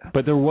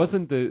 But there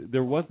wasn't. But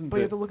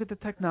you have to look at the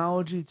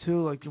technology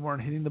too. Like, you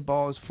weren't hitting the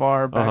ball as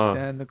far back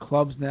then. The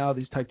clubs now,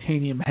 these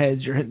titanium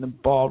heads. You're hitting the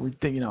ball.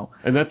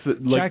 And that's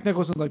Jack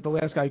Nicklaus is like the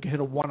last guy who could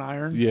hit a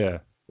 1-iron. Yeah,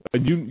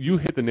 and you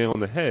hit the nail on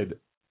the head.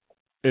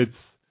 There's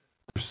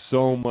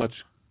so much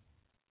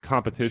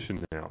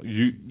competition now.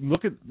 You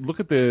look at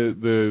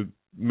the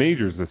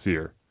majors this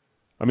year.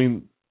 I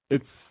mean,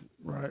 it's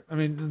right. I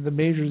mean, the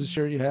majors this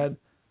year, you had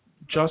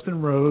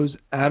Justin Rose,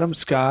 Adam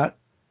Scott,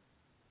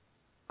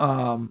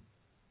 Phil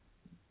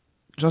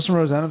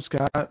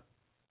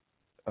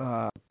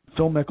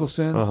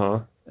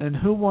Mickelson, and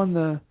who won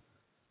the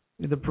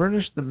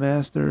British, the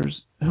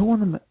Masters? Who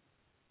won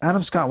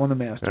Adam Scott won the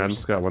Masters. Adam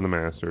Scott won the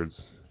Masters.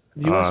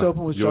 The U.S.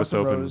 Open was US Justin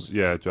Open, Rose.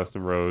 Yeah,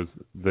 Justin Rose.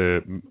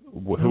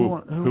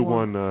 Who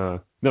won?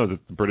 No, the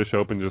British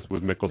Open just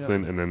was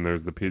Mickelson, and then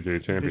there's the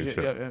PGA Championship.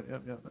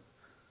 Yeah.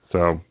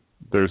 So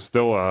there's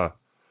still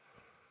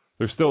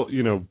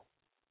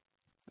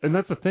And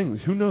that's the thing.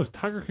 Who knows?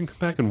 Tiger can come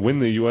back and win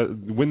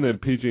the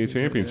PGA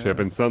Championship,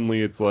 and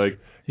suddenly it's like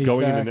He's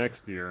going back. into next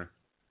year.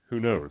 Who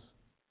knows?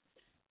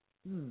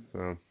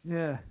 So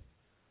yeah.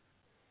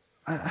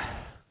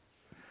 I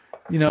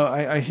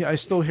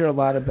still hear a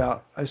lot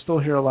about.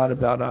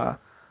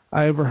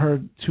 I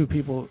overheard two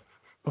people.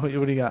 What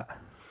do you got?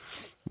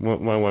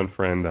 my one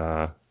friend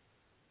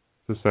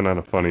just sent out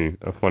a funny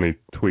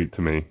tweet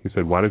to me. He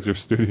said, "Why does your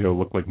studio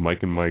look like Mike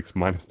and Mike's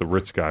minus the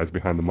rich guys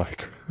behind the mic?"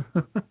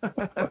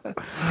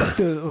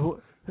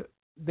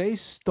 They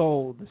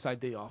stole this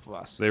idea off of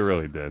us. They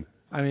really did.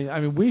 I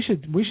mean, we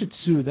should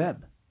sue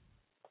them.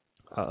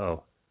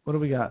 Uh-oh. What do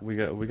we got? We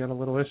got a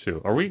little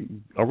issue. Are we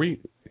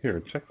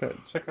here? Check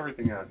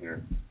everything out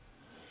here.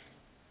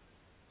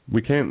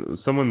 We can't.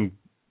 Someone,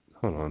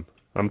 hold on.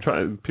 I'm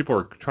trying. People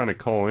are trying to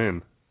call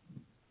in.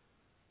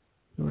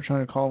 You were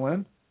trying to call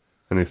in,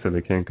 and they said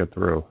they can't get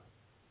through.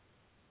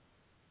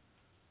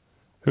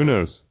 Who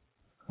knows?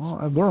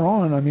 Well, we're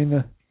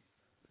on.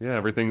 Yeah,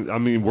 everything.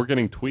 We're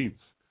getting tweets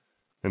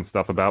and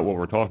stuff about what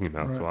we're talking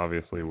about. Right. So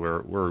obviously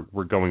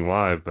we're going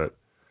live, but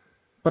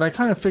I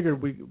kind of figured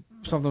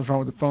something's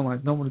wrong with the phone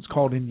lines. No one has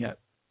called in yet.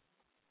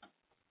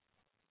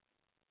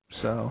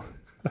 So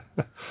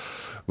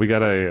we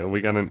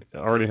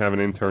already have an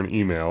intern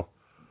email.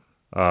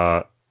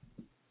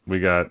 We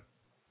got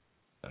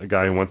a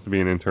guy who wants to be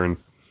an intern,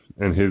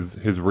 and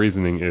his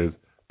reasoning is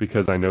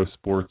because I know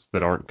sports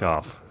that aren't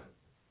golf.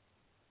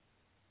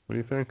 What do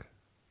you think?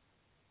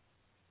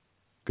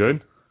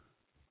 Good?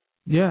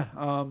 Yeah.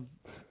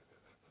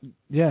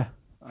 Yeah,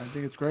 I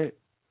think it's great.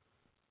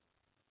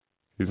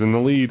 He's in the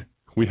lead.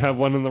 We have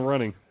one in the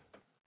running.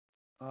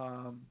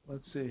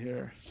 Let's see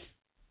here.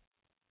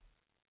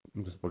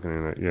 I'm just looking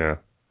at it. Yeah,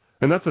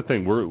 and that's the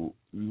thing.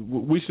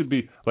 We should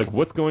be like,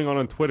 what's going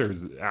on Twitter,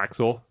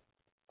 Axel?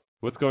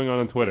 What's going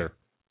on Twitter?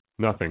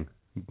 Nothing.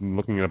 I'm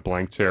looking at a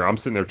blank chair. I'm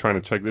sitting there trying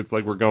to check. It's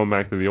like we're going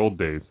back to the old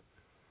days.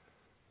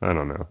 I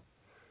don't know.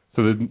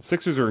 So the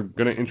Sixers are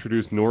going to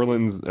introduce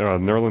Nerlens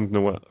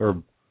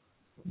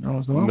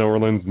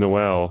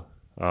Noel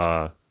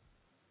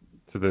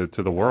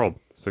to the world.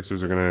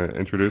 Sixers are going to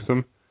introduce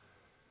him,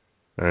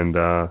 and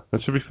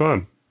that should be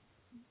fun.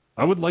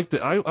 I would like to.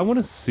 I want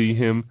to see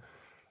him.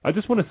 I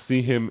just want to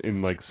see him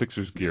in like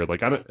Sixers gear.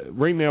 Like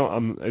right now,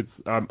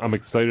 I'm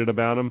excited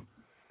about him,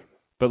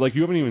 but like they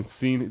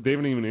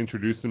haven't even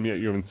introduced him yet.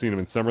 You haven't seen him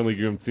in Summer League.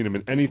 You haven't seen him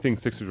in anything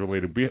Sixers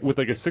related. With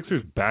like a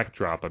Sixers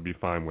backdrop, I'd be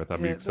fine with.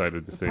 I'd be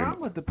excited to see him.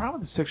 The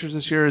problem with the Sixers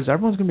this year is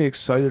everyone's going to be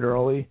excited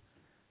early,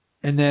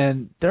 and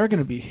then they're going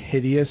to be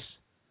hideous.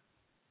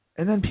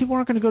 And then people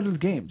aren't going to go to the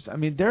games.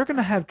 They're going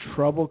to have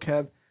trouble,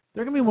 Kev.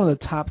 They're going to be one of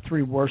the top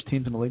 3 worst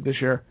teams in the league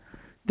this year.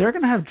 They're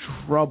going to have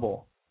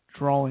trouble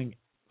drawing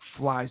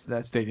flies to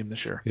that stadium this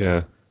year.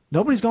 Yeah.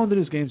 Nobody's going to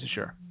those games this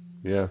year.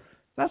 Yeah.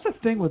 That's the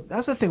thing with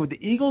the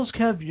Eagles,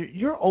 Kev.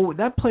 You're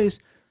that place.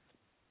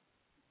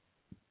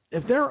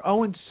 If they're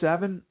 0-7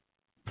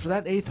 for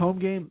that 8th home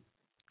game,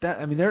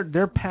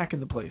 they're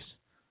packing the place.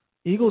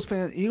 Eagles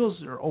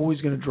are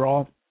always going to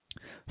draw.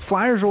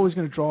 Flyers are always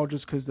going to draw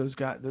just because those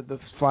guys, the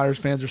Flyers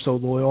fans are so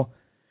loyal.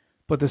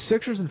 But the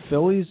Sixers and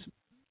Phillies,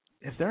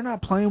 if they're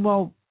not playing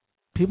well,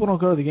 people don't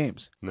go to the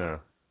games. No.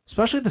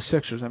 Especially the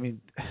Sixers.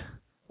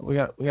 We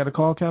got a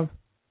call, Kev?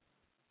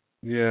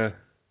 Yeah.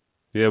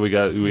 Yeah, we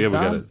got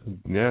it.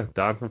 Yeah,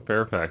 Don from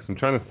Fairfax. I'm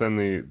trying to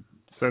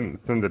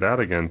send it out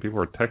again. People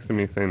are texting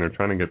me saying they're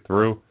trying to get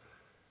through.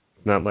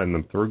 It's not letting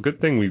them through. Good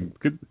thing we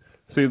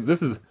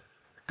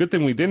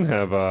didn't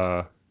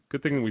have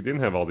Good thing we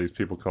didn't have all these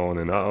people calling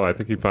in. I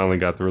think he finally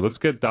got through. Let's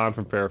get Don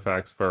from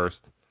Fairfax first.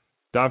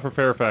 Don from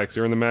Fairfax,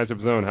 you're in the matchup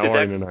zone. How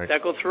are you tonight? Did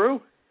that go through?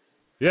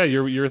 Yeah,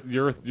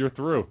 you're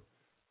through.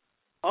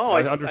 Oh,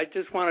 I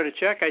just wanted to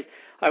check.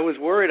 I was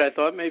worried. I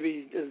thought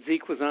maybe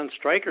Zeke was on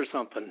strike or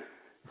something.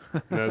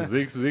 No,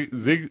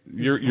 Zeke,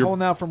 you're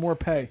holding out for more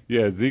pay.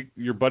 Yeah, Zeke,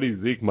 your buddy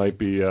Zeke might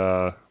be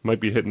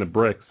hitting the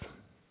bricks.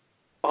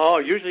 Oh,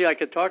 usually I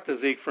could talk to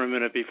Zeke for a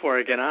minute before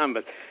I get on,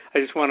 but I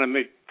just want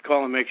to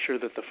call and make sure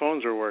that the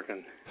phones are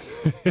working.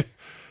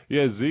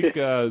 Yeah,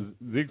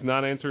 Zeke's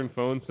not answering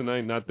phones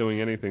tonight, not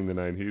doing anything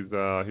tonight. He's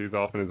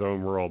off in his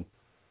own world.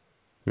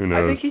 Who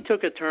knows? I think he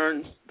took a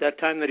turn that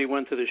time that he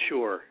went to the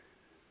shore.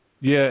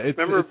 Yeah, it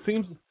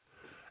seems.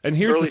 And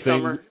here's early the thing.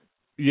 Summer?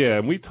 Yeah,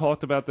 and we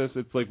talked about this.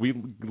 It's like we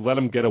let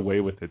him get away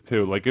with it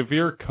too. Like if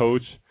you're a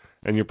coach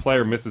and your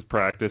player misses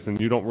practice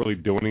and you don't really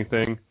do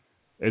anything,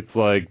 it's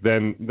like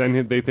then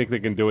they think they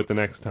can do it the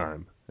next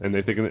time. And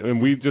they think,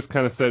 and we just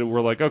kind of said, we're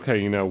like,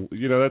 okay,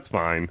 that's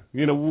fine.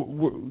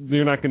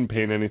 You're not getting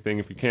paid anything.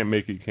 If you can't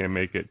make it, you can't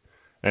make it.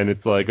 And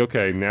it's like,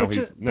 okay, now he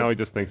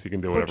just thinks he can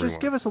do whatever he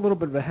wants. Just give us a little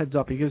bit of a heads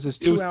up. He gives us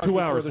 2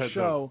 hours before the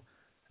show.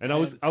 And I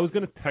was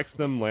going to text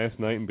them last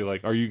night and be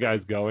like, are you guys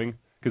going?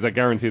 Because I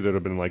guarantee they'd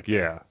have been like,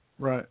 yeah.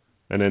 Right.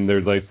 And then they're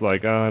like, oh,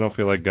 I don't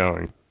feel like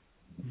going.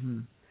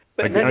 Mm-hmm.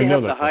 But then you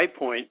have the high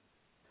point,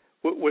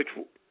 which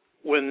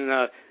when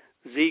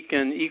Zeke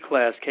and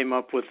E-Class came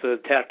up with the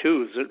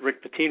tattoos that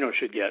Rick Pitino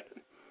should get.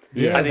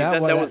 Yeah, I think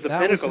that was the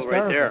pinnacle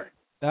right there.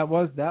 That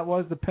was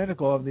the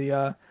pinnacle of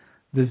the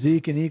the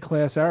Zeke and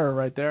E-Class era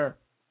right there.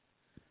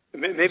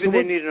 Maybe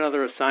they need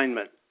another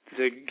assignment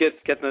to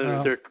get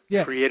their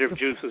creative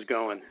juices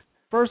going.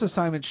 First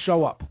assignment,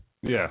 show up.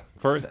 Yeah,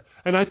 first,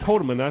 and I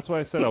told him, and that's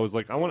why I said I was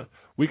like,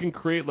 we can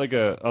create like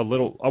a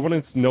little. I want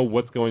to know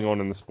what's going on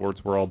in the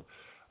sports world.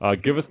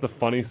 Give us the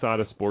funny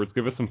side of sports.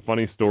 Give us some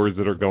funny stories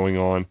that are going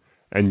on,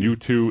 and you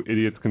two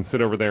idiots can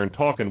sit over there and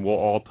talk, and we'll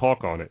all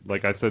talk on it.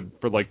 Like I said,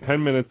 for like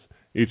 10 minutes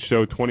each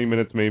show, 20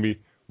 minutes maybe,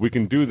 we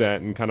can do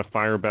that and kind of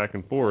fire back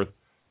and forth.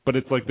 But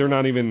it's like they're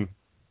not even.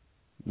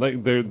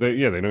 Like they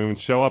don't even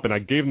show up, and I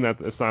gave them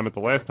that assignment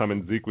the last time,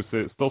 and Zeke was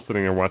still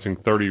sitting there watching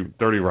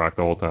 30 Rock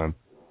the whole time.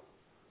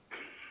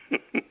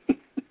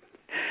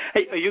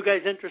 Hey, are you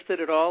guys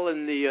interested at all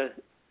in the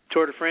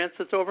Tour de France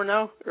that's over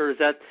now, or is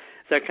that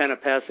kind of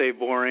passé,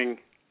 boring?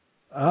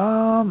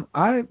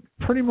 I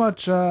pretty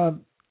much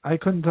I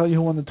couldn't tell you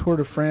who won the Tour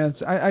de France.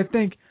 I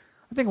think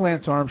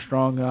Lance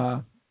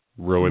Armstrong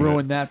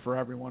ruined that for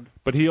everyone.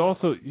 But he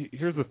also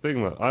here's the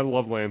thing, I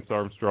love Lance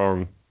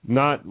Armstrong,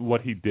 not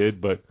what he did,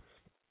 but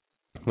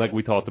like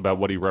we talked about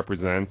what he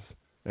represents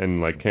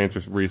and like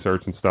cancer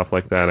research and stuff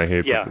like that. I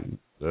hate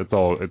it's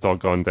all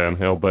gone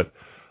downhill. But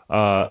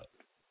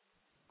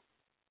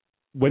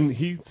when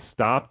he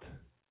stopped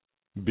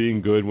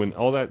being good, when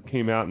all that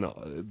came out, and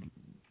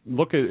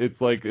look at it's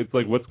like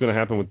what's going to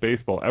happen with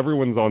baseball.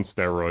 Everyone's on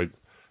steroids,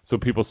 so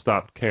people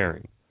stopped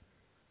caring.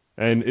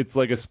 And it's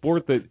like a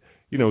sport that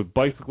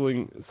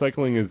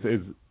cycling is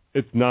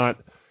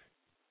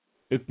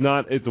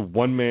it's a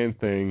one-man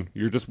thing.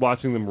 You're just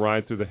watching them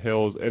ride through the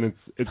hills, and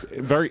it's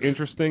very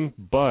interesting,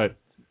 but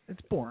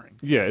it's boring.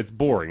 Yeah, it's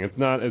boring. It's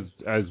not as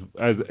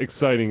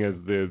exciting as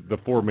the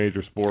four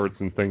major sports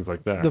and things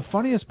like that. The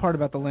funniest part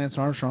about the Lance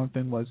Armstrong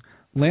thing was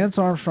Lance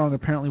Armstrong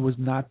apparently was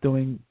not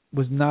doing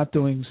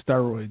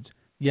steroids,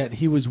 yet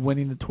he was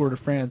winning the Tour de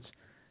France.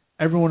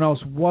 Everyone else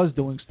was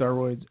doing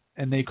steroids,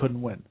 and they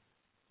couldn't win.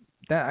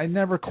 That I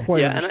never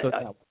quite understood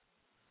that.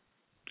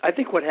 I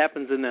think what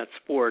happens in that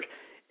sport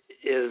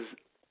is,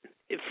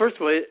 first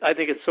of all, I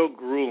think it's so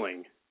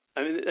grueling.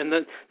 I mean, and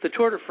the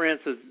Tour de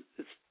France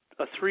it's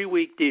a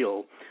 3-week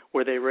deal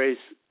where they race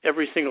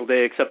every single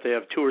day except they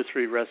have 2 or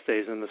 3 rest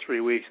days in the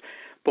 3 weeks.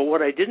 But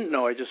what I didn't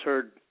know, I just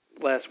heard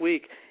last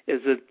week,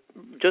 is that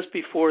just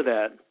before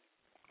that,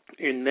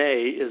 in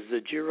May, is the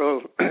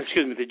Giro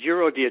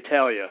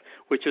d'Italia,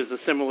 which is a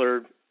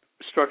similar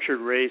structured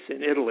race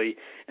in Italy,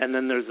 and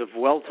then there's a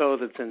Vuelto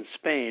that's in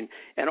Spain,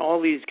 and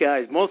all these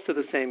guys, most of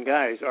the same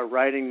guys, are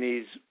riding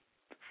these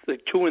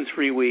 2 and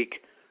 3 week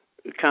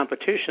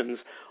competitions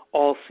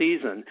all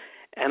season,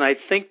 and I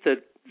think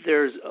that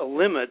there's a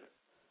limit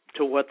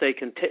to what they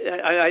can take.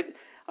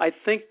 I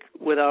think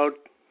without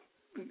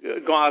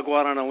go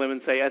out on a limb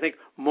and say I think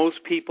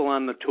most people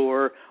on the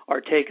tour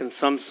are taking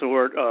some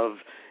sort of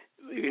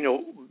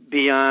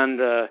beyond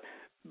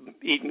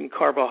eating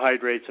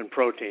carbohydrates and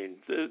protein.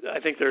 I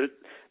think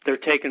they're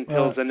taking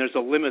pills, and there's a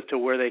limit to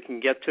where they can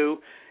get to.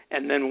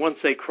 And then once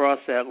they cross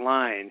that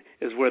line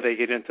is where they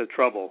get into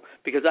trouble,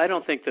 because I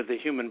don't think that the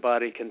human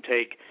body can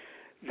take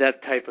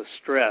that type of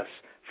stress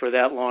for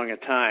that long a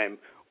time,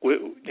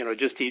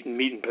 just eating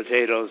meat and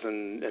potatoes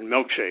and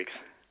milkshakes.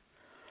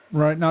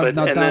 Right.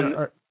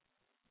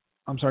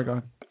 I'm sorry, go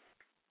ahead.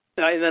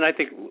 And then I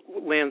think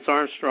Lance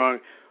Armstrong,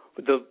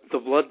 the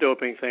blood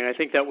doping thing, I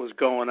think that was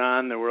going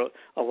on. There were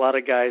a lot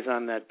of guys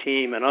on that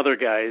team and other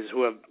guys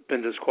who have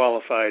been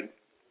disqualified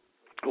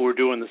who were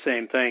doing the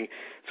same thing.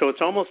 So it's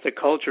almost a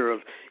culture of,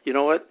 you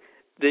know what,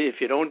 if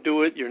you don't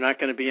do it, you're not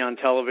going to be on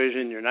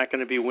television, you're not going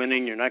to be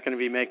winning, you're not going to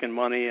be making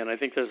money, and I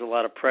think there's a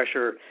lot of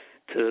pressure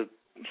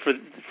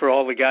for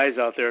all the guys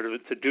out there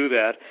to do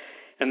that.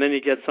 And then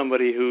you get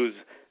somebody who's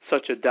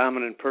such a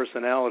dominant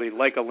personality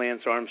like a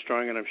Lance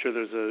Armstrong, and I'm sure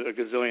there's a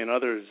gazillion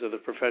others of the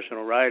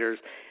professional riders,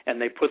 and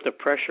they put the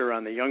pressure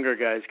on the younger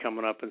guys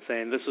coming up and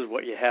saying, this is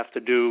what you have to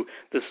do,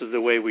 this is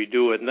the way we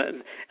do it.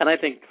 And I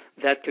think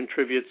that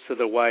contributes to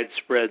the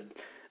widespread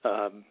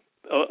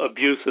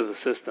abuse of the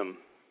system.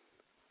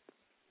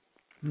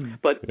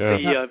 But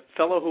the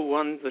fellow who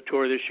won the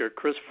Tour this year,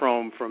 Chris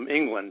Froome from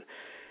England,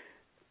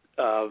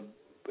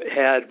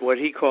 had what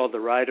he called the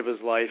ride of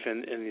his life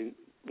in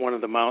one of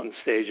the mountain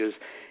stages.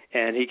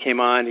 And he came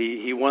on,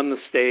 he won the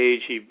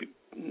stage, he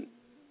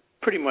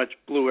pretty much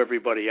blew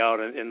everybody out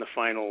in the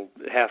final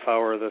half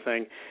hour of the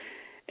thing.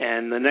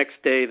 And the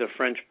next day, the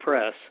French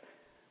press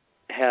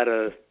had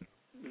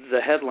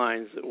the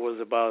headlines was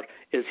about,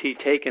 is he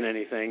taking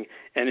anything?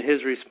 And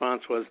his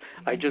response was,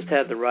 I just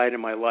had the ride of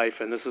my life,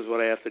 and this is what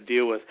I have to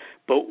deal with.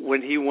 But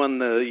when he won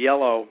the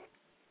yellow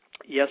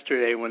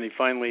yesterday, when it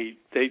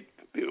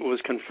was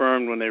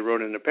confirmed when they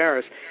rode into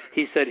Paris,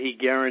 he said he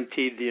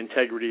guaranteed the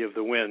integrity of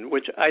the win,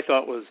 which I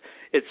thought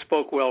it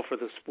spoke well for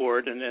the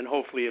sport, and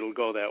hopefully it'll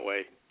go that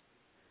way.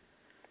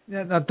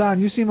 Yeah, now Don,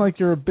 you seem like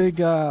you're a big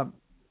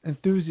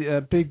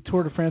big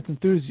Tour de France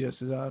enthusiast.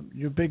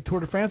 You a big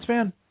Tour de France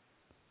fan?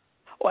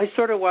 Well, I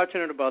started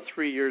watching it about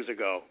 3 years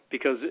ago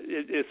because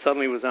it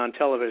suddenly was on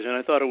television.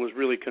 I thought it was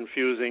really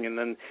confusing, and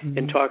then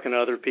in talking to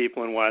other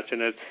people and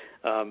watching it,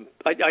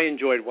 I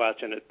enjoyed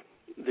watching it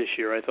this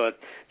year. I thought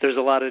there's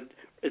a lot of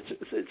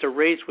it's a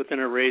race within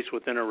a race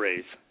within a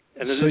race,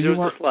 and there's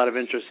just a lot of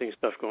interesting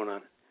stuff going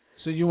on.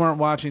 So you weren't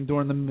watching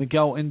during the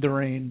Miguel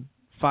Indurain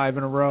 5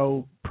 in a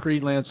row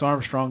pre-Lance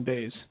Armstrong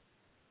days.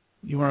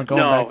 You weren't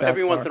going back that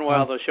every far. once in a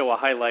while they'll show a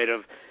highlight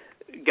of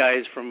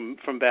guys from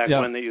back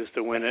when they used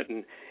to win it,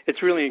 and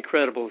it's really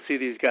incredible to see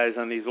these guys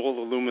on these old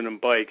aluminum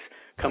bikes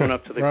coming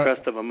up to the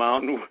crest of a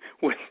mountain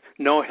with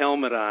no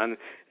helmet on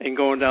and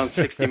going down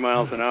 60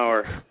 miles an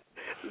hour.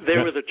 They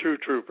were the true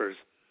troopers.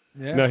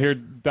 Yeah. Now here,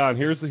 Don,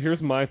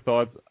 here's my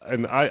thoughts,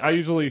 and I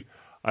usually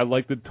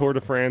like the Tour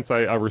de France.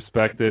 I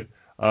respect it.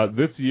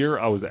 This year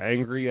I was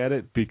angry at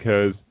it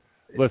because,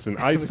 listen,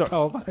 it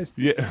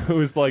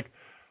was like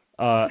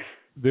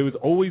there was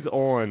always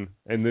on,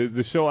 and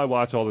the show I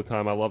watch all the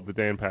time. I love the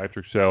Dan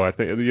Patrick Show. I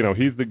think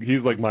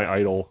he's like my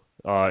idol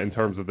in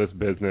terms of this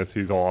business.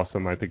 He's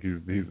awesome. I think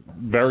he's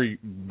very,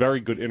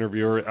 very good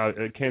interviewer.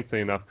 I can't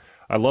say enough.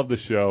 I love the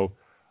show,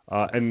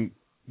 and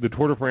the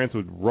Tour de France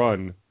would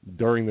run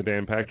during the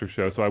Dan Patrick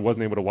Show, so I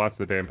wasn't able to watch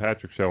the Dan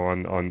Patrick Show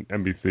on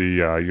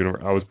NBC.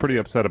 I was pretty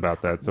upset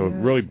about that, so it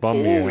really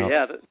bummed me out.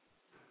 Yeah,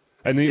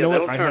 and you know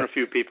what? That'll turn a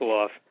few people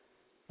off.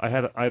 I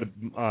had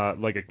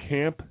like a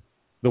camp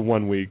the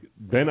one week.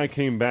 Then I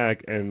came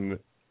back and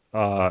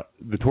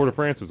the Tour de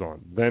France was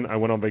on. Then I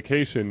went on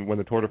vacation when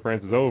the Tour de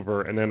France is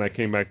over, and then I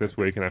came back this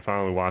week and I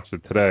finally watched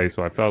it today.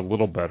 So I felt a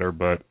little better.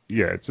 But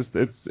yeah,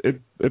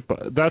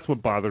 that's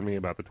what bothered me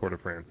about the Tour de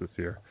France this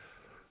year.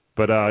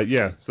 But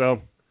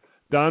so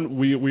Don,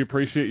 we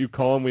appreciate you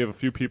calling. We have a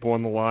few people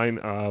on the line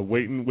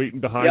waiting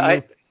behind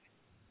you.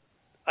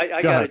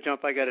 I got to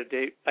jump. I got a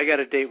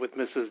date with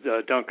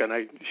Mrs. Duncan.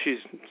 She's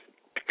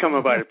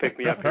coming by to pick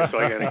me up here, so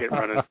I got to get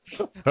running.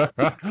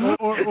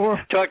 or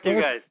talk to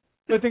you guys.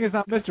 The thing is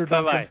not Mr.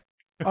 Duncan. Bye-bye.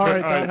 All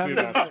right, Don.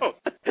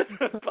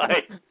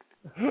 Bye.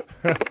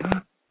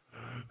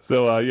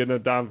 So,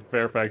 Don from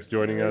Fairfax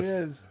joining us.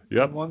 There he is.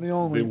 Yep. The one, the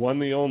only. The one,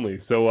 the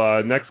only.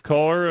 So, next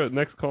caller on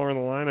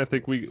the line. I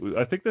think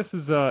this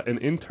is an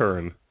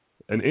intern,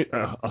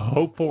 a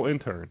hopeful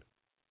intern.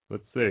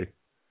 Let's see.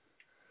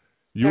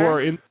 You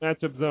are in the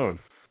matchup zone.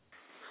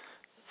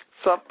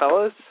 What's up,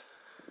 fellas?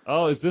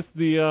 Oh, is this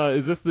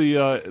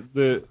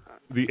the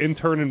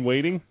intern in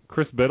waiting,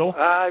 Chris Biddle?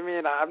 I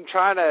mean, I'm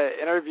trying to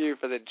interview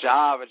for the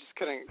job. I just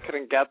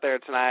couldn't get there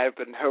tonight,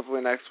 but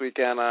hopefully next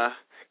weekend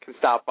can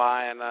stop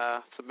by and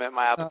submit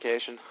my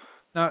application.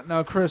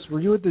 Now, Chris, were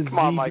you at the Come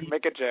on, Mike,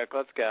 make a joke.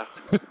 Let's go.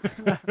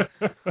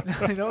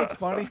 You know what's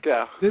funny? Let's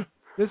go.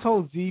 This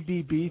whole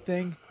ZBB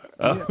thing.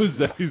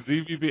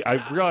 ZBB. I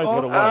realized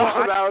what it was.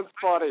 Oh, that was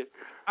funny.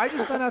 I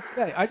just found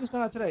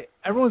out today.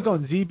 Everyone's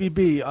going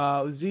ZBB.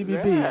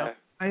 ZBB. Yeah.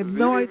 I have ZBB.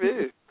 no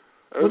idea. It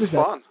was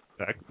fun.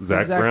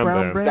 Zach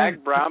Brown Band.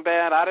 Zach Brown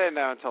Band. I didn't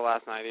know until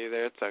last night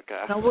either. It's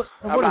okay. Now what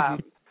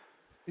is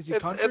he? Is he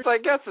country? I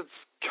guess it's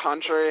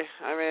country.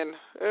 I mean,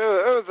 it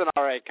was an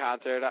alright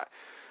concert.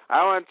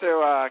 I went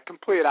to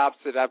complete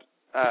opposite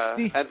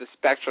ends of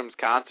Spectrum's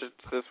concerts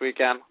this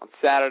weekend. On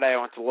Saturday, I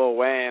went to Lil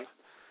Wayne.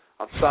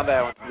 On Sunday,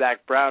 I went to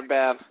Zach Brown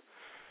Band.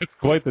 It's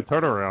quite the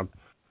turnaround.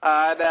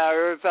 No,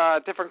 it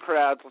was different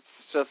crowds. Let's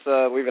just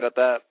leave it at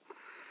that.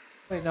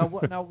 Wait,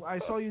 now I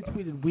saw you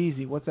tweeted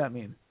Wheezy. What's that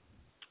mean?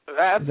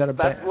 That's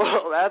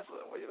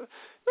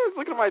I was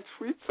looking at my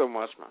tweets so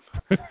much, man.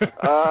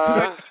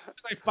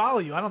 I follow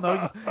you. I don't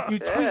know. You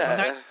tweet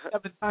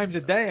 97 times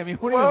a day. I mean,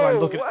 what do you mean by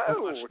looking at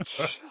so much?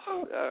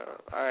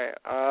 All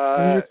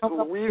right.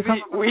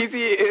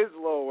 Wheezy is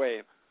Lil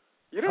Wayne.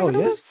 You don't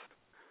know this?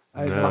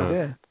 I no.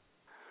 Yeah.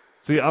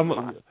 See,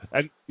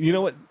 and you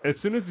know what? As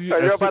soon as you... So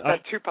you're about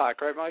that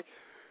Tupac, right, Mike?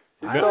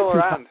 He's still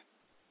around.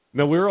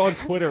 No, we were on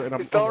Twitter, and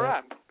he's still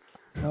around.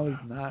 No,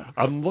 he's not.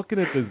 I'm looking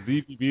at the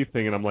ZBB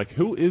thing, and I'm like,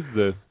 who is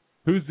this?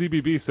 Who's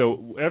ZBB?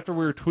 So after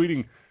we were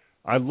tweeting,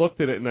 I looked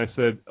at it, and I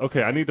said,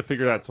 okay, I need to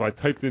figure it out. So I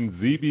typed in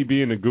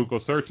ZBB in a Google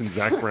search, and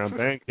Zach Brown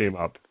Band came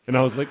up. And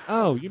I was like,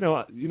 oh,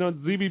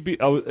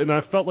 ZBB. And I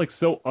felt like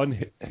so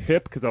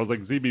unhip, because I was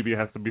like, ZBB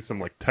has to be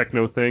some, like,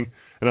 techno thing.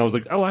 And I was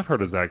like, oh, I've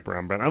heard of Zach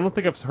Brown Band. I don't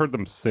think I've heard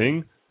them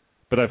sing,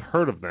 but I've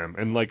heard of them.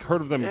 And, like,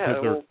 heard of them because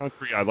they're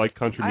country. I like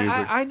country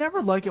music. I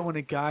never like it when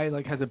a guy,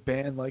 like, has a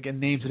band, like, and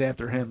names it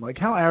after him. Like,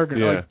 how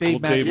arrogant. Yeah, like,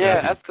 Dave Matthews.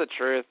 Yeah, that's the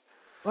truth.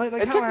 Like, it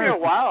took me a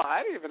while.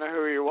 I didn't even know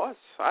who he was.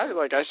 I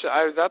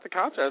was at the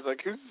concert. I was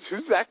like,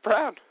 who's Zach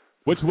Brown?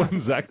 Which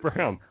one's Zach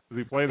Brown? Is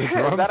he playing the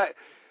drums?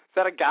 Is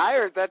that a guy,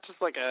 or is that just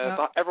like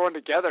everyone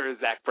together is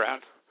Zach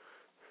Brown?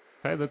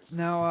 Hey, that's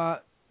now.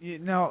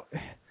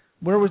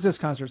 Where was this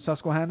concert?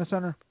 Susquehanna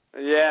Center.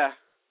 Yeah.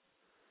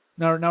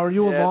 Now, are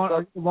you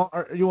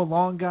are you a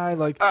lawn guy?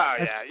 Like, oh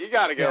yeah, you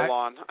got to go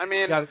lawn. I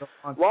mean,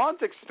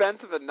 lawn's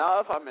expensive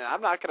enough. I mean,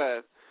 I'm not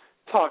gonna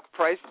talk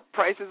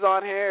prices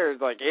on here.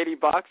 It's like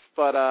 $80,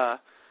 but I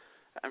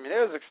mean,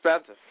 it was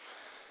expensive.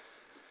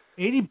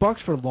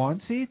 $80 for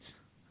lawn seats?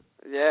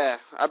 Yeah,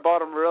 I bought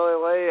them really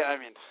late. I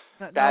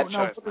mean, bad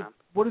choice, man.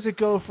 What does it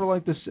go for?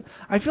 Like this?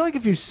 I feel like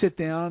if you sit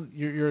down,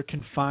 you're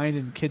confined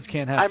and kids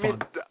can't have fun. I mean,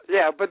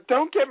 yeah, but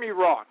don't get me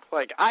wrong.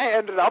 Like, I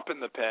ended up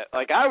in the pit.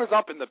 Like, I was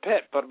up in the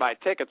pit, but my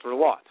tickets were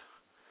lawn.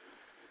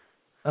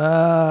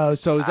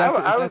 So is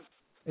that?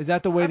 Is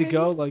that the way to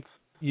go? Like,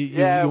 you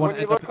when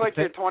you look like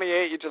you're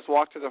 28, you just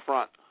walk to the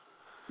front.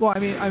 Well, I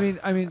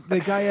mean, the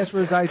guy asked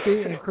for his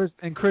ID,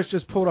 and Chris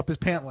just pulled up his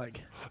pant leg.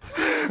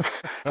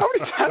 How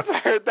many times I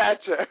heard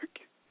that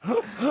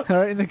joke? All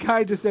right, and the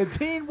guy just said,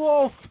 "Teen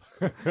Wolf,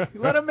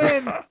 let him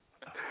in."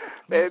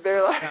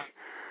 They're like.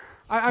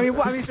 I mean,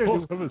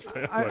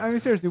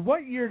 seriously,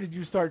 what year did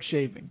you start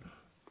shaving?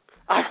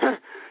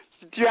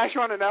 Do you actually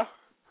want to know?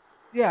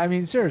 Yeah, I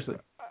mean, seriously.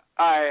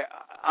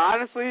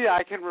 Honestly,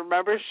 I can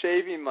remember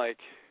shaving like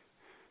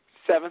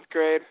 7th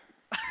grade.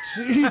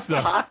 Jesus.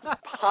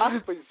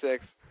 Possibly 6th.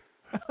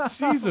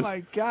 Jesus. Oh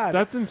my God.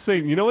 That's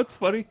insane. You know what's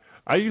funny?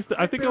 I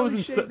think I was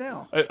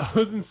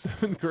in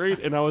 7th grade,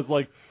 and I was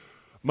like,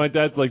 my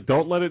dad's like,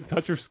 don't let it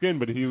touch your skin,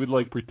 but he would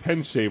like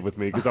pretend shave with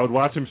me because I would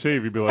watch him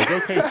shave. He'd be like,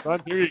 okay, son,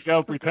 here you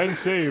go, pretend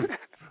shave.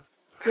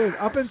 Dude,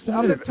 up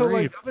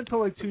until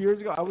like 2 years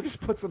ago, I would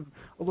just put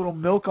a little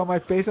milk on my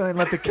face and then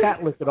let the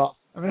cat lick it off.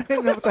 I mean, I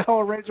didn't know what the hell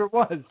a razor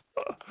was.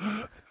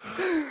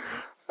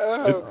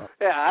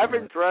 Yeah, I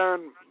haven't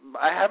grown.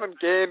 I haven't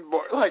gained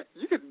more. Like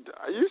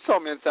you saw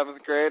me in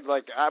 7th grade.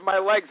 Like my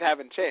legs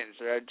haven't changed.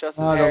 They're just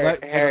as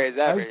hairy as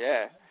ever.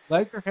 Yeah.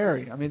 Legs are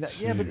hairy. I mean, I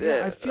feel like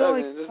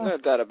there's no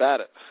doubt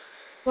about it.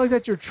 I feel like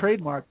that's your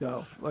trademark,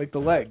 though. Like the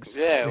legs.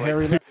 Yeah, the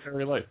hairy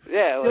legs.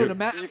 Yeah, like, dude,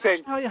 you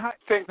think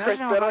Chris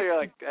Biddle, you're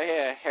like,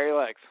 yeah, hairy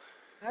legs.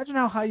 Imagine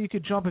how high you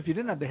could jump if you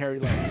didn't have the hairy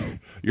legs.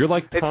 You're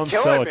like Tom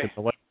Selleck in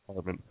the leg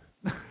department.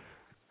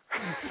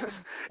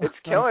 It's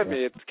killing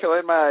me. It's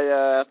killing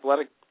my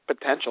athletic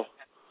potential.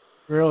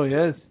 It really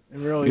is. It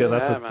really is. Yeah,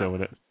 that's what's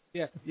doing it.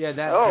 Yeah,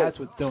 that's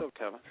what's doing it.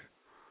 Kevin.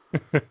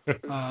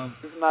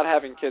 This is not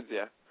having kids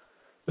yet.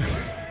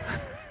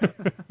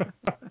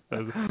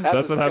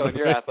 That's what happens.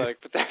 Your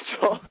athletic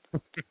potential.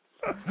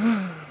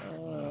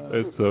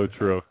 It's so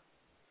true.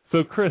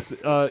 So, Chris,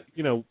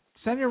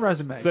 send your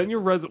resume.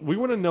 We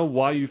want to know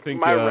why you think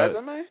my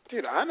resume,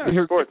 dude. I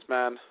know sports,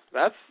 man.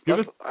 Give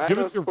us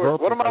your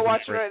sports. What am I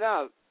watching right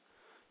now?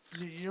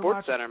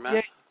 Sports Center, man.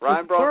 Yeah,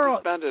 Ryan Braun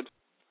suspended.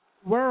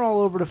 We're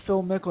all over to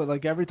Phil Micklin.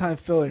 Like every time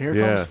Phil, here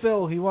comes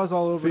Phil. He was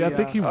all over. I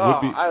think he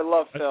would be. I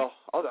love Phil.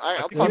 I'll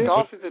talk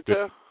golf with you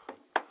too.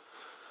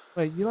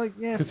 Wait, you like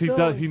because he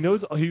does. He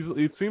knows.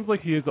 It seems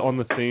like he is on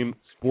the same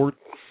sport.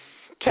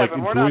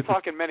 Kevin, we're not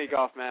talking mini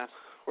golf, man.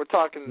 We're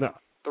talking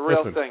the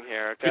real thing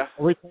here. Okay.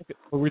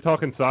 Are we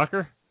talking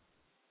soccer?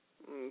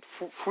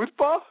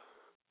 Football?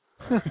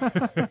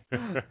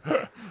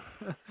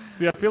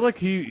 See, I feel like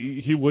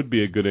he would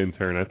be a good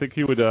intern. I think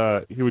he would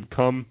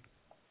come.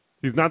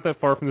 He's not that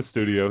far from the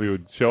studio. He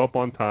would show up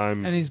on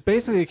time. And he's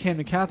basically a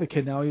Camden Catholic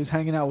kid now. He was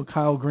hanging out with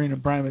Kyle Green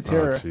and Brian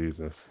Matera. Oh,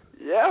 Jesus.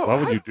 Yeah. Why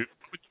would you do?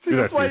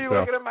 That's why you're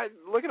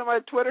looking at my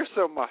Twitter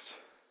so much.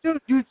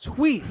 Dude, you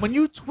tweet. When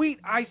you tweet,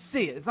 I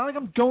see it. It's not like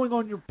I'm going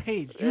on your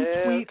page. You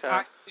tweet, okay.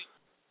 I see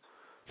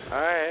it.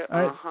 All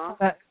right.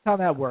 That's how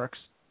that works.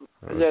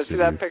 See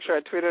that picture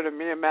I tweeted of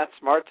me and Matt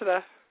Smart today?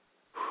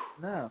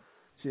 No.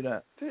 See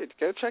that? Dude,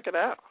 go check it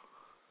out.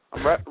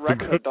 I'm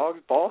wrecking a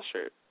dog's ball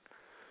shirt.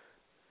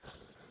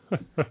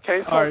 Can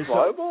you talk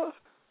volleyball?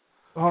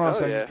 Hold on a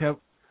second, Kev.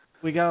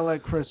 We gotta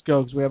let Chris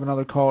go because we have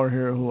another caller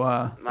here who.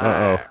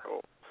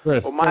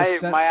 Chris. Well,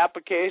 my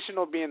application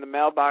will be in the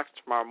mailbox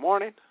tomorrow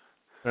morning.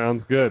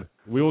 Sounds good.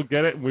 We will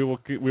get it. We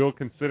will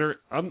consider.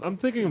 I'm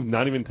thinking of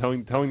not even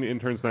telling the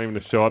interns not even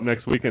to show up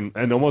next week and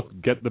almost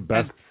get the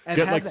best.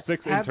 Get like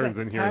 6 interns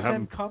in here and have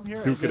them come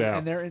here duke it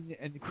out.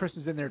 And Chris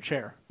is in their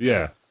chair.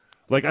 Yeah.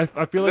 Like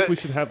I feel like we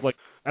should have like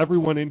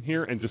everyone in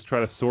here and just try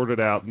to sort it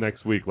out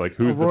next week. Like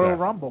who's the Royal best.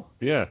 Rumble.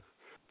 Yeah.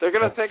 They're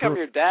gonna think I'm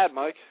your dad,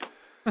 Mike.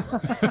 They're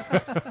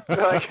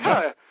like,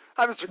 hi,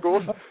 Mr.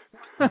 Gould.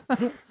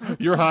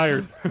 You're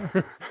hired.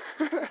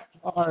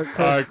 All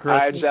right, Chris. All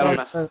right,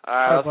 gentlemen. All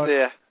right, I'll see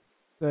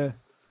you.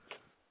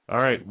 All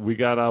right, we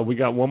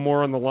got one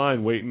more on the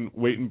line waiting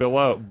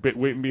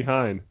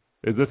behind.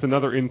 Is this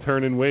another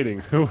intern in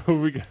waiting?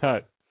 Who we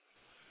got?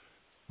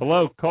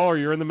 Hello, caller.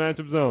 You're in the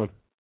matchup zone.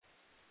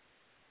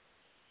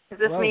 Is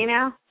this me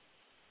now?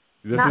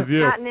 This is you.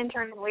 Not an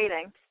intern in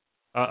waiting.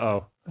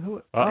 Uh-oh.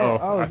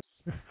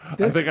 I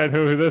think I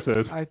know who this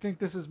is. I think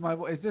this is my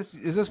wife.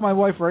 Is this my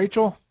wife,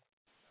 Rachel?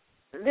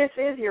 This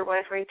is your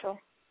wife, Rachel.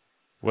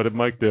 What did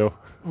Mike do?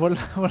 What did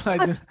I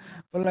do?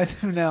 What did I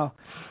do now?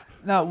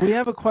 Now, we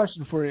have a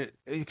question for you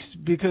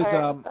because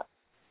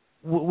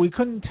we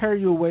couldn't tear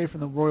you away from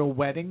the royal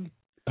wedding.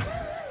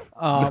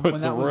 No, it's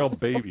the royal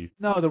baby.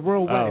 No, the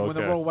royal wedding, okay. when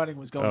the royal wedding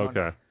was going on.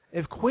 Okay.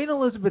 If Queen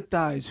Elizabeth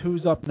dies,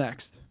 who's up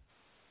next?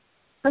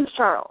 Prince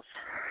Charles.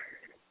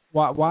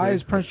 Why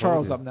is Prince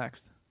Charles up next?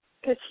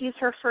 Because he's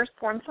her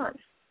firstborn son.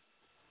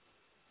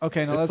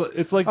 Okay,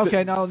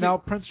 now now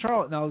Prince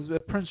Charles. Now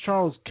if Prince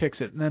Charles kicks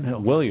it, and then who?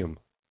 William,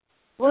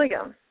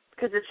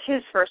 because it's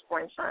his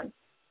firstborn son.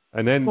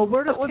 And then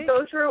where does it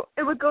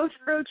would go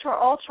through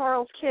all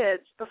Charles'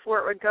 kids before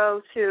it would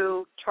go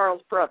to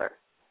Charles' brother.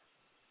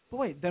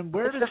 Wait, then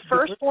where does the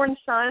firstborn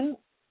son,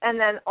 and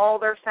then all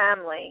their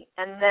family,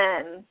 and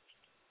then.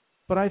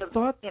 But I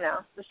thought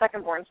the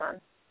secondborn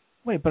son.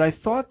 Wait, but I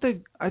thought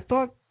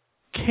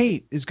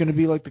Kate is going to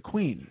be like the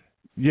queen.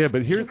 Yeah,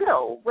 but here's... You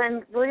will,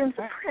 when William's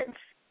the prince,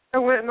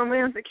 or when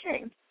William's the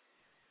king.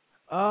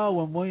 Oh,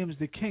 when William's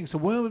the king. So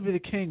William would be the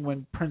king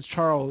when Prince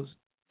Charles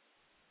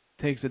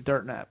takes a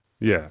dirt nap.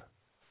 Yeah.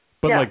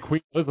 But, Yeah. like,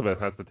 Queen Elizabeth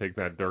has to take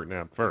that dirt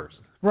nap first.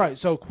 Right,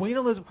 so Queen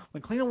Elizabeth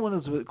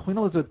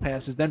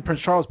passes, then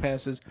Prince Charles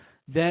passes,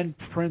 then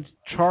Prince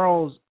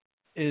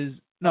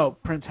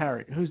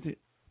Harry. Who's the...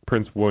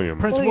 Prince William.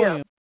 Prince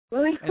William.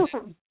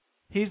 William.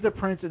 He's the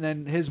prince, and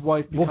then his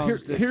wife becomes...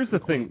 Well, here's the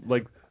thing.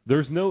 Like,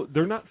 they're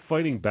not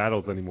fighting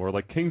battles anymore.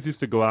 Like, kings used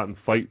to go out and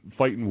fight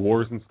in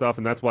wars and stuff,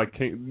 and that's why,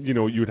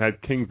 you'd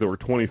had kings that were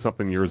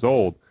 20-something years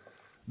old.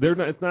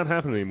 It's not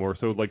happening anymore.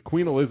 So, like,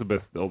 Queen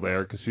Elizabeth's still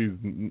there because she's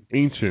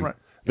ancient. Right.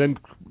 Then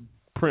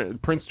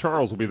Prince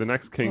Charles will be the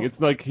next king. It's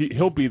like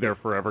he'll be there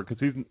forever because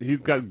he's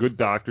got good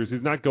doctors.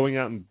 He's not going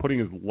out and putting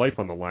his life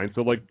on the line.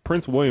 So, like,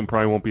 Prince William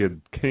probably won't be a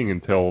king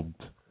until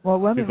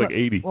he's like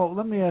 80. Well,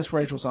 let me ask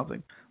Rachel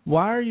something.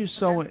 Why are you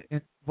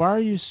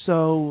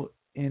so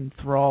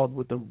enthralled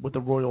with the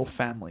royal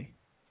family?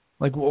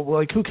 Like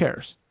who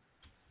cares?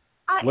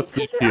 What's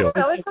the I deal? don't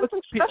know. It's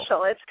something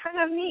special. It's kind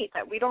of neat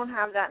that we don't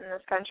have that in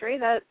this country.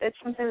 That it's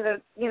something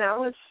that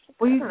it's.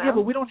 Well, yeah,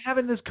 but we don't have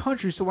it in this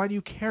country. So why do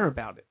you care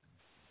about it?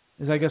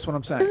 Is I guess what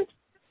I'm saying.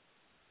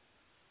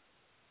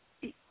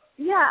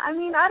 Yeah, I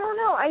mean, I don't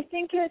know. I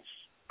think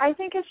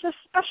it's just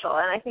special,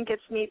 and I think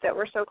it's neat that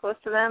we're so close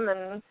to them.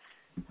 And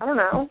I don't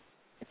know.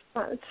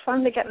 It's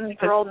fun to get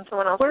enthralled in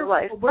someone else's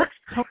life. Where's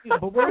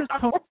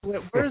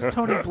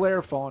Tony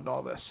Blair fall into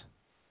all this?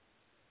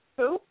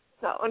 Who?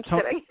 No, I'm just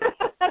kidding.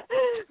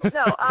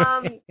 No,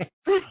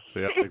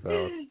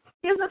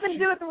 he has nothing to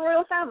do with the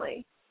royal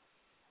family.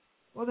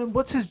 Well, then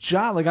what's his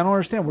job? Like, I don't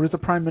understand. What does the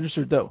prime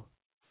minister do?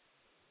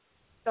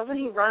 Doesn't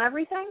he run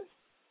everything?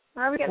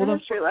 Why are we getting a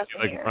history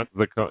lesson here?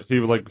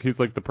 He's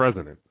like the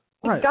president.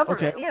 Right.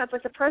 Government. Okay. Yeah, it's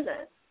like the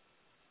president.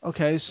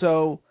 Okay,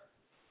 so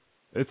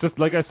it's just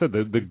like I said,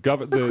 the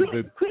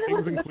Queen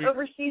Elizabeth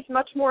oversees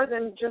much more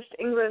than just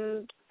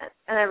England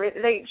and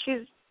everything.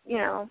 She's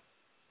Yeah,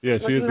 she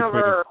is looking the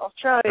over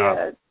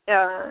Australia.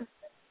 Yeah.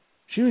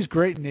 She was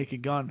great in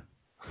Naked Gun.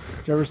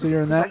 Did you ever see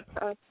her in that? Oh my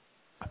God.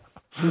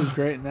 She was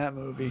great in that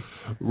movie.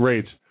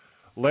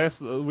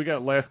 Rach, we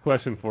got last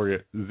question for you.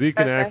 Zeke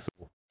and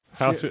Axel,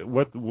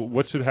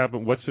 what should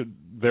happen? What should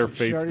their fates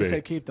be? She already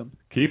said keep them.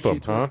 Keep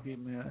them, huh?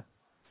 Keep them, yeah.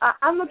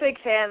 I'm a big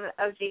fan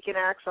of Zeke and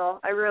Axel.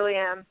 I really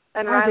am.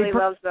 And Riley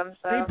loves them.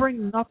 So they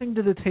bring nothing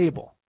to the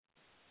table.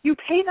 You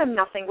pay them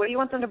nothing. What do you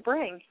want them to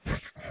bring?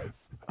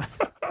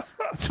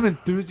 Some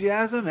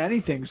enthusiasm,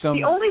 anything.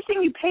 The only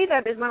thing you pay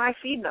them is when I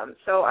feed them.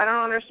 So I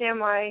don't understand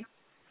why.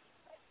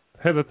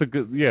 Hey, that's a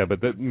good. Yeah,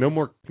 but no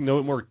more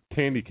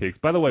candy cakes.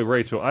 By the way,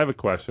 Rachel, I have a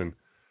question.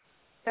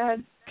 Go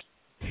ahead.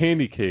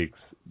 Candy cakes.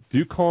 Do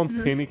you call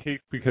them candy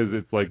cakes because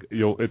it's like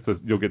you'll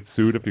get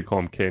sued if you call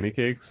them candy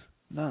cakes?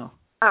 No.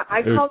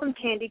 I call them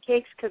candy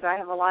cakes because I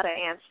have a lot of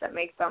aunts that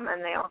make them,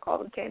 and they all call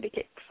them candy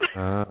cakes.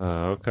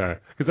 Okay.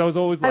 Because I was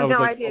no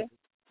like, idea.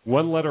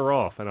 One letter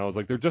off, and I was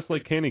like, they're just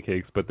like candy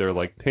cakes, but they're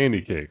like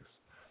candy cakes.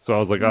 So I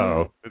was like,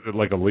 is it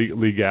like a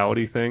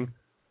legality thing?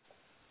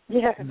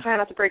 Yeah, I'm trying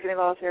not to break any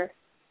laws here.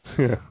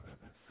 Yeah.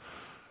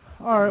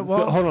 All right.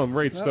 Well, hold on,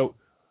 Rach. Yep.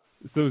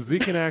 So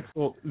Zeke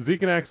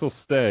and Axel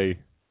stay.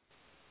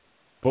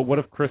 But what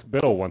if Chris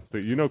Biddle wants to?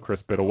 You know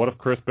Chris Biddle. What if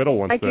Chris Biddle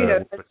wants to? I do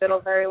know Chris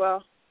Biddle very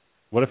well.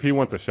 What if he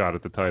wants a shot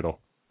at the title?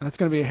 That's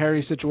going to be a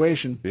hairy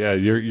situation. Yeah,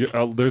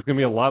 there's going to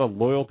be a lot of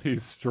loyalty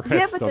stress.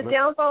 Yeah, but the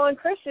downfall on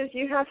Chris is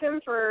you have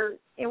him for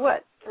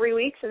 3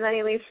 weeks, and then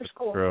he leaves for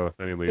school. True,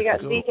 then he leaves. You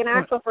got Zeke and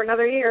Axel for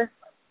another year.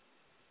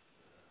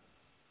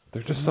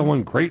 They're just so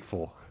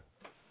ungrateful.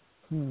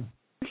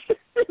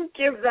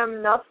 Give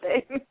them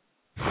nothing.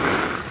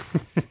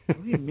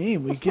 What do you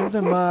mean? We give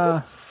them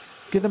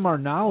our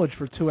knowledge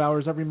for 2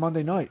 hours every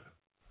Monday night.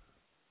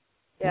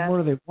 Yeah. What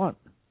more do they want?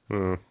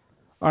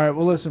 All right.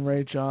 Well, listen,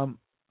 Rach.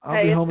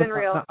 I'll be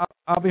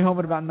home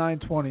at about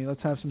 9:20.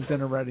 Let's have some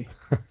dinner ready.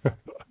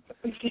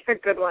 You're a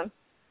good one.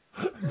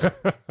 All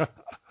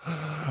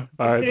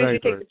right. As soon as you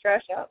take the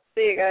trash out.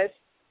 See you guys.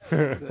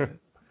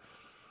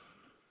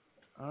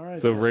 All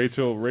right. So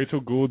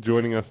Rachel Gould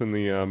joining us in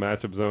the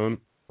matchup zone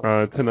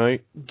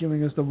tonight,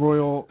 giving us the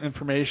royal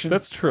information.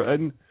 That's true,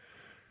 and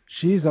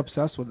she's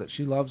obsessed with it.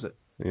 She loves it.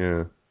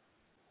 Yeah.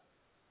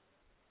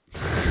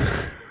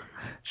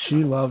 She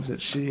loves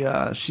it.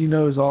 She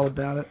knows all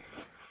about it.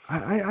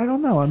 I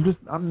don't know.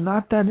 I'm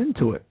not that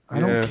into it. I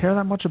don't care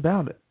that much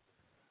about it.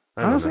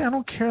 Honestly, I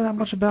don't care that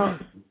much about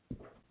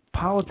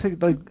politics,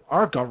 like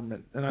our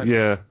government. And I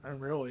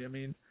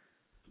mean,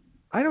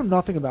 I know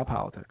nothing about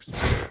politics.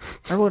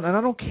 And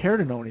I don't care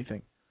to know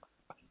anything.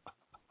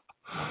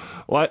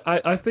 Well,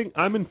 I think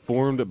I'm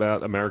informed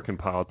about American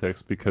politics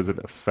because it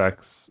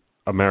affects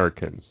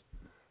Americans.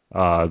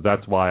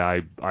 That's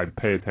why I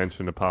pay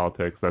attention to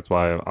politics. That's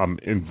why I'm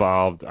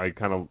involved. I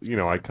kind of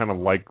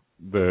like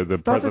the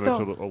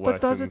presidential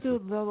elections. But does it do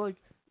like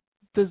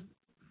does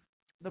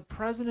the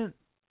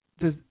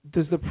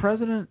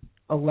president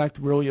elect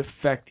really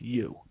affect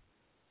you?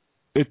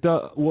 It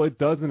does. Well, it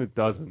does and it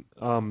doesn't.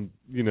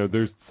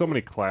 There's so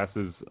many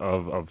classes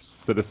of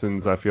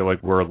citizens. I feel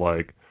like we're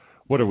like,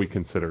 what are we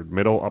considered?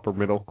 Upper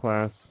middle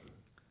class?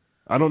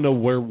 I don't know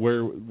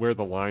where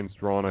the line's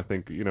drawn. I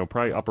think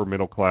probably upper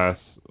middle class.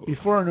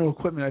 Before our new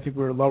equipment, I think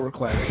we were lower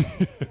class.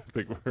 I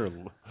think we're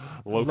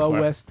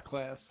lowest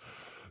class.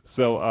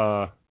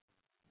 So,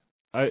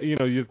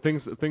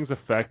 things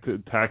affect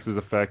taxes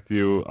affect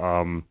you.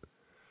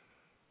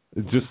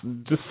 Just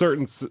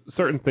certain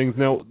things.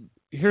 Now,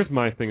 here's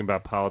my thing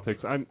about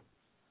politics.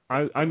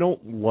 I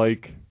don't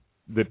like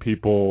that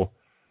people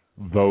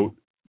vote.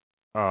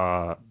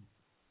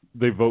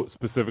 They vote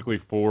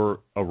specifically for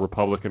a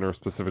Republican or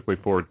specifically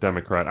for a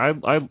Democrat.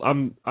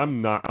 I'm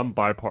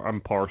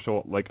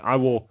partial. Like I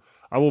will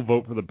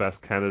vote for the best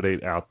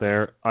candidate out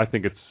there. I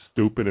think it's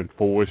stupid and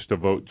foolish to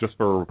vote just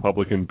for a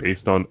Republican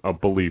based on a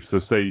belief. So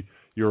say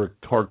you're a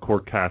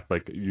hardcore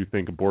Catholic, you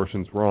think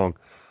abortion's wrong,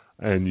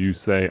 and you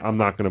say I'm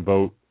not going to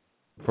vote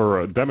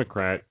for a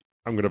Democrat.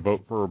 I'm going to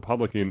vote for a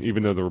Republican,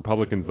 even though the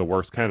Republican's the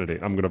worst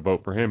candidate. I'm going to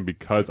vote for him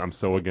because I'm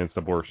so against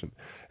abortion.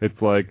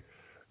 It's like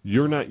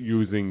you're not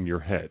using your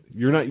head.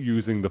 You're not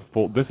using the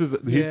full.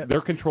 They're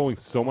controlling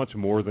so much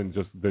more than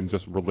just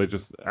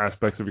religious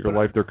aspects of your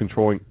life. They're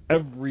controlling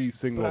every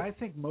single. But I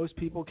think most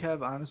people,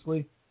 Kev,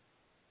 honestly,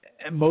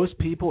 and most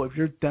people, if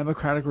you're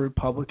Democratic or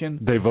Republican,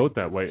 they vote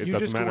that way. It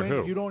doesn't matter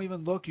who. You don't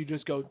even look. You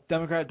just go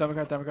Democrat,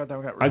 Democrat, Democrat,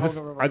 Democrat.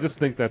 I just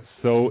think that's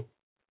so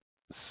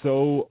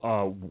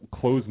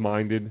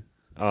close-minded.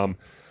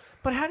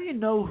 But how do you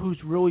know who's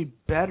really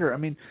better? I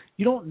mean,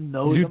 you don't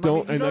know. You them.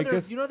 don't, I mean, and I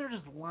guess they're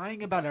just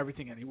lying about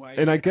everything anyway.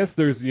 And I guess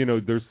there's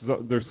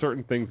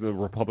certain things in the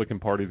Republican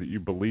Party that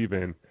you believe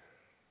in,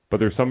 but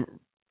there's some.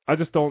 And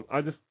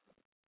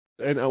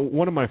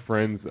one of my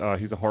friends,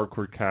 he's a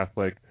hardcore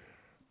Catholic,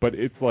 but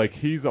it's like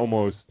he's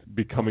almost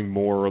becoming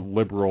more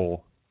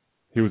liberal.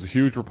 He was a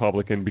huge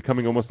Republican,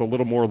 becoming almost a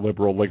little more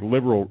liberal, like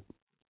liberal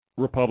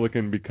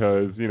Republican,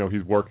 because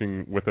he's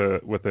working with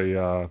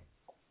a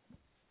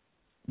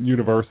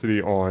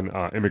university on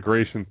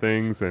immigration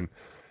things, and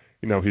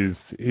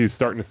he's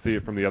starting to see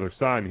it from the other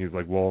side, and he's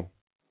like, well,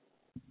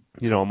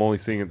 I'm only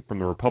seeing it from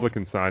the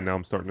Republican side now.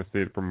 I'm starting to see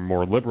it from a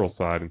more liberal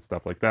side and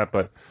stuff like that.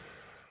 But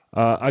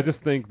I just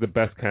think the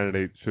best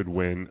candidate should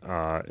win.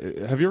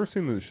 Have you ever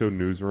seen the show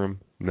Newsroom?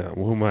 No.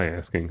 Who am I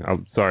asking?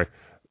 I'm sorry.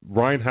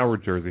 Ryan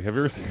Howard Jersey. Have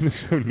you ever seen the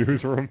show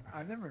Newsroom?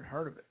 I've never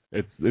heard of it.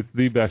 It's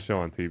the best show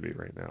on TV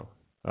right now.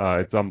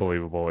 It's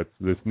unbelievable. It's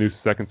this new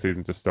second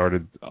season just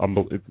started.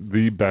 It's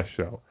the best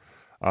show.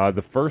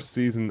 The first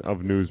season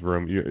of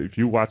Newsroom, if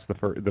you watch the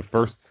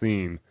first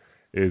scene,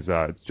 is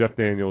it's Jeff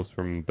Daniels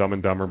from Dumb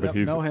and Dumber, but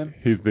know him.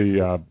 he's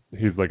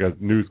like a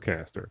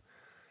newscaster,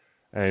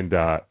 and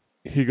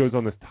he goes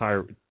on this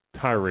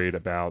tirade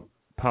about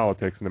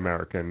politics in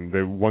America. And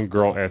the one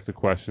girl asked a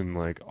question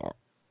like,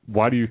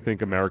 "Why do you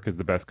think America is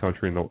the best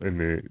country in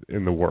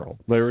the world?"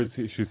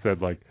 She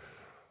said like,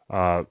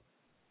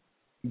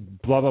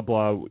 blah blah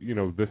blah,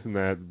 this and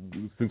that,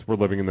 since we're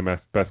living in the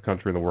best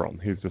country in the world.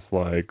 And he's just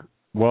like,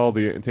 well,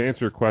 to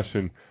answer your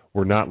question,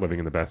 we're not living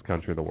in the best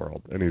country in the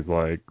world. And he's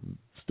like,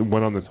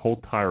 went on this whole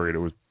tirade. It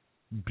was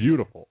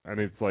beautiful. And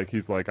it's like,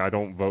 he's like, I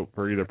don't vote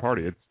for either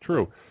party. It's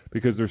true,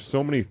 because there's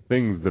so many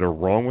things that are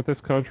wrong with this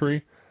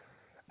country,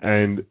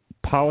 and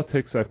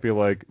politics, I feel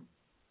like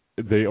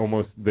they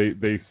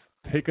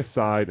take a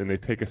side and they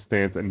take a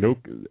stance, and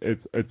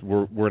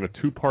we're in a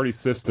two-party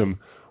system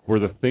where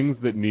the things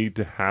that need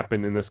to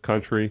happen in this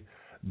country,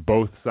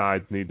 both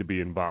sides need to be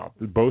involved.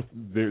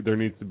 There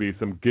needs to be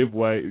some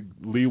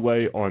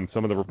leeway on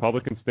some of the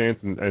Republican stance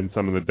and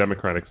some of the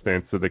Democratic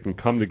stance, so they can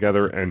come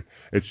together. And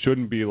it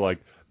shouldn't be like,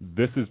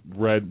 this is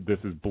red, this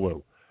is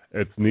blue.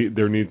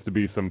 There needs to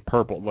be some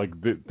purple. Like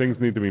things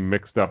need to be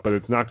mixed up, but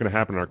it's not going to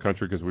happen in our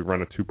country because we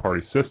run a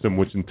two-party system,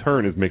 which in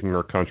turn is making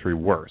our country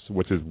worse.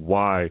 Which is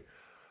why.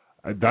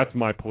 That's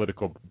my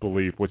political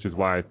belief, which is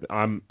why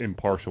I'm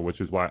impartial,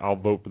 which is why I'll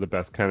vote for the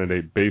best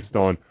candidate based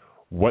on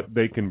what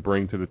they can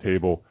bring to the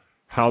table,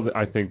 how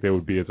I think they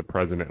would be as a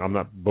president. I'm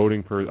not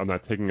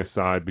taking a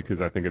side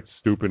because I think it's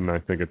stupid and I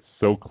think it's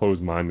so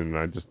closed-minded, and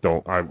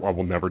I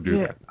will never do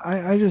that.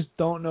 I just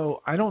don't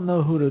know. I don't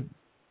know who to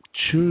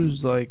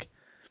choose. Like,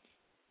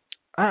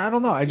 I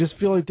don't know. I just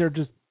feel like they're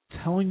just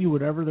telling you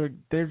whatever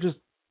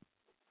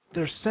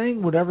they're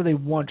saying whatever they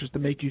want just to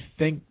make you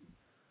think.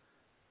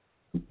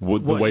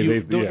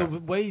 The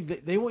way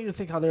they want you to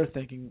think how they're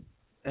thinking,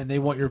 and they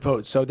want your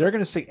vote. So they're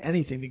going to say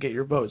anything to get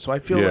your vote. So I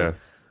feel like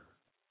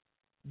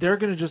they're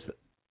going to just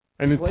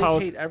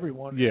placate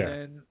everyone.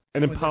 Yeah.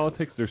 And in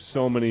politics, there's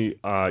so many.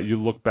 You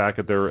look back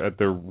at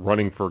their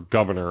running for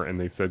governor, and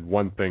they said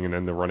one thing, and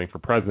then they're running for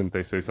president,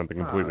 they say something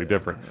completely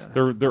different.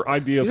 Yeah. Their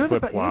ideas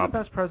flip flop. You know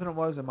the best president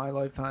was in my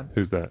lifetime?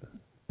 Who's that?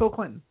 Bill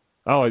Clinton.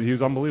 Oh, he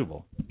was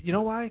unbelievable. You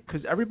know why?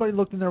 Because everybody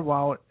looked in their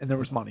wallet, and there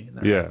was money in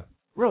there. Yeah.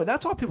 Really,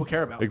 that's all people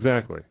care about.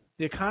 Exactly.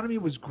 The economy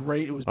was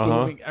great. It was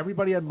booming.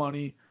 Everybody had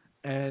money.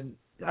 And,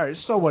 all right,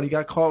 so what? He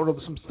got caught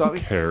with some stuff. Who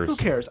cares? Who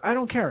cares? I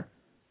don't care.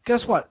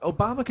 Guess what?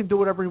 Obama can do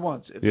whatever he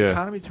wants. If the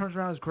economy turns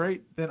around is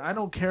great, then I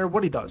don't care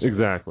what he does.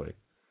 Exactly.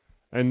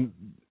 And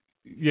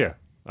Yeah,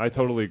 I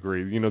totally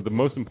agree. You know, the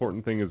most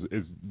important thing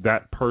is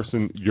that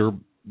person,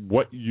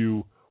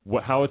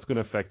 how it's going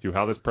to affect you,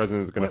 how this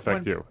president is going to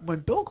affect you. When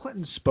Bill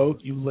Clinton spoke,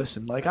 you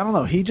listened. Like, I don't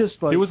know, he just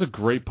like... He was a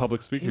great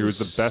public speaker. He was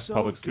the best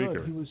public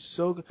speaker. He was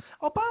so good.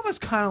 Obama's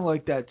kind of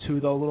like that, too,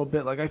 though, a little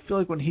bit. Like, I feel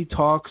like when he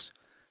talks,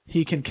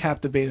 he can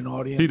captivate an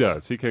audience. He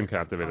does. He can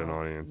captivate an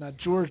audience. Now,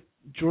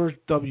 George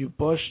W.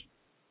 Bush,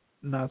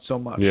 not so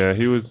much. Yeah,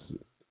 he was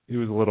a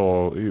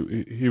little...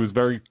 He was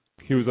very...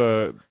 He was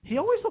a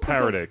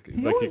parodic.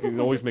 He can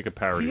always make a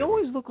parody. He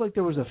always looked like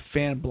there was a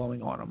fan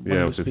blowing on him.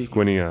 Yeah, with his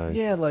squinty eye.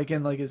 Yeah,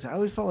 I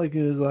always felt like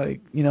it was like,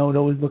 you know, he'd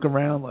always look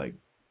around like,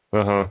 you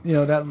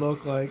know, that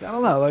look like, I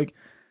don't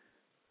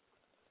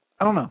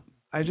know.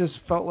 I just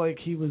felt like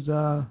he was,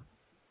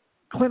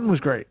 Clinton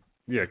was great.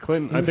 Yeah,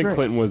 Clinton. I think great.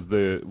 Clinton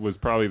was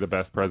probably the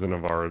best president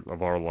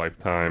of our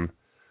lifetime.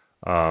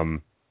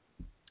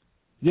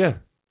 Yeah,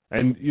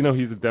 and you know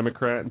he's a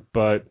Democrat,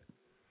 but.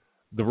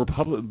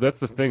 That's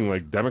the thing,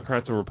 like,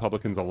 Democrats and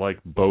Republicans alike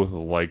both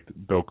liked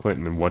Bill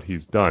Clinton and what he's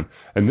done.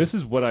 And this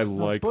is what I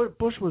like.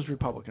 Bush was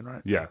Republican,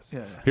 right? Yes.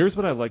 Yeah. Here's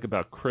what I like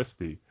about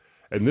Christie,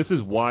 and this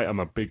is why I'm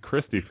a big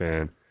Christie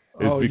fan.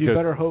 You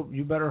better hope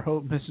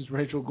Mrs.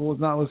 Rachel Gould's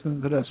not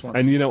listening to this one.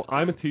 And, you know,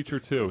 I'm a teacher,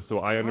 too, so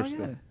I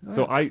understand. Oh, yeah.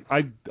 So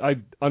I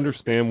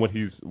understand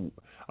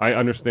I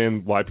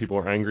understand why people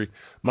are angry.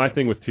 My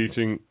thing with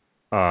teaching,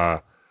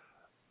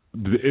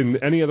 in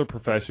any other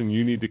profession,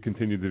 you need to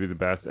continue to be the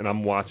best. And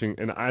I'm watching,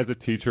 and as a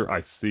teacher,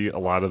 I see a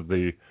lot of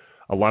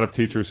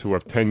teachers who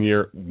have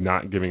tenure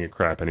not giving a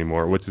crap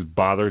anymore, which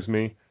bothers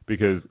me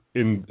because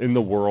in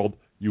the world,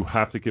 you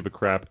have to give a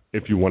crap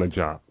if you want a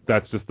job.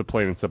 That's just the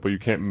plain and simple. You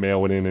can't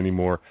mail it in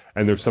anymore.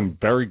 And there's some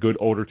very good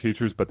older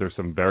teachers, but there's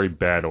some very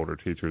bad older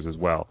teachers as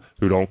well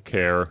who don't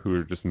care, who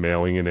are just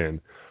mailing it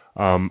in.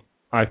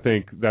 I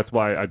think that's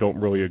why I don't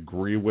really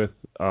agree with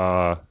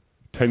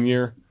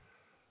tenure.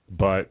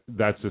 But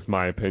that's just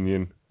my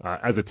opinion.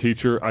 As a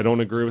teacher, I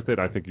don't agree with it.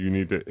 I think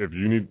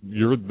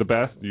you're the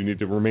best, you need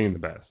to remain the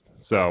best.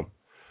 So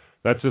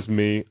that's just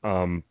me.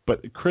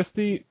 But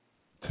Christie,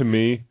 to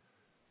me,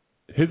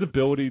 his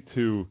ability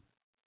to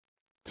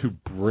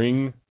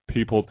bring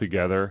people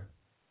together,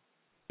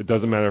 it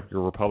doesn't matter if you're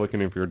a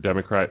Republican, if you're a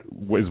Democrat,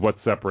 is what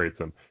separates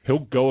him. He'll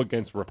go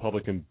against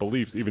Republican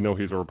beliefs, even though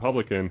he's a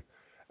Republican,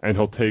 and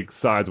he'll take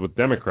sides with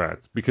Democrats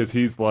because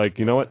he's like,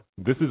 you know what,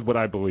 this is what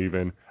I believe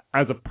in.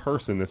 As a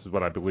person, this is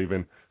what I believe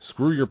in.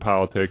 Screw your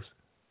politics.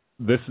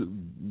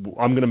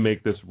 I'm going to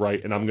make this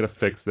right, and I'm going to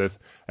fix this.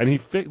 And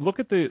look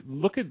at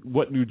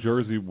what New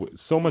Jersey,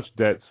 so much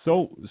debt,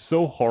 so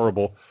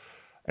horrible.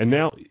 And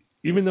now,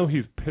 even though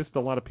he's pissed a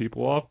lot of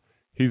people off,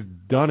 he's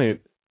done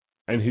it,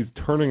 and he's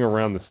turning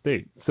around the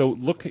state. So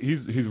look,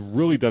 he's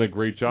really done a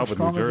great job with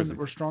New Jersey.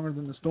 We're stronger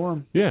than the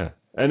storm. Yeah,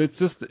 and it's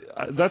just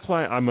that's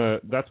why I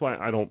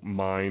don't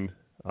mind.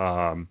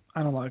 I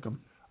don't like him.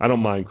 I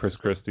don't mind Chris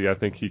Christie. I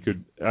think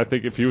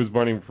if he was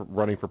running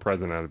for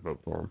president, I'd vote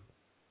for him.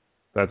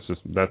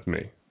 That's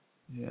me.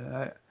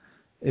 Yeah,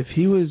 if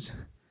he was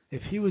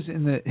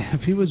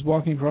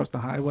walking across the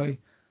highway,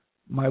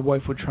 my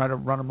wife would try to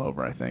run him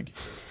over, I think.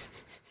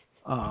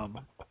 I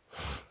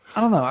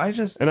don't know.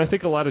 And I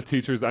think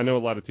I know a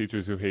lot of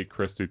teachers who hate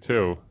Christie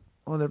too.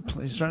 Well,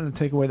 he's trying to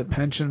take away the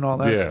pension and all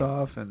that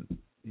stuff, and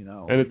you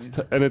know.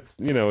 And it's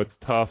you know it's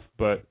tough,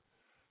 but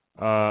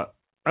I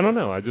don't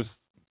know. I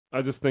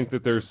just think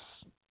that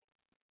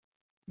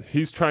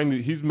he's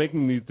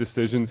making these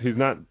decisions. He's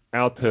not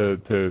out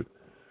to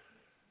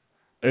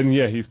and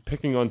yeah, he's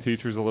picking on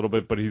teachers a little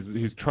bit, but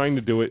he's trying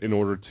to do it in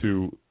order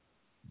to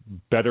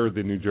better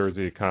the New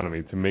Jersey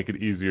economy, to make it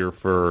easier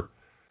for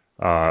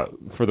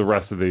the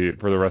rest of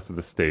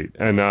the state.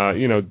 And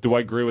you know, do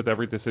I agree with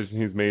every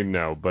decision he's made?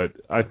 No, but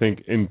I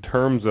think in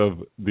terms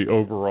of the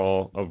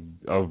overall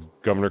of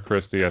Governor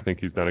Christie, I think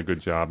he's done a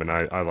good job, and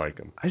I like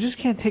him. I just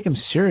can't take him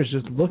serious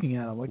just looking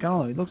at him. Like, I don't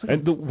know, he looks like.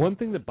 And the one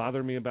thing that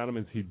bothered me about him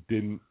is he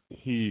did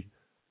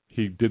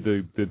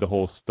the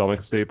whole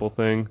stomach staple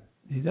thing.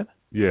 He did?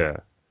 Yeah,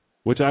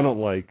 which I don't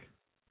like.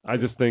 I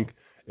just think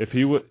if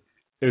he would,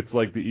 it's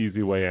like the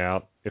easy way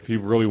out. If he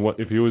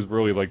was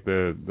really like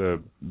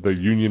the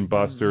union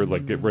buster,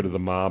 like get rid of the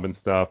mob and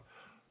stuff,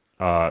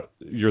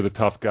 you're the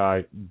tough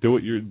guy. Do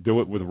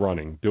it with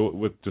running. Do it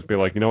with just be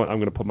like, you know what, I'm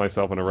going to put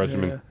myself on a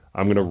regimen. Yeah.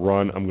 I'm going to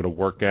run. I'm going to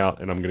work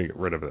out, and I'm going to get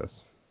rid of this.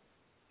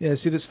 Yeah.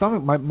 See, the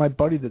stomach. My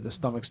buddy did the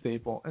stomach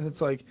staple, and it's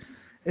like,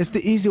 it's the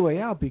easy way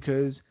out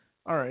because,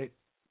 all right,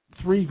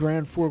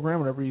 $3,000, $4,000,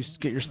 whatever, you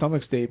get your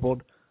stomach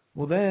stapled.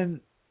 Well,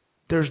 then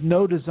there's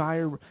no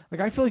desire.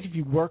 Like, I feel like if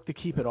you work to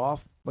keep it off,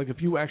 like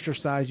if you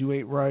exercise, you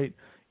ate right,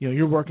 you know,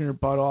 you're working your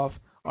butt off,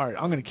 all right,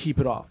 I'm going to keep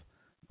it off.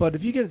 But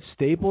if you get it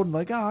stapled and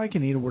like, I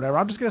can eat it or whatever,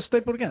 I'm just going to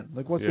staple it again.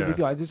 Like, what's the big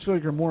deal? I just feel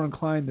like you're more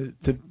inclined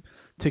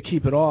to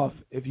keep it off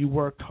if you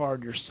worked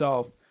hard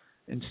yourself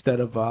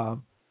instead of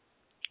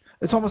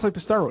it's almost like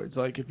the steroids.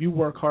 Like, if you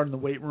work hard in the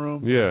weight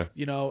room,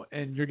 you know,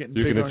 and you're getting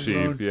bigger on your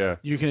own,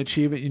 you can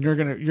achieve it, and you're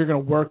gonna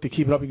work to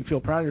keep it up. You can feel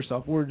proud of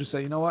yourself. Or just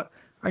say, you know what,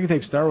 I can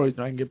take steroids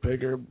and I can get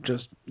bigger.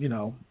 Just, you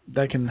know,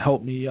 that can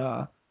help me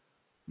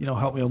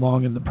help me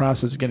along in the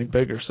process of getting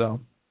bigger. So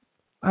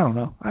I don't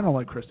know. I don't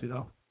like Christy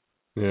though.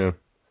 Yeah.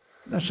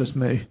 That's just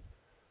me.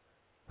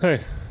 Hey,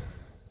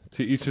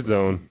 to each his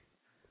own.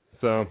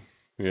 So,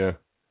 yeah.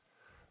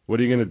 What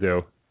are you going to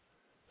do?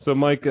 So,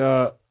 Mike,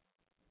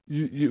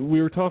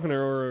 we were talking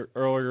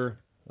earlier.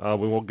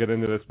 We won't get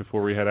into this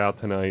before we head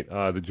out tonight.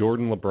 The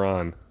Jordan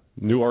LeBron.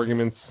 New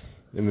arguments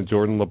in the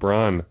Jordan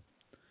LeBron.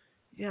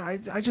 Yeah,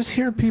 I just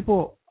hear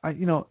people,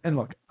 and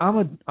look, I'm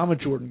a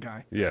Jordan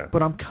guy. Yeah.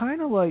 But I'm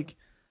kind of like,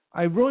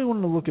 I really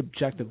wanted to look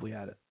objectively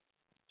at it.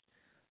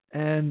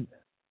 And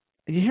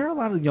you hear a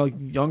lot of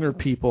younger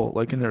people,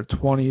 like in their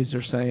 20s,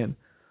 they're saying,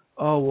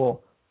 oh,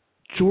 well,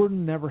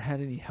 Jordan never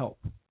had any help.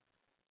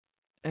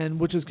 And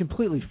which is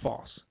completely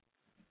false.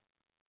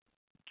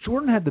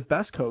 Jordan had the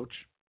best coach,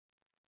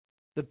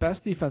 the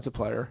best defensive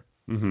player,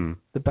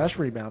 the best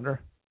rebounder,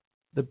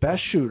 the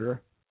best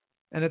shooter,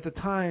 and at the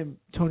time,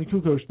 Tony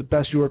Kukoc, the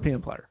best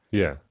European player.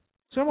 Yeah.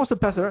 So almost the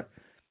best. What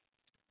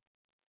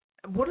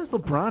does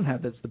LeBron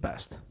have that's the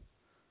best?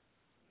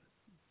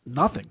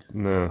 Nothing.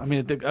 No. I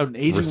mean, an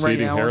aging receding Ray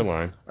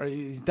hairline.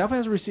 He definitely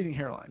has a receding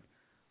hairline.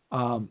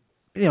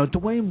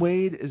 Dwayne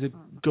Wade is a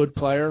good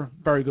player,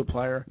 very good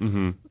player.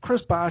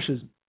 Chris Bosh is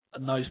a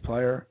nice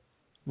player.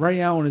 Ray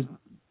Allen is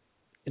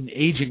an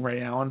aging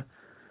Ray Allen.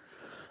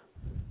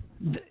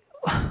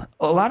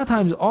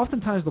 Oftentimes,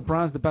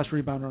 LeBron's the best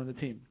rebounder on the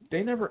team.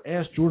 They never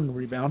asked Jordan to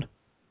rebound.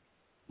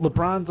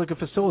 LeBron's like a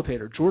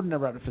facilitator. Jordan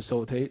never had to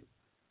facilitate.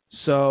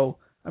 So,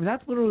 I mean,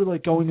 that's literally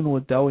like going into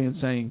a deli and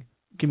saying,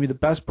 give me the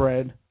best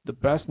bread, the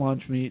best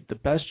lunch meat, the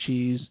best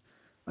cheese.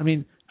 I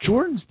mean,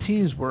 Jordan's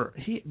teams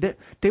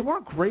they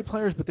weren't great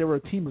players, but they were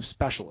a team of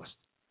specialists.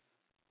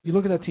 You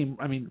look at that team,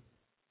 I mean,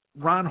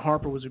 Ron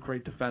Harper was a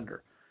great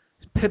defender.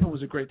 Pippen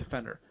was a great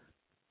defender.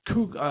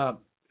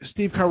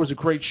 Steve Kerr was a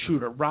great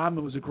shooter.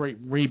 Rodman was a great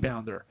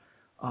rebounder.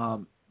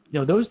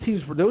 Those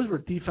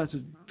were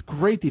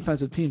great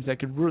defensive teams that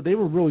they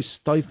were really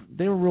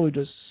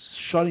just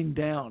shutting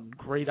down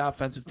great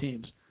offensive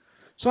teams.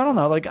 So I don't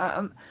know, like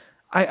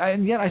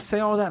and yet I say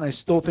all that and I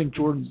still think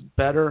Jordan's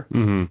better.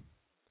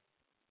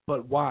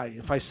 But why?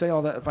 If I say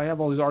all that, if I have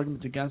all these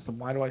arguments against him,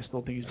 why do I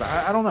still think he's better?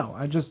 I don't know.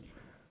 I don't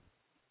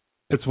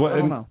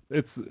know.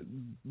 It's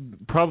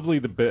probably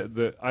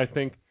I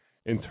think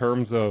in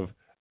terms of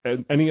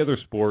any other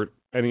sport,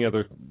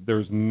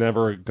 there's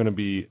never going to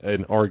be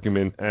an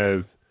argument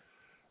as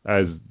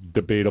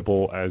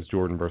debatable as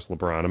Jordan versus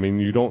LeBron. I mean,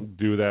 you don't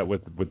do that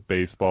with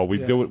baseball. We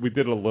did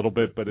it a little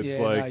bit, but it's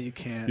no, you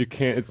can't. You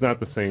can't. It's not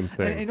the same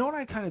thing. And you know what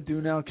I kind of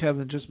do now,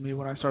 Kevin? Just me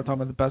when I start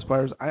talking about the best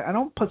players, I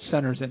don't put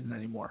centers in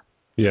anymore.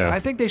 Yeah. I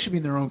think they should be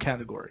in their own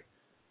category.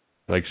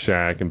 Like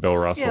Shaq and Bill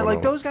Russell. Yeah,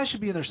 like those guys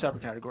should be in their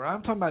separate category.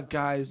 I'm talking about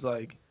guys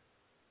like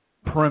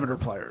perimeter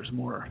players,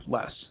 more or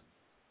less.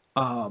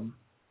 I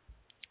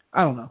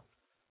don't know.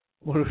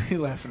 What are we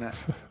laughing at?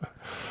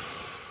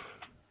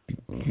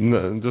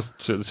 No, just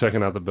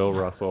checking out the Bill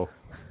Russell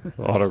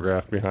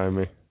autograph behind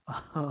me.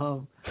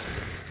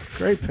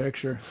 Great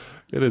picture.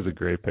 It is a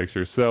great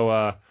picture.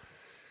 So,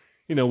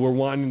 we're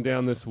winding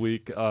down this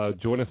week.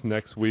 Join us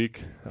next week.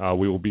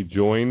 We will be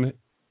joined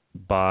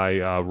by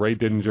Ray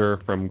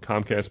Didinger from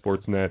Comcast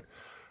Sportsnet.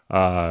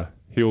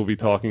 He will be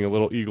talking a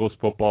little Eagles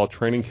football.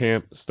 Training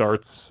camp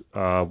starts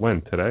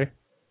when? Today?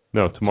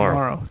 No,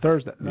 tomorrow.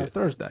 Thursday.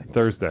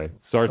 Thursday.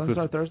 Start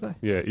Thursday?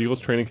 Yeah, Eagles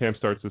training camp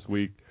starts this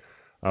week.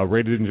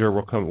 Ray Didinger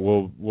will come.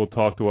 Will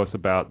talk to us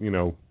about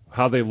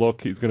how they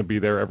look. He's going to be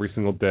there every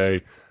single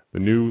day. The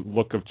new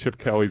look of Chip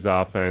Kelly's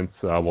offense.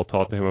 We'll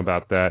talk to him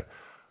about that.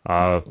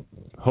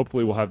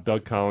 Hopefully, we'll have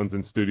Doug Collins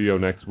in studio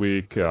next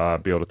week. Be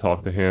able to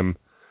talk to him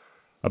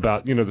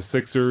about the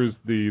Sixers,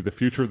 the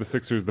future of the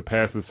Sixers, the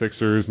past of the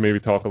Sixers. Maybe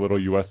talk a little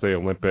USA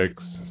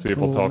Olympics. See if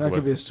we'll talk. That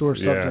could be a sore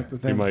subject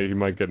with him. He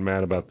might get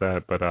mad about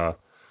that, but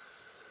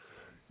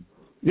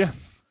yeah.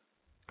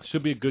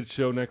 Should be a good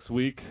show next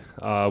week.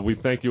 We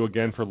thank you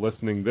again for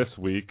listening this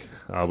week.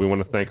 We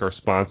want to thank our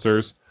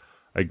sponsors.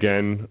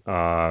 Again,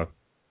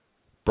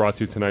 brought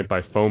to you tonight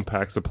by Foam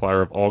Pack,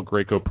 supplier of all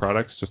Graco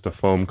products. Just a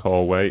phone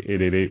call away,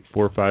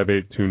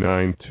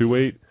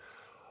 888-458-2928.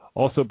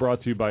 Also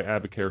brought to you by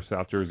Advocare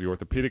South Jersey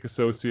Orthopedic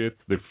Associates.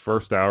 The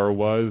first hour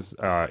was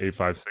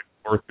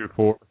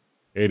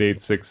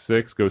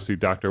 856-424-8866. Go see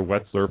Dr.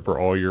 Wetzler for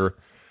all your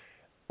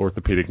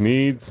orthopedic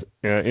needs.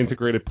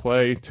 Integrated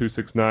Play,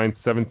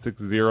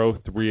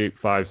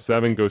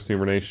 269-760-3857. Go see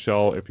Renee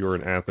Shull if you're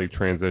an athlete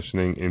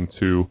transitioning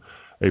into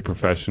a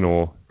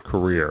professional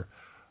career.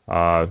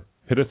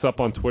 Hit us up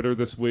on Twitter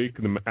this week,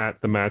 at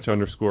the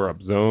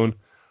match_up_zone.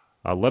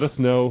 Let us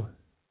know,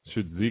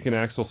 should Zeke and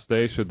Axel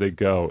stay? Should they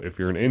go? If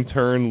you're an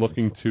intern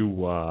looking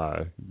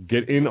to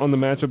get in on the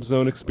Matchup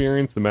Zone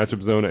experience, the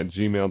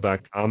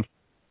matchupzone@gmail.com.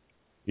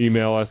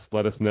 Email us,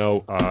 let us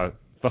know.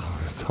 Follow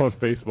us on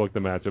Facebook, The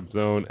Matchup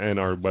Zone, and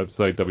our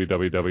website,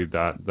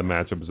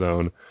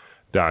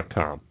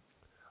 www.thematchupzone.com.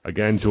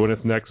 Again, join us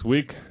next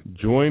week.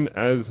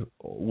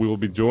 We will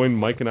be joined.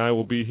 Mike and I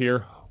will be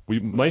here. We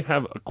might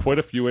have quite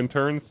a few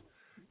interns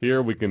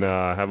here. We can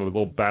have a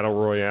little battle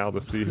royale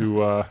to see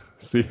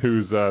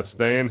who's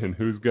staying and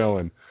who's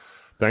going.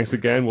 Thanks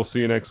again. We'll see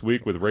you next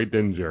week with Ray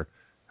Dinger.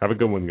 Have a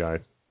good one, guys.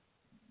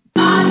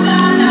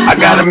 I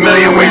got a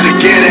million ways to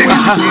get it.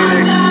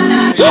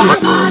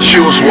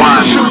 Choose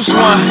one.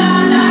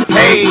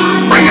 Hey,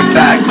 bring it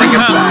back.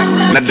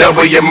 Now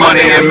double your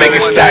money and make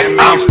it stack.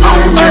 I'm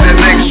on to the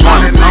next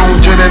one.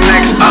 On to the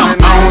next. I'm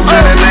on to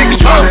the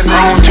next one.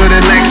 On to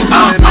the next.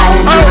 I'm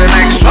on to the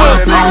next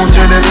one. On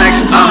to the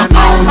next. I'm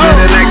on to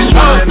the next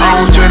one.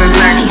 On to the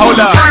next. Hold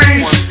up.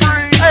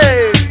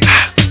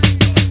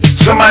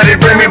 Somebody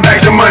bring me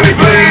back the money,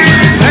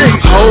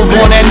 please. Hove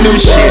on that new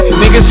shit.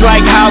 Niggas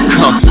like how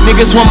come?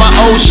 Niggas want my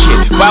old shit.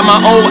 Buy my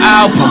old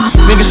album.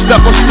 Niggas stuck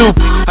on stupid.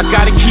 I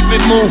gotta keep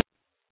it moving.